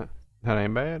at all. That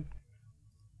ain't bad.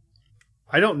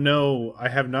 I don't know. I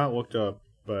have not looked up,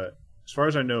 but as far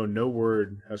as I know, no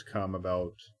word has come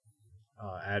about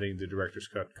adding the director's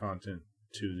cut content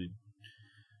to the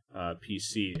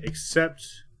PC. Except,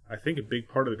 I think a big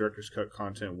part of the director's cut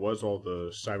content was all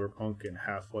the Cyberpunk and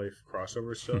Half-Life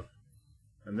crossover stuff.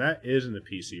 And that is in the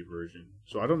PC version.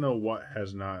 So I don't know what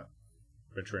has not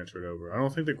been transferred over. I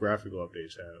don't think the graphical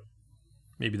updates have.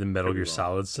 Maybe the Metal Gear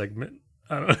Solid segment.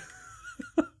 I don't know.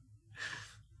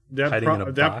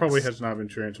 That probably has not been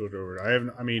transferred over. I have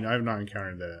not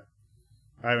encountered that.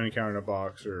 I haven't encountered a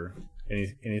box or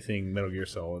anything Metal Gear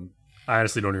Solid. I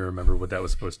honestly don't even remember what that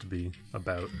was supposed to be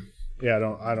about. Yeah,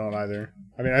 I don't either.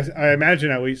 I mean, I imagine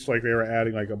at least like they were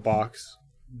adding like a box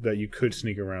that you could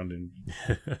sneak around in.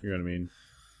 You know what I mean?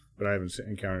 But I haven't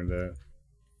encountered that.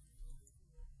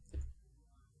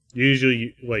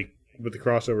 Usually, like with the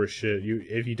crossover shit,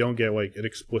 if you don't get like an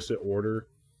explicit order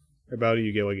about it,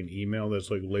 you get like an email that's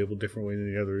like labeled differently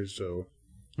than the others, so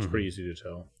it's pretty easy to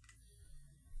tell.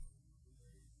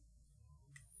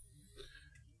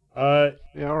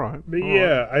 Yeah, all right. But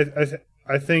yeah,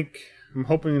 I think I'm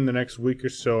hoping in the next week or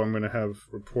so I'm gonna have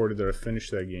reported that I finished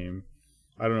that game.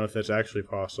 I don't know if that's actually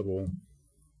possible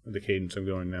with the cadence I'm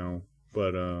going now,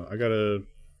 but I gotta,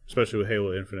 especially with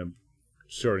Halo Infinite,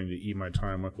 starting to eat my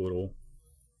time like a little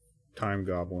time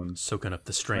goblin. Soaking up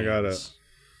the strains.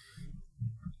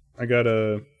 I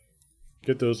gotta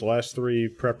get those last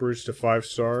 3 preppers to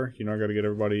 5-star. I gotta get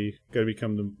everybody, gotta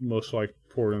become the most liked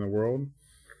port in the world.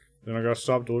 Then I gotta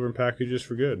stop delivering packages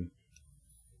for good.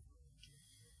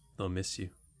 They'll miss you.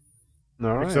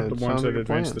 All right, Except the ones that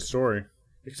advance the story.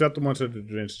 Except the ones that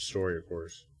advance the story, of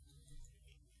course.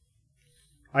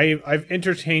 I've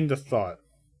entertained the thought.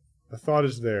 The thought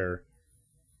is there.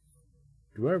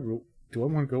 Do I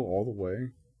want to go all the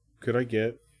way? Could I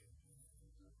get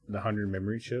the 100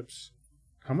 memory chips?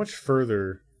 How much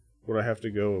further would I have to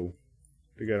go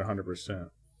to get 100%?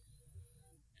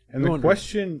 And the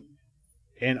question,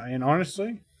 and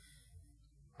honestly,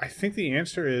 I think the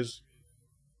answer is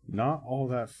not all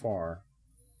that far.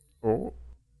 Oh.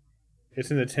 It's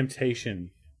in the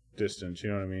temptation distance, you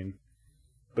know what I mean?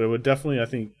 But it would definitely, I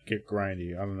think, get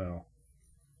grindy. I don't know.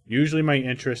 Usually my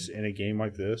interest in a game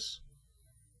like this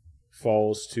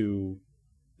falls to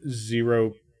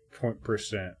 0%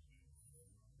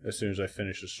 as soon as I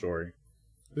finish the story.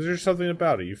 Because there's something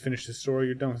about it. You finish the story,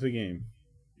 you're done with the game.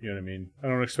 You know what I mean? I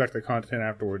don't expect the content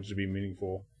afterwards to be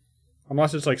meaningful.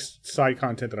 Unless it's like side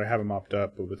content that I haven't mopped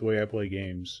up, but with the way I play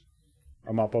games,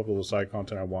 I mop up all the side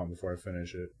content I want before I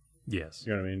finish it. Yes.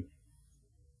 You know what I mean?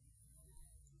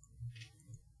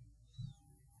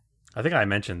 I think I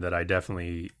mentioned that I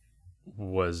definitely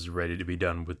was ready to be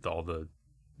done with all the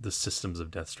systems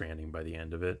of Death Stranding by the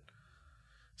end of it.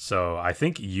 So I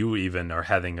think you even are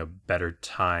having a better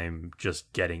time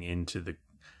just getting into the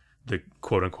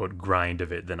quote unquote grind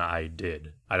of it than I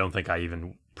did. I don't think I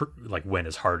even went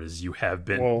as hard as you have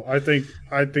been. Well, I think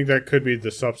that could be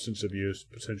the substance abuse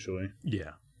potentially.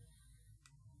 Yeah.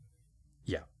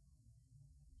 Yeah.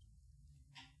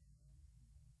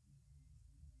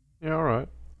 Yeah, all right.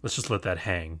 Let's just let that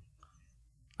hang,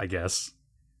 I guess.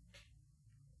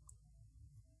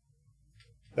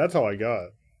 That's all I got,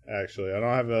 actually. I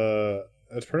don't have a...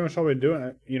 That's pretty much all I've been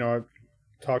doing. I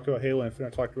talked about Halo Infinite,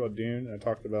 I talked about Dune, I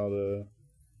talked about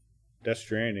Death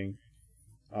Stranding.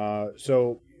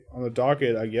 So, on the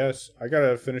docket, I guess, I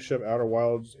gotta finish up Outer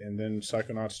Wilds and then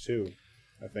Psychonauts 2,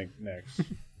 I think, next.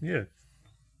 Yeah.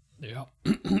 Yeah.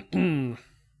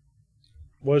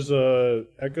 Was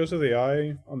Echoes of the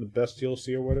Eye on the best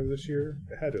DLC or whatever this year?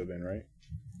 It had to have been, right?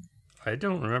 I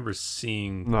don't remember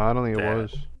seeing... No, I don't think that. it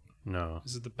was. No.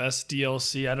 Is it the best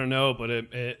DLC? I don't know, but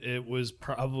it was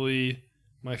probably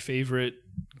my favorite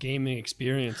gaming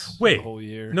experience Wait, the whole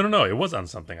year. No. It was on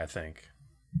something, I think.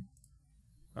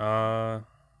 I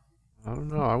don't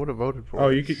know. I would have voted for it. Oh,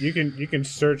 you can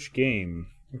search game.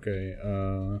 Okay.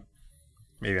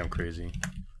 Maybe I'm crazy.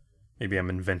 Maybe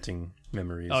I'm inventing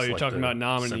memories. Oh, you're like talking the about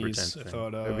nominees. December 10th I thing.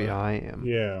 thought. Maybe I am.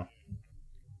 Yeah.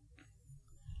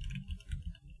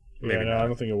 Maybe Yeah, no, not. I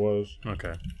don't think it was.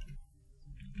 Okay.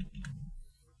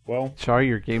 Well, Sorry,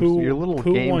 your game's Who- your little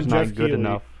who game's won not Jeff good Keighley?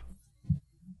 enough.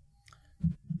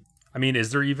 I mean,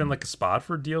 is there even like a spot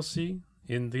for DLC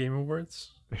in the Game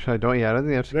Awards? Actually, I don't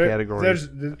think that's a category.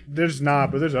 There's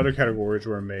not, but there's other categories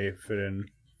where it may fit in.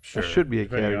 Sure. That should be a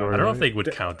Depending on- category. I don't know if right? they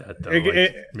would count that though.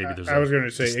 Maybe there's. I was going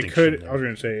to say it distinction could. there. I was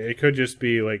going to say it could just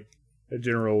be like a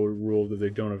general rule that they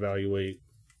don't evaluate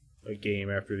a game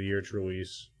after the year it's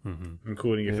release,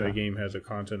 including if that game has a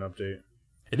content update.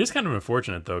 It is kind of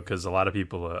unfortunate though, because a lot of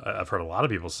people, I've heard a lot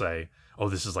of people say, "Oh,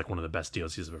 this is like one of the best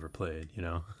DLCs I've ever played." You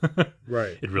know,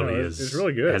 Right? it really No, is. It's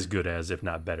really good. as good as, if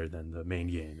not better than, the main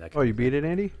game. That Oh, you beat it,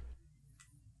 Andy?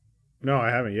 No,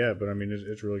 I haven't yet, but I mean,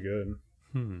 it's really good.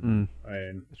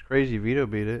 It's crazy. Vito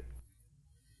beat it.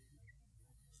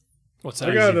 What's I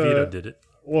that? got Vito a did it.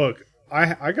 look.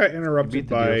 I got interrupted Beat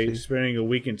the by DLC. spending a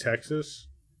week in Texas,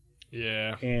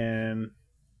 Yeah. and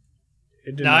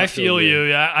it did No, not I feel feel good. you.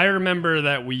 Yeah, I remember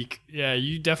that week. Yeah,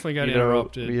 you definitely got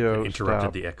interrupted. Vito, Interrupted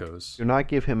stop. the echoes. Do not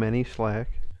give him any slack.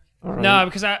 All right. No,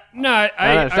 because I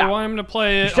stop. want him to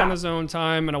play it Stop. on his own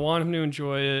time, and I want him to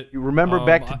enjoy it. You remember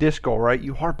back to I- disco, right?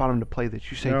 You harp on him to play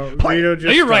this. You say, No, play. Vito, just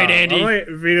No, you're right, stop.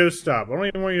 Andy. Vito, stop. I don't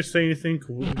even want you to say anything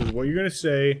cool, because what you're going to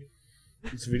say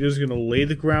is Vito's going to lay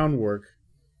the groundwork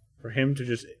for him to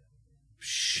just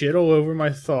shit all over my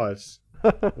thoughts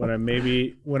when I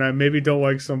maybe don't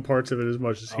like some parts of it as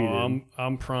much as he did.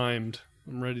 I'm primed.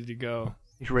 I'm ready to go.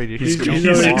 He's ready to He's shoot. already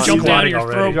Jumped squatting down your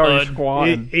already. throat, He's already bud.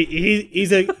 squatting.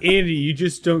 He's like, Andy, you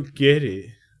just don't get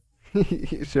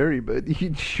it. Sorry, but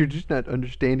you're just not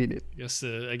understanding it.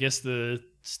 I guess the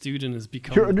student has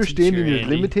become. Your the understanding teacher, is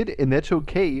Andy. limited, and that's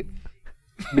okay.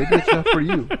 Maybe it's not for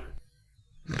you.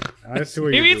 I see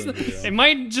what Maybe you're it's. doing, Vito. It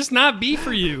might just not be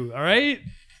for you. All right.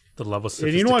 The level of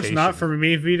And you know what's not sophistication. for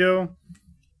me, Vito?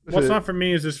 What's not for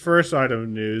me is this first item of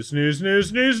news. News. Well,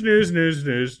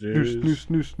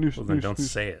 then don't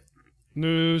say it.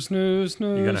 News. You're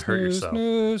gonna hurt yourself.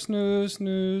 News.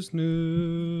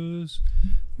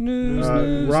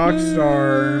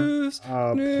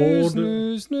 Rockstar pulled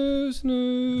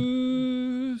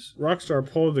News. Rockstar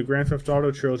pulled the Grand Theft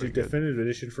Auto Trilogy Definitive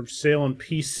Edition from sale on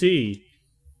PC,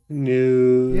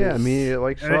 News. Yeah, I mean, it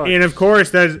like sucks. and of course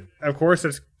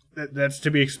that's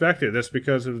to be expected. That's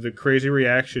because of the crazy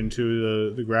reaction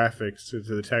to the graphics, to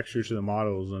the textures, to the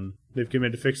models, and they've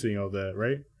committed to fixing all that,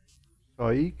 right?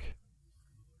 Psych.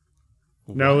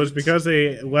 No, it was because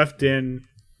they left in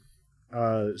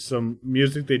some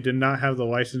music they did not have the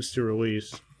license to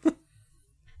release.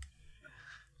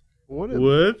 What a,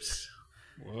 Whoops.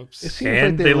 Whoops. it seems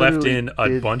And like they left literally in a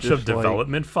did bunch of just, like-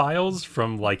 development files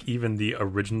from like even the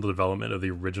original development of the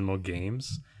original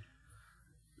games.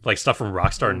 Like stuff from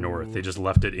Rockstar North. They just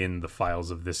left it in the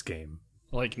files of this game.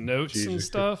 Like notes and Jesus.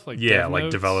 stuff. Like Yeah, dev like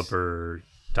notes? developer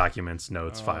documents,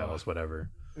 notes, files, whatever.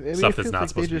 I mean, Stuff it that's feels not like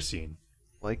supposed to they be just, seen.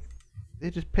 Like, they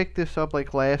just picked this up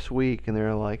like last week, and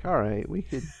they're like, "All right, we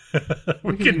could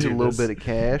we use can a do little this. bit of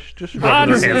cash, just Rub our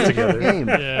Honestly. hands together. Game.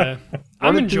 Yeah,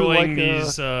 I'm Wanna do, enjoying like,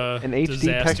 these an HD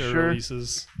disaster texture?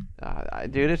 releases.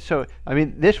 Dude, it's so. I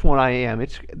mean, this one I am.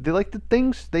 They're like the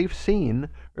things they've seen,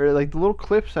 or like the little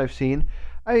clips I've seen.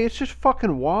 I mean, it's just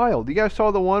fucking wild. You guys saw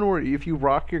the one where if you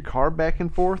rock your car back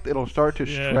and forth, it'll start to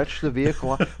Yeah. stretch the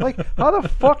vehicle. Like, how the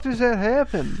fuck does that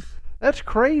happen? That's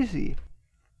crazy.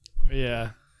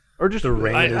 Yeah, Or just The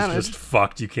rain I is don't know, just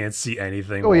fucked. You can't see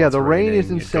anything. Oh while yeah, it's the rain is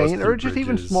raining. It goes insane. Or through just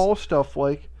even bridges. small stuff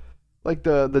like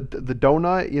the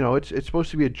donut. You know, it's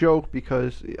supposed to be a joke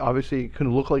because obviously it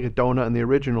couldn't look like a donut in the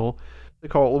original. They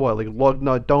call it what, like lug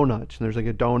nut donuts, and there's like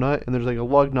a donut and there's like a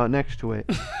lug nut next to it.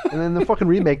 And then the fucking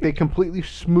remake, they completely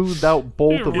smoothed out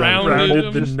both of them. Rounded Both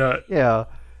them. the just- nut. Yeah,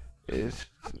 it's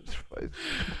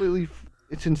completely.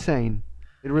 It's insane.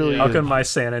 It really How is. can my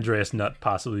San Andreas nut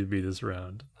possibly be this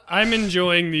round? I'm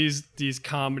enjoying these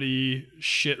comedy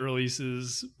shit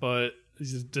releases, but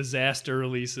these disaster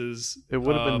releases. It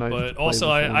would've been nice But to play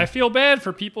also, this one. I feel bad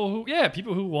for people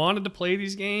who wanted to play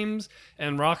these games,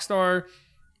 and Rockstar,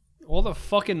 all the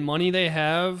fucking money they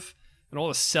have and all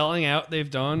the selling out they've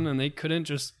done, and they couldn't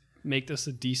just make this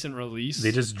a decent release.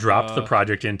 They just dropped the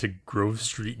project into Grove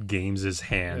Street Games'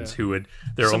 hands, Yeah. who would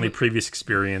their Some only of- previous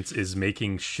experience is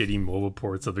making shitty mobile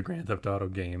ports of the Grand Theft Auto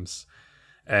games.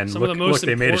 And Some of look, the most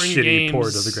they made a important shitty port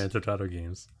of games- the Grand Theft Auto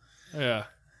games. Yeah.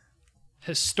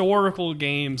 Historical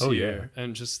games Oh, here,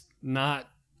 and just not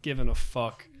giving a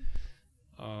fuck.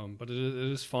 But it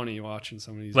is funny watching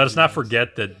some of these. Let us not videos.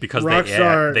 forget that because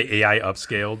Rockstar- they AI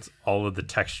upscaled all of the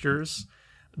textures,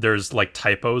 there's like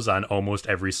typos on almost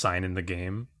every sign in the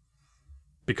game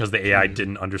because the AI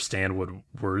didn't understand what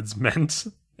words meant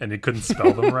and it couldn't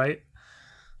spell them right.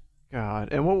 God,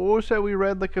 and what was that we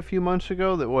read like a few months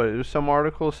ago? That what? It was some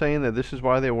article saying that this is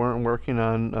why they weren't working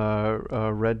on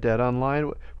Red Dead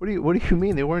Online. What do you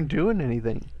mean they weren't doing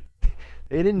anything?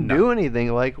 They didn't do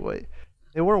anything. Like what?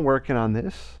 They weren't working on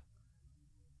this.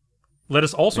 Let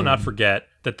us also not forget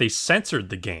that they censored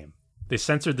the game. They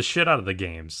censored the shit out of the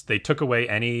games. They took away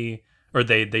any, or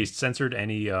they censored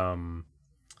any,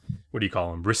 what do you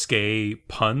call them? Risque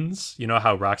puns. You know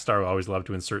how Rockstar always loved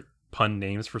to insert pun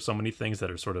names for so many things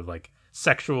that are sort of like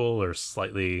sexual or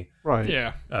slightly, Right.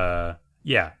 Yeah.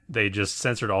 yeah. They just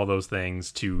censored all those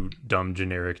things to dumb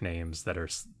generic names that are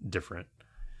different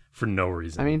for no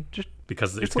reason. I mean, just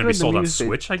because just it's going to be look at the sold on music.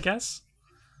 Switch, I guess,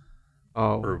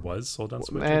 oh or was sold on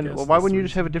Switch. I man, guess. well, why That's wouldn't the you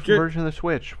just have a different Good. version of the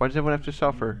Switch? Why does everyone have to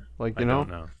suffer? Like, you I know?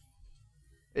 don't know.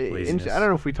 And Laziness. I don't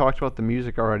know if we talked about the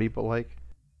music already, but like,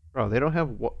 bro, they don't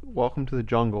have "Welcome to the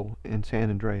Jungle" in San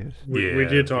Andreas. We Yeah, I did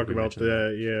think talk we about mentioned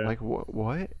that, yeah. Like,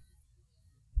 what?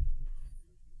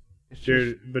 It's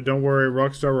Dude, but don't worry,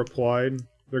 Rockstar replied.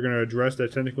 They're going to address the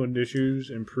technical issues,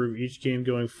 improve each game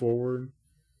going forward.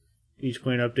 Each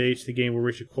plane updates, the game will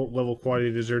reach a level of quality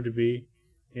it deserved to be.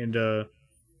 And then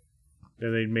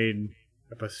they made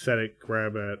a pathetic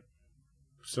grab at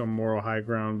some moral high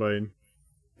ground by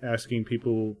asking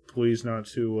people please not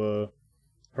to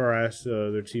harass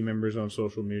their team members on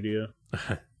social media.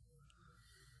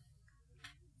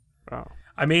 Wow.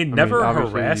 I mean, never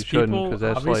obviously harass you shouldn't, people. 'cause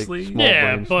that's, like, Obviously, small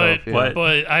Yeah, brain but stuff, yeah.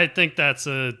 but I think that's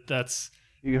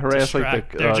You harass like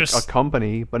distract- they're a just-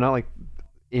 company, but not like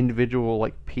individual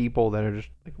like people that are just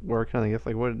like working on it. It's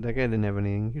like, what? That guy didn't have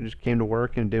anything. He just came to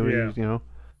work and did what he Yeah. was, you know.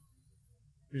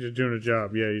 You're just doing a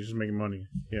job. Yeah, you're just making money.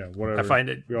 Yeah, whatever. I find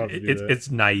it We all have to do that.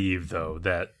 it's naive though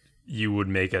that you would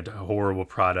make a horrible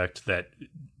product that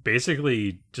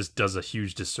basically just does a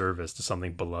huge disservice to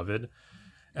something beloved,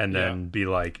 and then be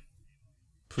like,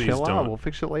 please Chill don't. out. We'll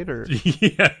fix it later.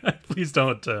 Yeah, please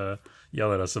don't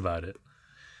yell at us about it.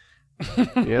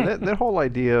 Yeah, that whole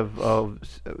idea of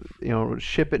you know,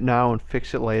 ship it now and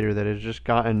fix it later, that has just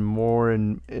gotten more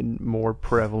and more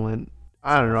prevalent.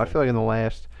 I don't know. I feel like in the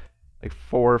last like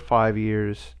 4 or 5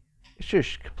 years, it's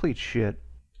just complete shit.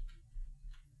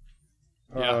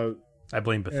 I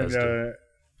blame Bethesda.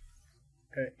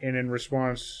 And in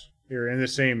response, here in the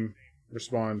same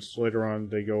response later on,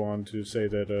 they go on to say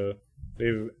that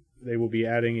they will be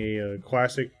adding a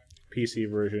classic PC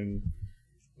version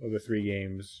of the 3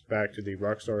 games back to the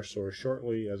Rockstar store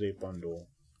shortly as a bundle.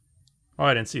 Oh,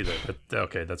 I didn't see that. But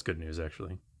okay, that's good news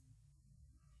actually.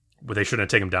 But they shouldn't have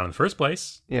taken them down in the first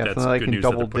place. Yeah, That's so now they good can news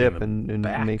that double they're putting dip them and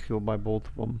back. make people buy both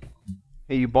of them.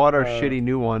 Hey, you bought our shitty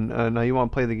new one. Now you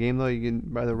want to play the game though? You can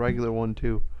buy the regular one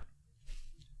too.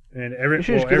 And You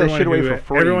should just give that shit away for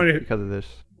free everyone because of this.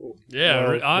 yeah,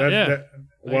 well, yeah.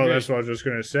 agree. that's what I was just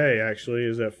gonna say. Actually,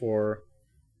 is that for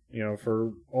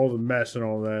for all the mess and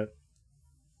all that,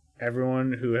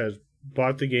 everyone who has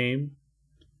bought the game,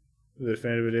 the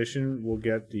definitive edition, will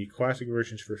get the classic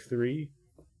versions for free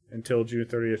until June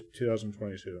 30th,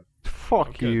 2022. Fuck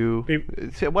Okay. you. Pe-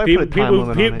 See, why put a time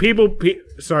limit on it? People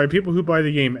who buy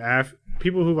the game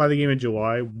people who buy the game in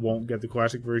July won't get the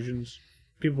classic versions.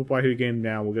 People who buy the game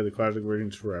now will get the classic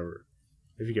versions forever.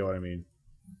 If you get what I mean.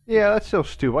 Yeah, that's so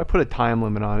stupid. I put a time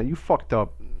limit on it. You fucked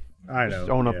up. I know. Just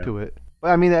own up yeah. to it. But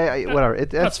I mean, whatever.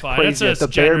 That's fine. crazy. It's At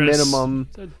the bare generous- minimum.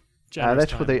 it's a generous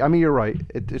That's what time. they. I mean, you're right.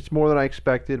 It's more than I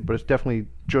expected, but it's definitely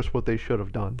just what they should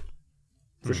have done.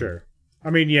 For sure. I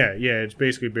mean, yeah, it's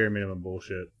basically bare minimum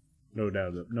bullshit. No doubt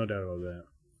about that.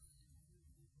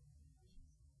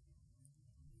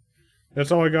 That's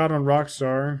all I got on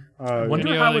Rockstar. I wonder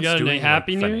Any how other- it's got any doing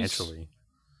happy news? financially.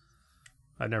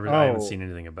 I haven't Oh. seen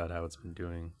anything about how it's been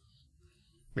doing.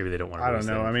 Maybe they don't want to. I don't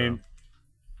know. I mean,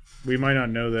 we might not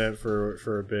know that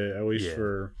for a bit, at least Yeah.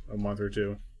 for a month or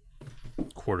two.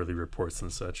 quarterly reports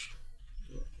and such.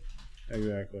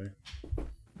 Exactly.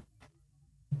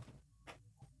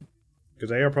 Because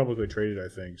they are publicly traded, I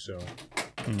think. So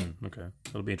Okay,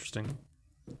 that'll be interesting.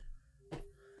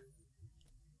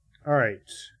 all right.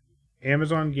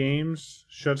 Amazon Games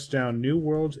shuts down New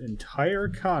World's entire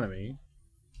economy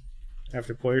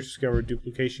after players discovered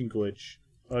duplication glitch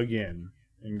again.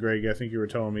 And Greg, I think you were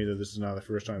telling me that this is not the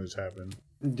first time this happened.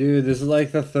 Dude, this is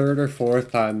like the 3rd or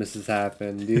 4th time this has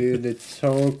happened. Dude, it's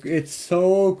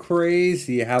so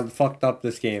crazy how fucked up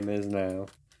this game is now.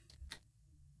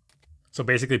 So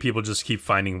basically, people just keep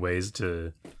finding ways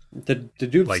to The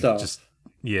dupe like stuff. just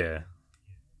yeah,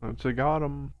 So I got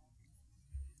him.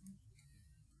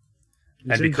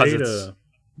 It's and in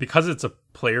because it's a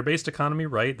player-based economy,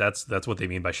 right? That's what they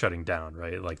mean by shutting down,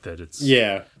 right? Like that it's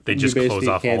Yeah. they you just close basically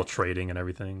off all can't- trading and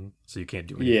everything, so you can't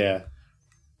do anything. Yeah.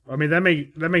 I mean that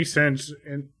makes sense,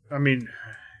 and I mean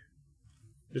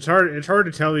it's hard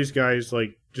to tell these guys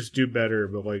like just do better,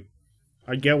 but like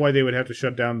I get why they would have to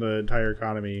shut down the entire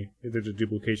economy if there's a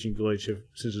duplication glitch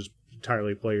since it's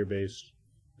entirely player based.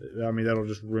 I mean that'll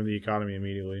just ruin the economy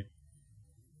immediately.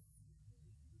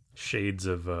 shades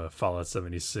of Fallout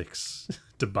 76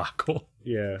 debacle.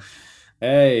 Yeah.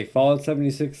 Hey, Fallout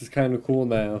 76 is kind of cool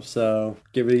now, so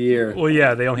give it a year. Well,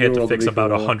 yeah, they only had to World will fix be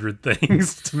about cool. 100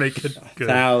 things to make it good.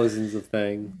 Thousands of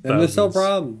things. And there's no Thousands.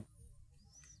 problem.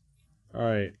 All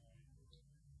right.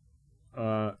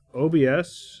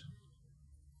 OBS.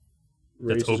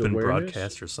 That's raises open awareness.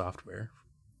 broadcaster software.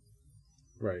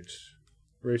 Right.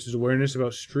 Raises awareness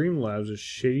about Streamlabs'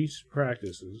 shady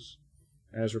practices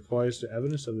as replies to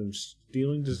evidence of them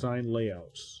stealing design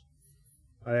layouts.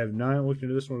 I have not looked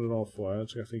into this one at all,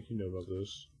 Flats. I think you know about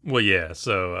this. Well, yeah.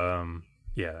 So,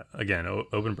 again,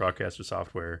 open broadcaster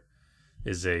software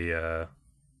is a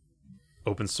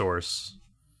open source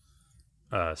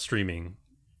streaming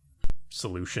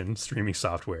solution, streaming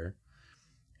software,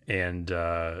 and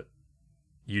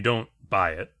you don't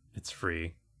buy it; it's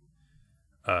free.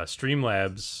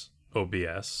 Streamlabs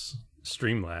OBS.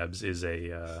 Streamlabs is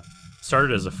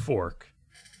started as a fork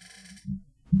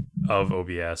of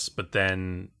OBS, but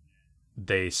then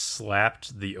they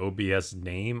slapped the OBS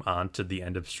name onto the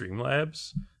end of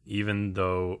Streamlabs, even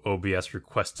though OBS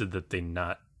requested that they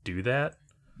not do that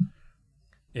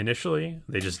initially.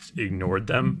 They just ignored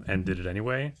them and did it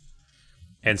anyway.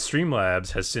 And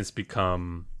Streamlabs has since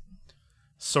become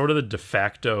sort of the de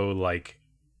facto, like,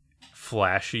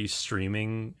 flashy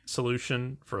streaming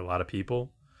solution for a lot of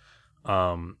people.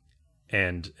 And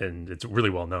it's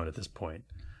really well known at this point.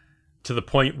 To the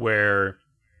point where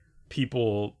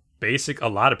a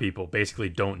lot of people basically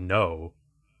don't know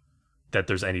that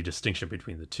there's any distinction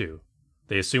between the two.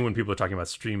 They assume when people are talking about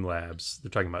Streamlabs,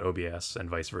 they're talking about OBS and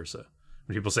vice versa.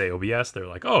 When people say OBS, they're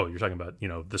like, oh, you're talking about,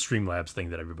 the Streamlabs thing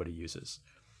that everybody uses.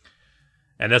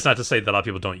 And that's not to say that a lot of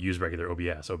people don't use regular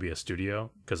OBS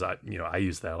Studio, because I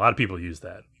use that. A lot of people use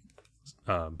that.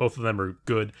 Both of them are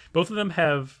good. Both of them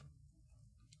have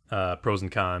pros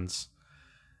and cons,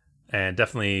 and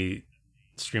definitely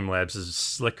Streamlabs is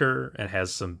slicker and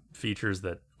has some features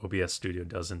that OBS Studio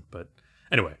doesn't. But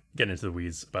anyway, getting into the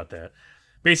weeds about that.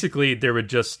 Basically, they were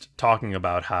just talking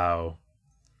about how,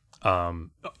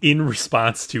 in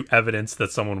response to evidence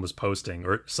that someone was posting,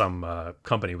 or some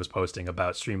company was posting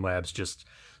about Streamlabs just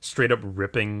straight up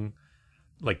ripping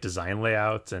like design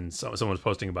layouts, and someone was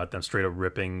posting about them straight up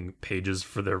ripping pages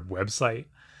for their website.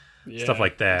 Yeah, Stuff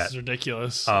like that. This is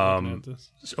ridiculous. Looking at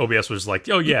this. OBS was like,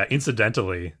 oh yeah,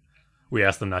 incidentally, we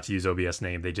asked them not to use OBS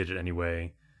name. They did it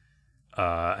anyway.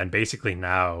 And basically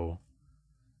now,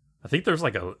 I think there's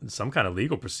like some kind of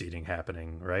legal proceeding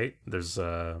happening, right? There's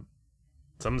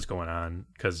something's going on,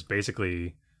 because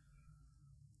basically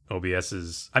OBS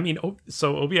is,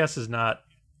 so OBS is not,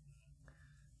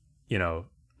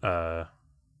 I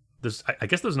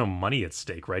guess there's no money at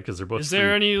stake, right? Because they're both. Is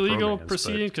there any legal programs,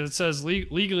 proceedings? Because it says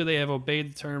legally they have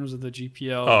obeyed the terms of the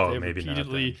GPL. Oh, they have maybe not,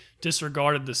 repeatedly then.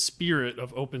 disregarded the spirit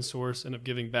of open source and of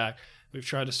giving back. We've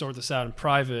tried to sort this out in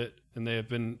private, and they have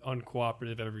been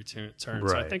uncooperative at every turn. So I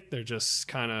Right. think they're just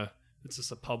it's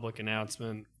just a public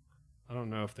announcement. I don't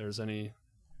know if there's any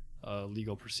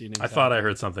legal proceedings. I thought I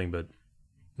heard something, but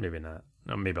maybe not.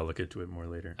 No, maybe I'll look into it more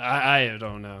later. I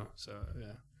don't know. So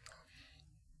yeah.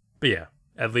 But yeah,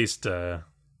 at least they're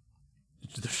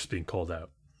just being called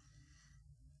out.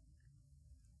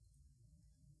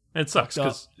 And it sucks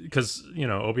because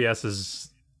OBS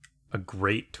is a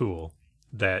great tool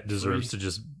that deserves to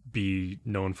just be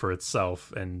known for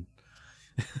itself. And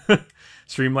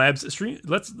Streamlabs,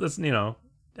 let's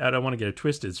I don't want to get it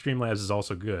twisted. Streamlabs is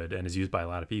also good and is used by a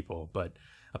lot of people, but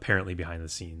apparently behind the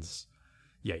scenes,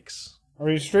 yikes. I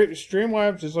mean,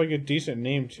 Streamlabs is like a decent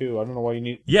name too. I don't know why you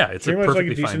need. Yeah, it's a Streamlabs perfectly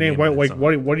like a decent fine name. name. Why, on its like,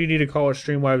 own. what do you need to call it?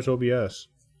 Streamlabs OBS.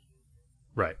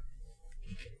 Right.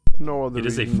 No other It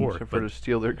is a reason fork, except for but- to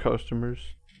steal their customers.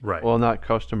 Right. Well, not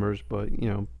customers, but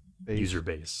base. User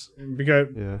base. Because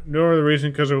Yeah. no other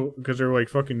reason because they're like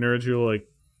fucking nerds who are like,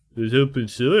 there's open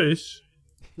source.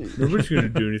 Nobody's gonna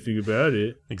do anything about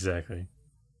it. Exactly.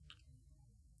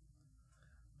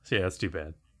 So yeah, that's too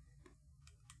bad.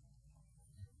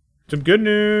 Some good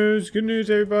news. Good news,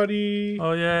 everybody.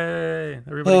 Oh yay!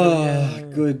 Everybody go yay.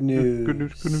 Good news. Good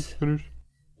news, good news, good news.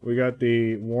 We got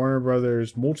the Warner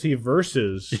Brothers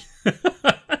Multiverses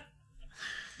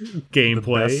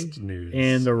gameplay Best news.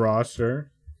 and the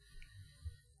roster.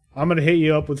 I'm gonna hit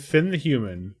you up with Finn the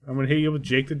Human. I'm gonna hit you up with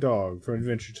Jake the Dog from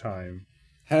Adventure Time.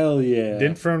 Hell yeah.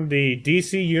 Then from the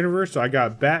DC universe, I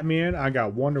got Batman, I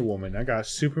got Wonder Woman, I got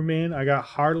Superman, I got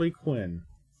Harley Quinn.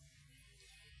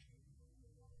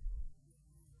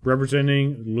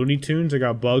 Representing Looney Tunes, I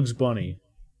got Bugs Bunny.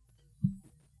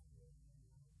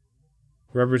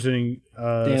 Representing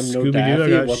Damn, no Scooby-Doo, I Daffy?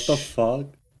 got What the fuck?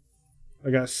 I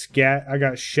got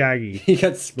Shaggy. You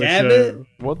got Scabbit?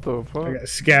 What the I fuck? got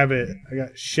Scabbit. I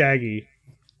got Shaggy.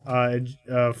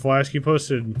 Flasky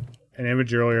posted an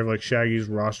image earlier of like Shaggy's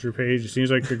roster page. It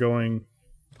seems like they're going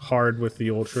hard with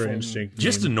the Ultra Instinct.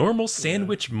 Just a meme. normal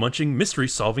sandwich munching mystery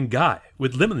solving guy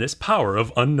with limitless power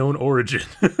of unknown origin.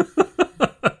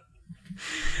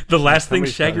 The last thing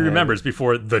Somebody's Shaggy gotta have remembers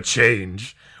before the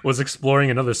change was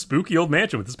exploring another spooky old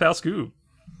mansion with his pal Scoob.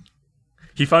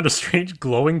 He found a strange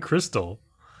glowing crystal.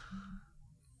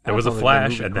 There was a sounds like a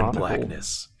flash movie and then Chronicle.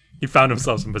 blackness. He found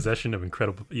himself in possession of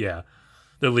incredible. Yeah,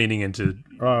 they're leaning into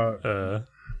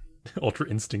Ultra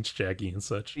Instinct Shaggy and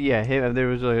such. Yeah, there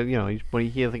was a when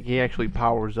he actually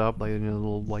powers up, like a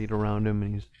little light around him,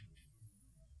 and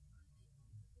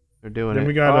they're doing Then it.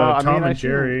 we got Tom I and see-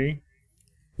 Jerry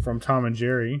from Tom and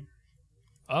Jerry.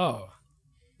 Oh.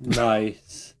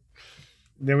 Nice.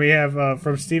 Then we have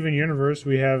from Steven Universe,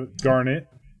 we have Garnet.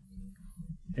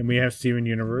 And we have Steven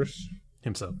Universe.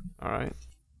 Himself. All right.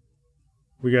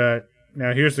 We got,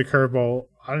 now here's the curveball.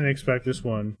 I didn't expect this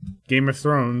one. Game of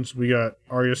Thrones, we got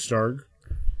Arya Stark.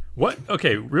 What?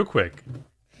 Okay, real quick.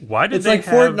 Why did It's they like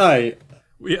have, Fortnite.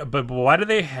 Yeah, but why do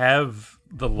they have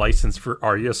the license for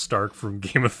Arya Stark from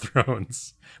Game of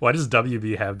Thrones? Why does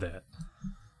WB have that?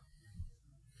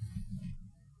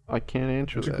 I can't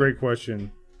answer That's that. a great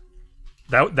question.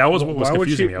 That was what was Why would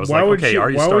confusing she- me. I was why like, would okay, she-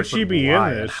 Arya why Stark, would she but be in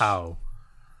why and this? how?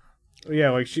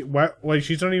 Yeah, like she's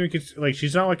not even like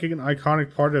she's not like an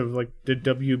iconic part of like the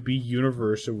WB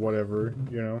universe or whatever,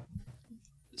 you know.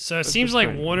 So it seems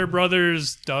like Warner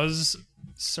Brothers does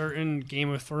certain Game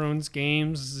of Thrones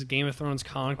games. This is Game of Thrones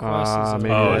Conquest. It's a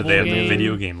maybe Oh, that's they have the the game.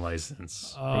 video game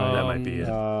license. that might be it.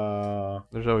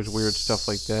 There's always weird stuff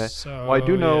like that. So, Well, I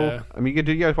do know. yeah. I mean, you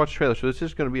guys watch the trailer, so this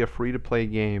is going to be a free-to-play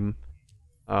game,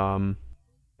 and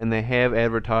they have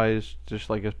advertised just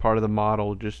like as part of the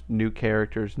model, just new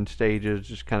characters and stages,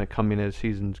 just kind of coming as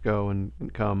seasons go and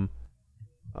come.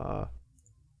 I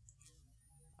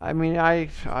mean,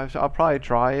 I'll probably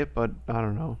try it, but I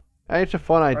don't know. It's a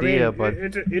fun idea, I mean, but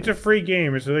it's a free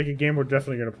game. It's like a game we're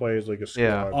definitely gonna play as like a squad.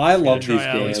 Yeah. I love try these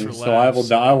out at least games, for so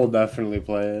laughs. I will definitely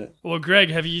play it. Well, Greg,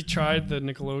 have you tried the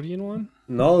Nickelodeon one?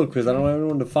 No, because I don't have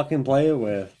anyone to fucking play it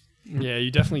with. Yeah,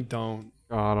 you definitely don't.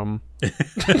 got them.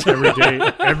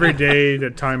 every day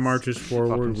that time marches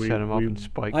forward, Fucking set them up and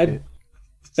spiked I it.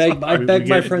 I we beg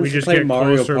my get- friends we to just play get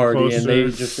Mario closer and Party, and they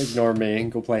closer. just ignore me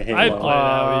and go play Halo. I'd play that.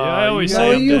 I always you say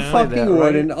No, I'm guys you down. fucking that, right?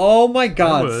 wouldn't. Oh my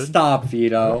god, would. stop,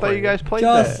 Vito. I thought you guys played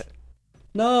Just- that.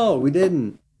 No, we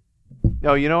didn't.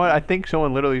 No, you know what? I think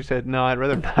someone literally said, "No, I'd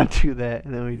rather not do that."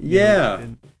 And then we Yeah.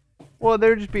 didn't. Well,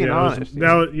 they're just being honest.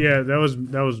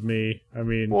 that was me. I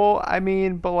mean, Well, I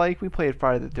mean, but like we played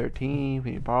Friday the 13th,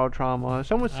 we borrowed Trauma.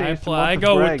 Someone I says play- I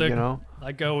go Greg, with the- you know.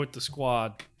 I go with the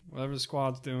squad. Whatever the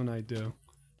squad's doing, I do.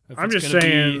 If I'm it's just gonna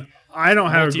saying, be- I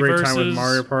don't have a great time with multiverses-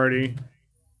 Mario Party.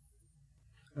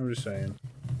 I'm just saying.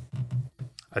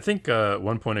 I think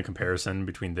one point of comparison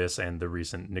between this and the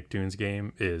recent Nicktoons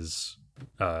game is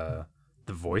the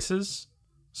voices.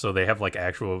 So they have like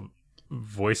actual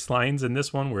voice lines in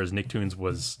this one, whereas Nicktoons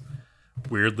was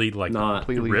weirdly like Not.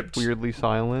 Completely ripped. weirdly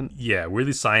silent. Yeah,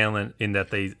 weirdly silent in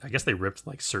that I guess they ripped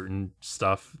like certain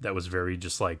stuff that was very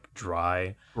just like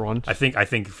dry. Grunt. I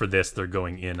think for this they're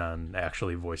going in on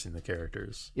actually voicing the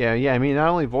characters. Yeah. I mean, not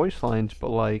only voice lines, but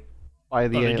like by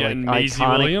the Are they like getting Maisie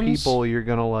iconic Williams? people you're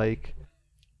gonna like.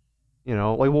 You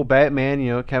know, like Batman.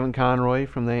 You know, Kevin Conroy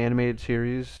from the animated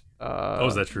series. Oh,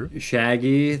 is that true?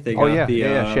 Shaggy. They got Oh yeah, the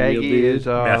yeah. real Shaggy dude. is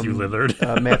Matthew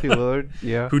Lillard. Matthew Lillard.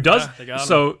 Yeah. Who does Yeah, they got him.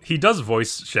 so he does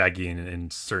voice Shaggy in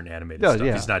certain animated Does, stuff.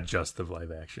 yeah. He's not just the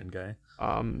live action guy.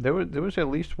 There was at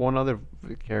least one other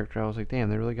character. I was like, damn,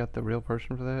 they really got the real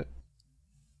person for that.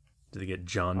 Did they get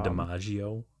John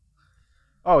DiMaggio?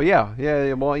 Oh yeah.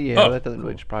 Well, yeah, Oh, that doesn't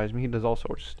really cool. surprise me. He does all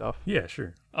sorts of stuff. Yeah,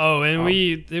 sure. Oh, and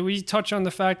did we touch on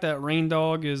the fact that Rain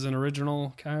Dog is an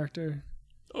original character?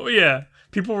 Oh yeah.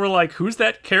 People were like, "Who's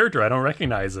that character? I don't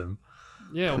recognize him."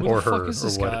 Yeah, who Or the fuck her, is or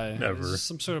this guy? whatever. Is this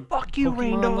some sort of Fuck you,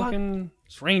 Rain Pokemon Dog. looking?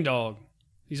 It's Rain Dog.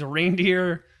 He's a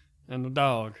reindeer and a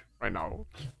dog. Right now.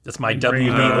 That's my Rain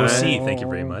WBOC. Dog. Thank you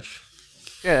very much.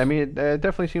 Yeah, I mean, it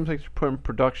definitely seems like they're putting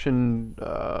production,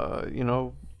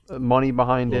 money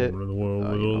behind it. Over the world with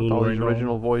a With little all these rain dog.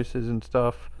 original voices and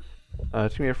stuff.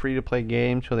 It's gonna be a free-to-play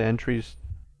game, so the entries,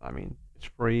 I mean, it's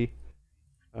free.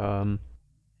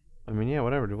 I mean, yeah,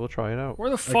 whatever, dude. We'll try it out. Where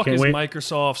the fuck can't is wait.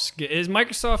 Microsoft's? Is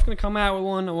Microsoft going to come out with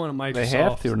one? I want a Microsoft. They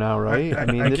have to now, right? I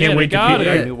mean, I this can't is wait to got be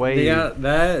it. a new wave. They got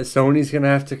that. Sony's gonna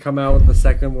have to come out with the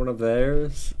second one of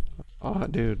theirs. Oh,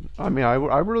 dude. I mean, I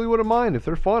really wouldn't mind if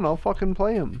they're fun. I'll fucking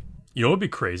play them. You know what would be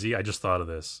crazy? I just thought of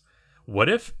this. What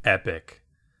if Epic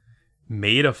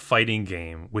made a fighting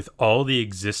game with all the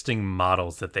existing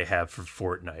models that they have for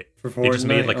Fortnite. They just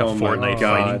made like a Fortnite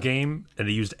fighting game, and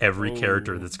they used every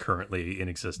character that's currently in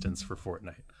existence for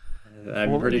Fortnite.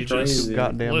 I'm pretty crazy.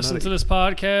 Listen to this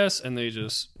podcast, and they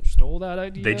just stole that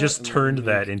idea. They just turned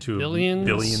that into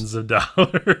billions of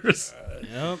dollars.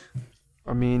 Yep.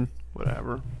 I mean,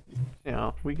 whatever. You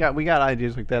know, we got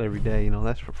ideas like that every day. You know,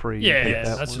 that's for free. Yeah,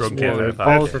 that's just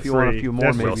if you want a few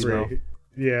more, maybe though.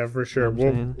 Yeah, for sure.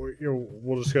 You know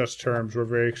We'll discuss terms. We're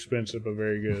very expensive, but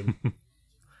very good.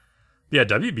 Yeah,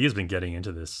 WB has been getting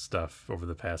into this stuff over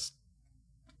the past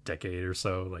decade or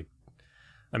so. Like,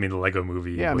 I mean, the Lego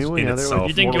Movie. Yeah, I was mean, in itself.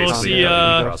 You think you'll see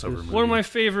crossover one of movie. my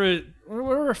favorite? What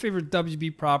are our favorite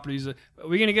WB properties? Are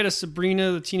we gonna get a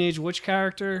Sabrina the Teenage Witch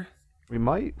character? We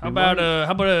might. How about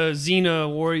a Xena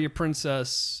Warrior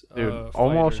Princess? Dude,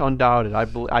 almost fighter? undoubted.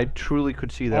 I truly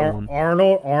could see that one.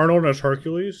 Arnold as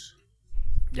Hercules.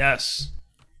 Yes.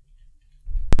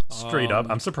 Straight up,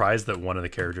 I'm surprised that one of the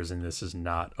characters in this is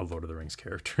not a Lord of the Rings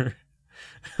character.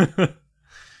 Good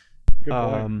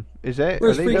point. Is that?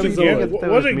 Where's Are they freaking WB?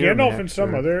 Wasn't Gandalf in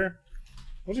some other?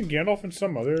 Wasn't Gandalf in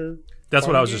some other? That's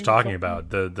what I was fighting just game or talking something?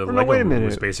 about. The no, Lego wait a movie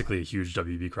was minute. basically a huge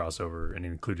WB crossover and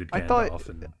included I Gandalf. thought-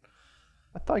 And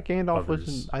I thought Gandalf others.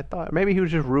 wasn't. I thought maybe he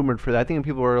was just rumored for that. I think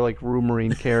people were like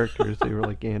rumoring characters. They were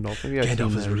like Gandalf. Maybe I've Gandalf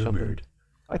seen is that or something. rumored.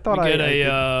 I thought We I get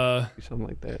did see something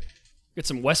like that. get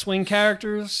some West Wing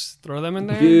characters. Throw them in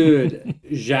there. Dude,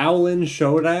 Shaolin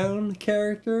Showdown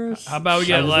characters? How about we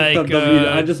I get just looked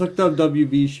up I just looked up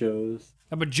WB shows.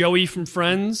 How about Joey from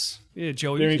Friends? Yeah,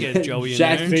 Joey. We can get Joey in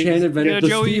Jackie there. Chan Adventure. Yeah, The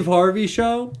Joey. Steve Harvey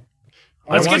show?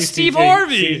 Let's I want get Steve CJ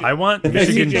Harvey. I want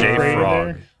Michigan CJ J Frog in Frog.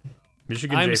 there.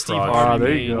 Michigan I'm J Steve Frog. Harvey.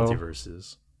 there you go.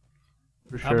 Multiverses.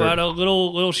 For How sure. about a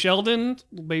little Sheldon,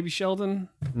 little baby Sheldon?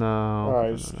 No. All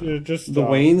right, just The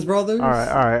Wayne's brothers? All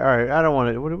right. I don't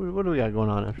want it. What do we got going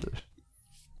on after this?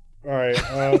 All right.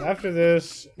 After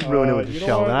this, Ruin it with you the know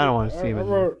Sheldon. what? I don't wanna see him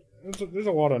in There's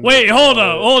a lot of. Wait, hold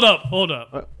up.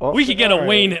 Oh, We could get all a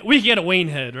Wayne. We could get a Wayne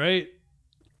head, right?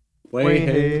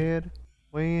 Wayne.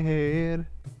 Wayne Head.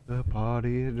 The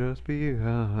party has just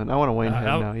begun. I want a Wayne Head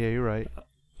now. Yeah, you're right.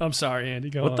 I'm sorry, Andy.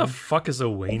 Go What on. the fuck is a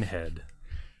Wayne head?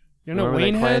 You know Remember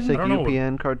Wayne that head? classic I don't know.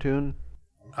 UPN cartoon?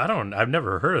 I've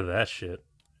never heard of that shit.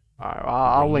 All right,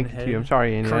 I'll Wayne link it to you. I'm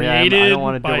sorry, Andy. I Created don't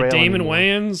want to by derail Damon anymore.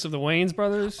 Wayans of the Wayans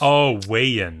brothers. Oh,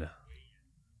 Wayan.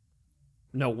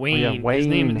 No, Oh, Wayne. yeah, Wayne His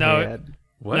name, no, Head.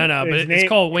 What? no, but His it's name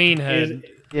called Wayne head.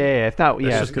 Yeah, it's not. That's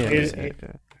Yeah, just 'cause yeah, it's- yeah,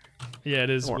 yeah. Yeah, it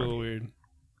is a Don't little weird.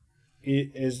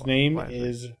 His name Classic.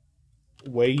 is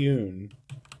Wei Yun.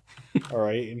 All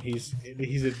right, and he's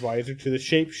advisor to the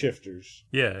shapeshifters.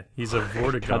 Yeah, he's a God damn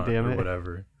Vortigaunt or it.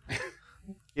 whatever.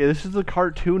 Yeah, this is the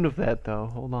cartoon of that, though.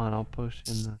 Hold on, I'll post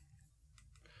in the.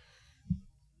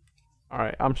 All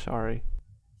right, I'm sorry.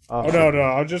 Oh no,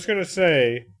 I was just gonna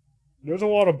say, there's a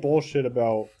lot of bullshit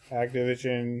about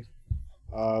Activision.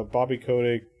 Bobby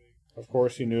Kotick, of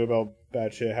course, he knew about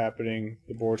bad shit happening.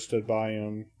 The board stood by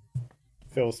him.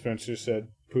 Phil Spencer said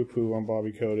poo-poo on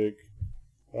Bobby Kotick.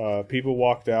 People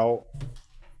walked out.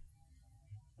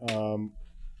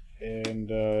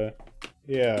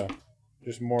 Yeah,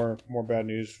 just more bad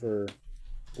news for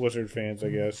Blizzard fans, I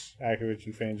guess.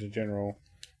 Activision fans in general.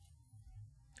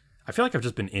 I feel like I've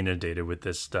just been inundated with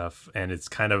this stuff, and it's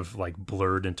kind of like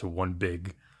blurred into one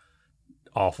big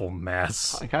awful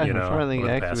mass. I kind of over think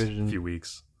the past Activision- few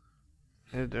weeks.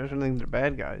 There's something they're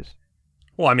bad guys.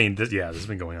 Well, I mean, this has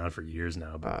been going on for years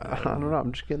now. But I don't know.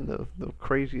 I'm just getting the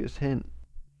craziest hint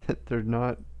that they're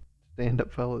not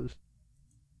stand-up fellas.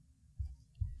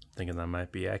 Thinking that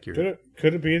might be accurate.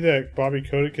 Could it be that Bobby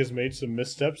Kotick has made some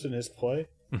missteps in his play?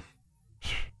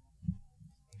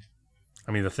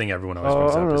 I mean, the thing everyone always I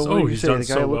brings don't up know. is, What do oh, you he's say? done The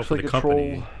guy so well looks for like the a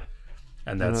company, troll.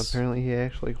 and You know, that's apparently he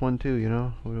acts like one too. You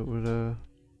know, would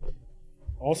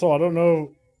Also, I don't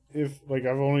know if I've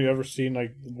only ever seen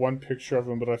one picture of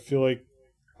him, but I feel like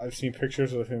I've seen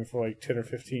pictures of him for 10 or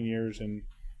 15 years, and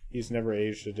he's never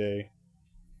aged a day.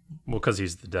 well, because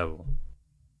he's the devil.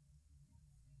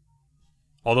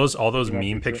 All those Yeah, meme for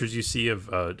sure. pictures you see of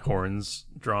horns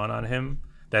drawn on him,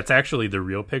 that's actually the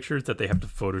real pictures that they have to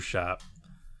Photoshop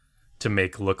to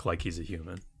make look like he's a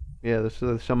human. Yeah, this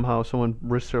is somehow someone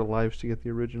risked their lives to get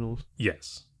the originals.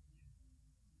 Yes.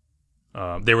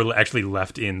 They were actually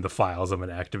left in the files of an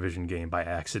Activision game by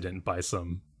accident by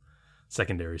some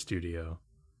secondary studio.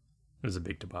 It was a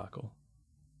big debacle.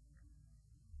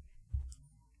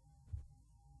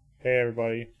 Hey,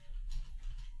 everybody.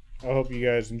 I hope you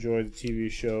guys enjoyed the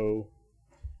TV show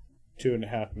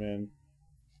 2.5 Men.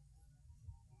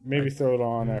 Maybe throw it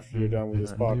on after you're done with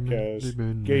this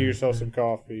podcast. Get yourself some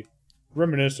coffee.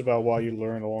 Reminisce about what you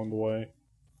learned along the way.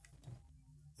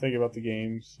 think about the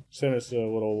games, send us a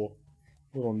little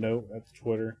note at the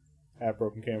Twitter at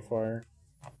Broken Campfire,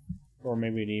 or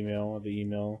maybe an email at the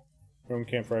email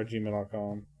brokencampfire@gmail.com.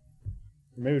 Or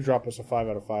maybe drop us a 5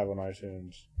 out of 5 on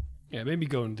iTunes. Yeah, maybe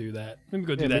go and do that. Maybe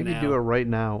go do that maybe now. do it right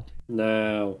now.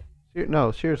 No.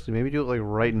 No, seriously, maybe do it like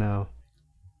right now.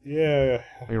 Yeah.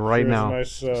 Like right now.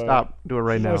 Nice, Stop. Do it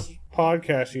right now. Nice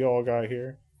podcast you all got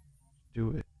here.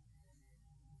 Do it.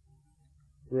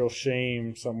 Real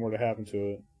shame something were to happen to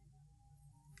it.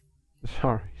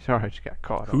 Sorry, I just got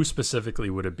caught. Who specifically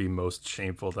would it be most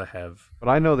shameful to have? But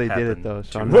I know they did it happened though,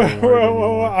 so to- I'm not worried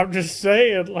anymore. I'm just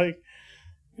saying, like,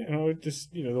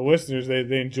 the listeners,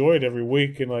 they enjoy it every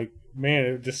week, and like, man,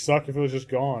 it would just suck if it was just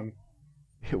gone.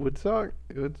 It would suck.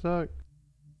 It would suck.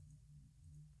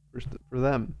 For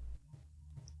them.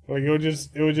 Like, it would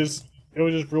just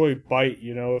really bite,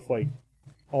 if like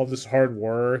all this hard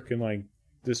work and like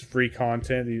this free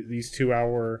content, these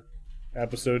 2-hour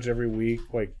episodes every week,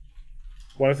 like,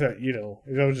 what if that,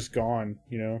 if that was just gone,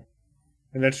 and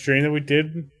that stream that we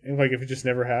did, and like if it just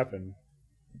never happened,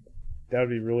 that would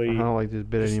be really. I don't like this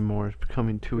bit anymore. It's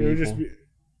becoming too evil.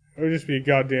 It would just be a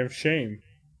goddamn shame.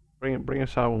 Bring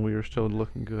us out when we were still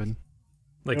looking good.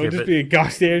 Like It would if just it, be a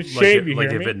goddamn shame. You hear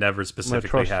if me? it never specifically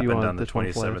trust you happened on on the this one,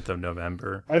 27th Flash. of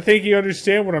November. I think you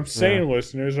understand what I'm saying, Yeah.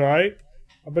 listeners. All right,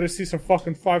 I better see some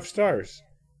fucking 5 stars.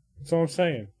 That's all I'm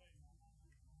saying.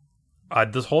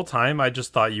 This whole time, I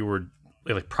just thought you were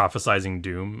like prophesizing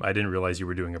doom. I didn't realize you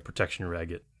were doing a protection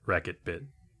racket bit.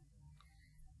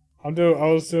 I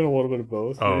was doing a little bit of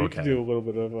both. Oh, You okay. can do a little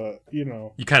bit of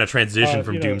You kind of transitioned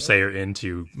from you know- Doomsayer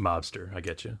into Mobster. I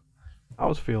get you. I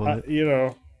was feeling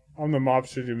it. I'm the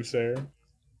mobster doomsayer.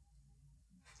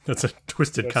 That's a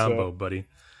twisted That's, combo, buddy.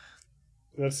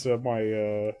 That's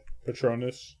my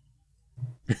Patronus.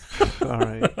 All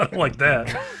right. I don't like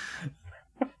that.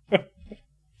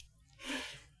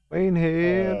 Wayne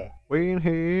Head.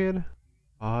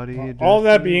 Body All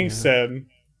that just- being said,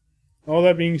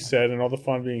 and all the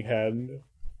fun being had,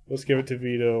 let's give it to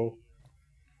Vito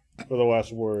for the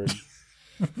last word.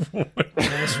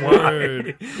 Nice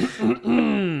word.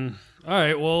 All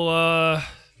right. Well,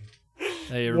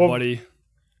 hey everybody,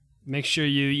 make sure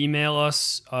you email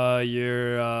us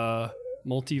your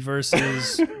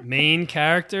multiverse's main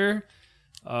character.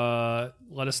 Let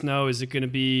us know. Is it gonna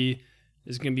be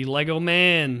Lego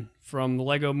Man from the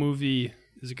Lego Movie?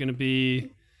 Is it gonna be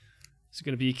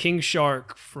King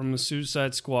Shark from the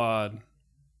Suicide Squad?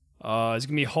 Is it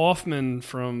gonna be Hoffman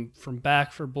from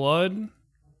Back for Blood?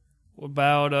 What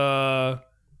about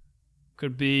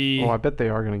could be Oh, I bet they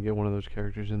are going to get one of those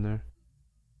characters in there.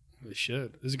 they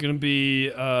should. Is it gonna be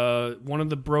one of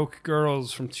the broke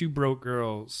girls from Two Broke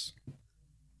Girls?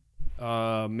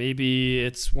 Maybe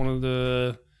it's one of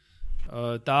the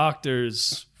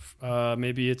doctors.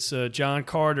 Maybe it's John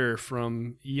Carter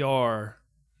from ER.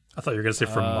 I thought you were gonna say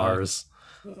from Mars.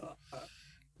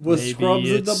 Was Maybe Scrubs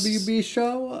a it's- WB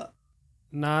show?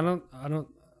 No, I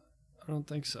don't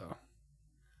think so.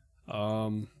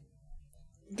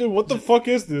 Dude, what the fuck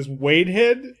is this?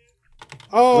 Wadehead?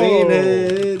 Oh,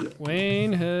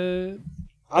 Wayne Head.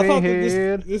 I thought that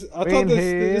Wadehead.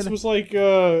 this was like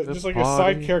just like a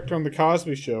side body. character on the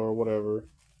Cosby Show or whatever.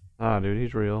 Ah, dude,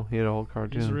 he's real. He had a whole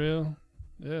cartoon. He's real.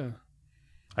 Yeah.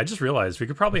 I just realized we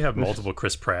could probably have multiple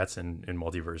Chris Pratts in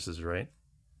multiverses, right?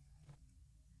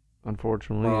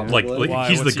 Unfortunately, yeah. Like Why?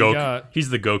 he's the What's he Goku. got? He's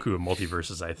the Goku of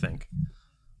multiverses, I think.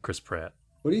 Chris Pratt.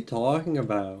 What are you talking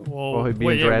about? Well, he'd be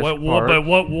wait, in yeah, Jurassic what, Park. but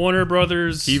what Warner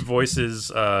Brothers? He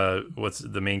voices what's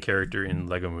the main character in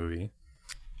Lego Movie.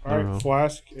 All know. right,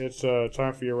 Flask, it's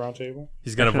time for your roundtable.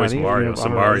 He's gonna Actually, voice I think, Mario, you know, so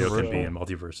I'm Mario not could be sure. in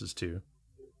multiverses too.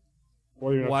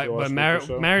 What do you Why? But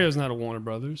Mario's not a Warner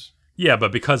Brothers. Yeah,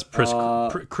 but because Chris No,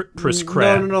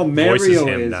 Pratt no. voices Mario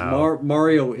him is. now.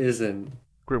 Mario isn't.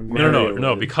 No,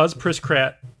 Mario is. because Chris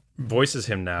Pratt voices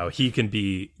him now, he can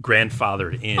be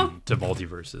grandfathered into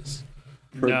multiverses.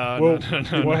 No, Well,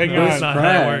 no. well, hang That's on. not how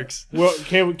Pratt. it works. Well,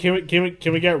 can we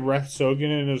get Reth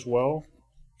Sogan in as well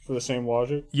for the same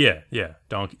logic? Yeah,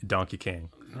 Donkey King,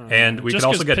 and we Just could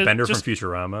also 'cause get Pit- Bender just- from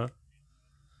Futurama,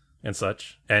 and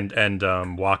such, and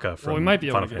Waka from we might be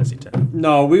able Final to Fantasy X.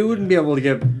 No, we wouldn't be able to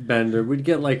get Bender. We'd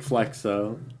get like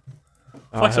Flexo.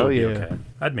 Flexo hell would be yeah. okay.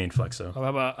 I'd main Flexo. How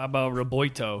about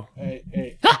Roboito?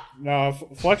 Hey. No,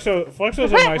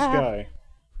 Flexo's a nice guy.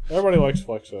 Everybody likes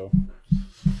Flexo.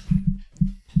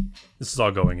 This is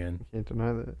all going in. Can't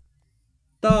deny that.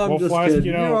 No, I'm Well, just Flask, kidding.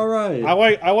 you know, You're all right.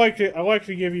 I like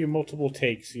to give you multiple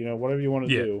takes. Whatever you want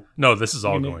to Yeah. do. No, this is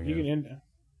all You can- going you in. can end-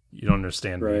 You don't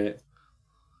understand me. right.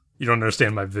 You don't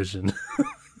understand my vision.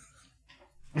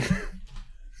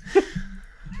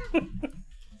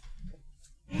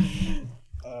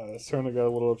 certainly got a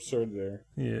little absurd there.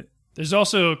 Yeah. There's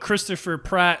also Christopher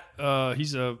Pratt.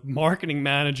 He's a marketing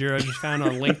manager I just found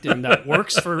on LinkedIn that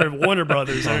works for Warner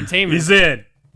Brothers Entertainment. He's in.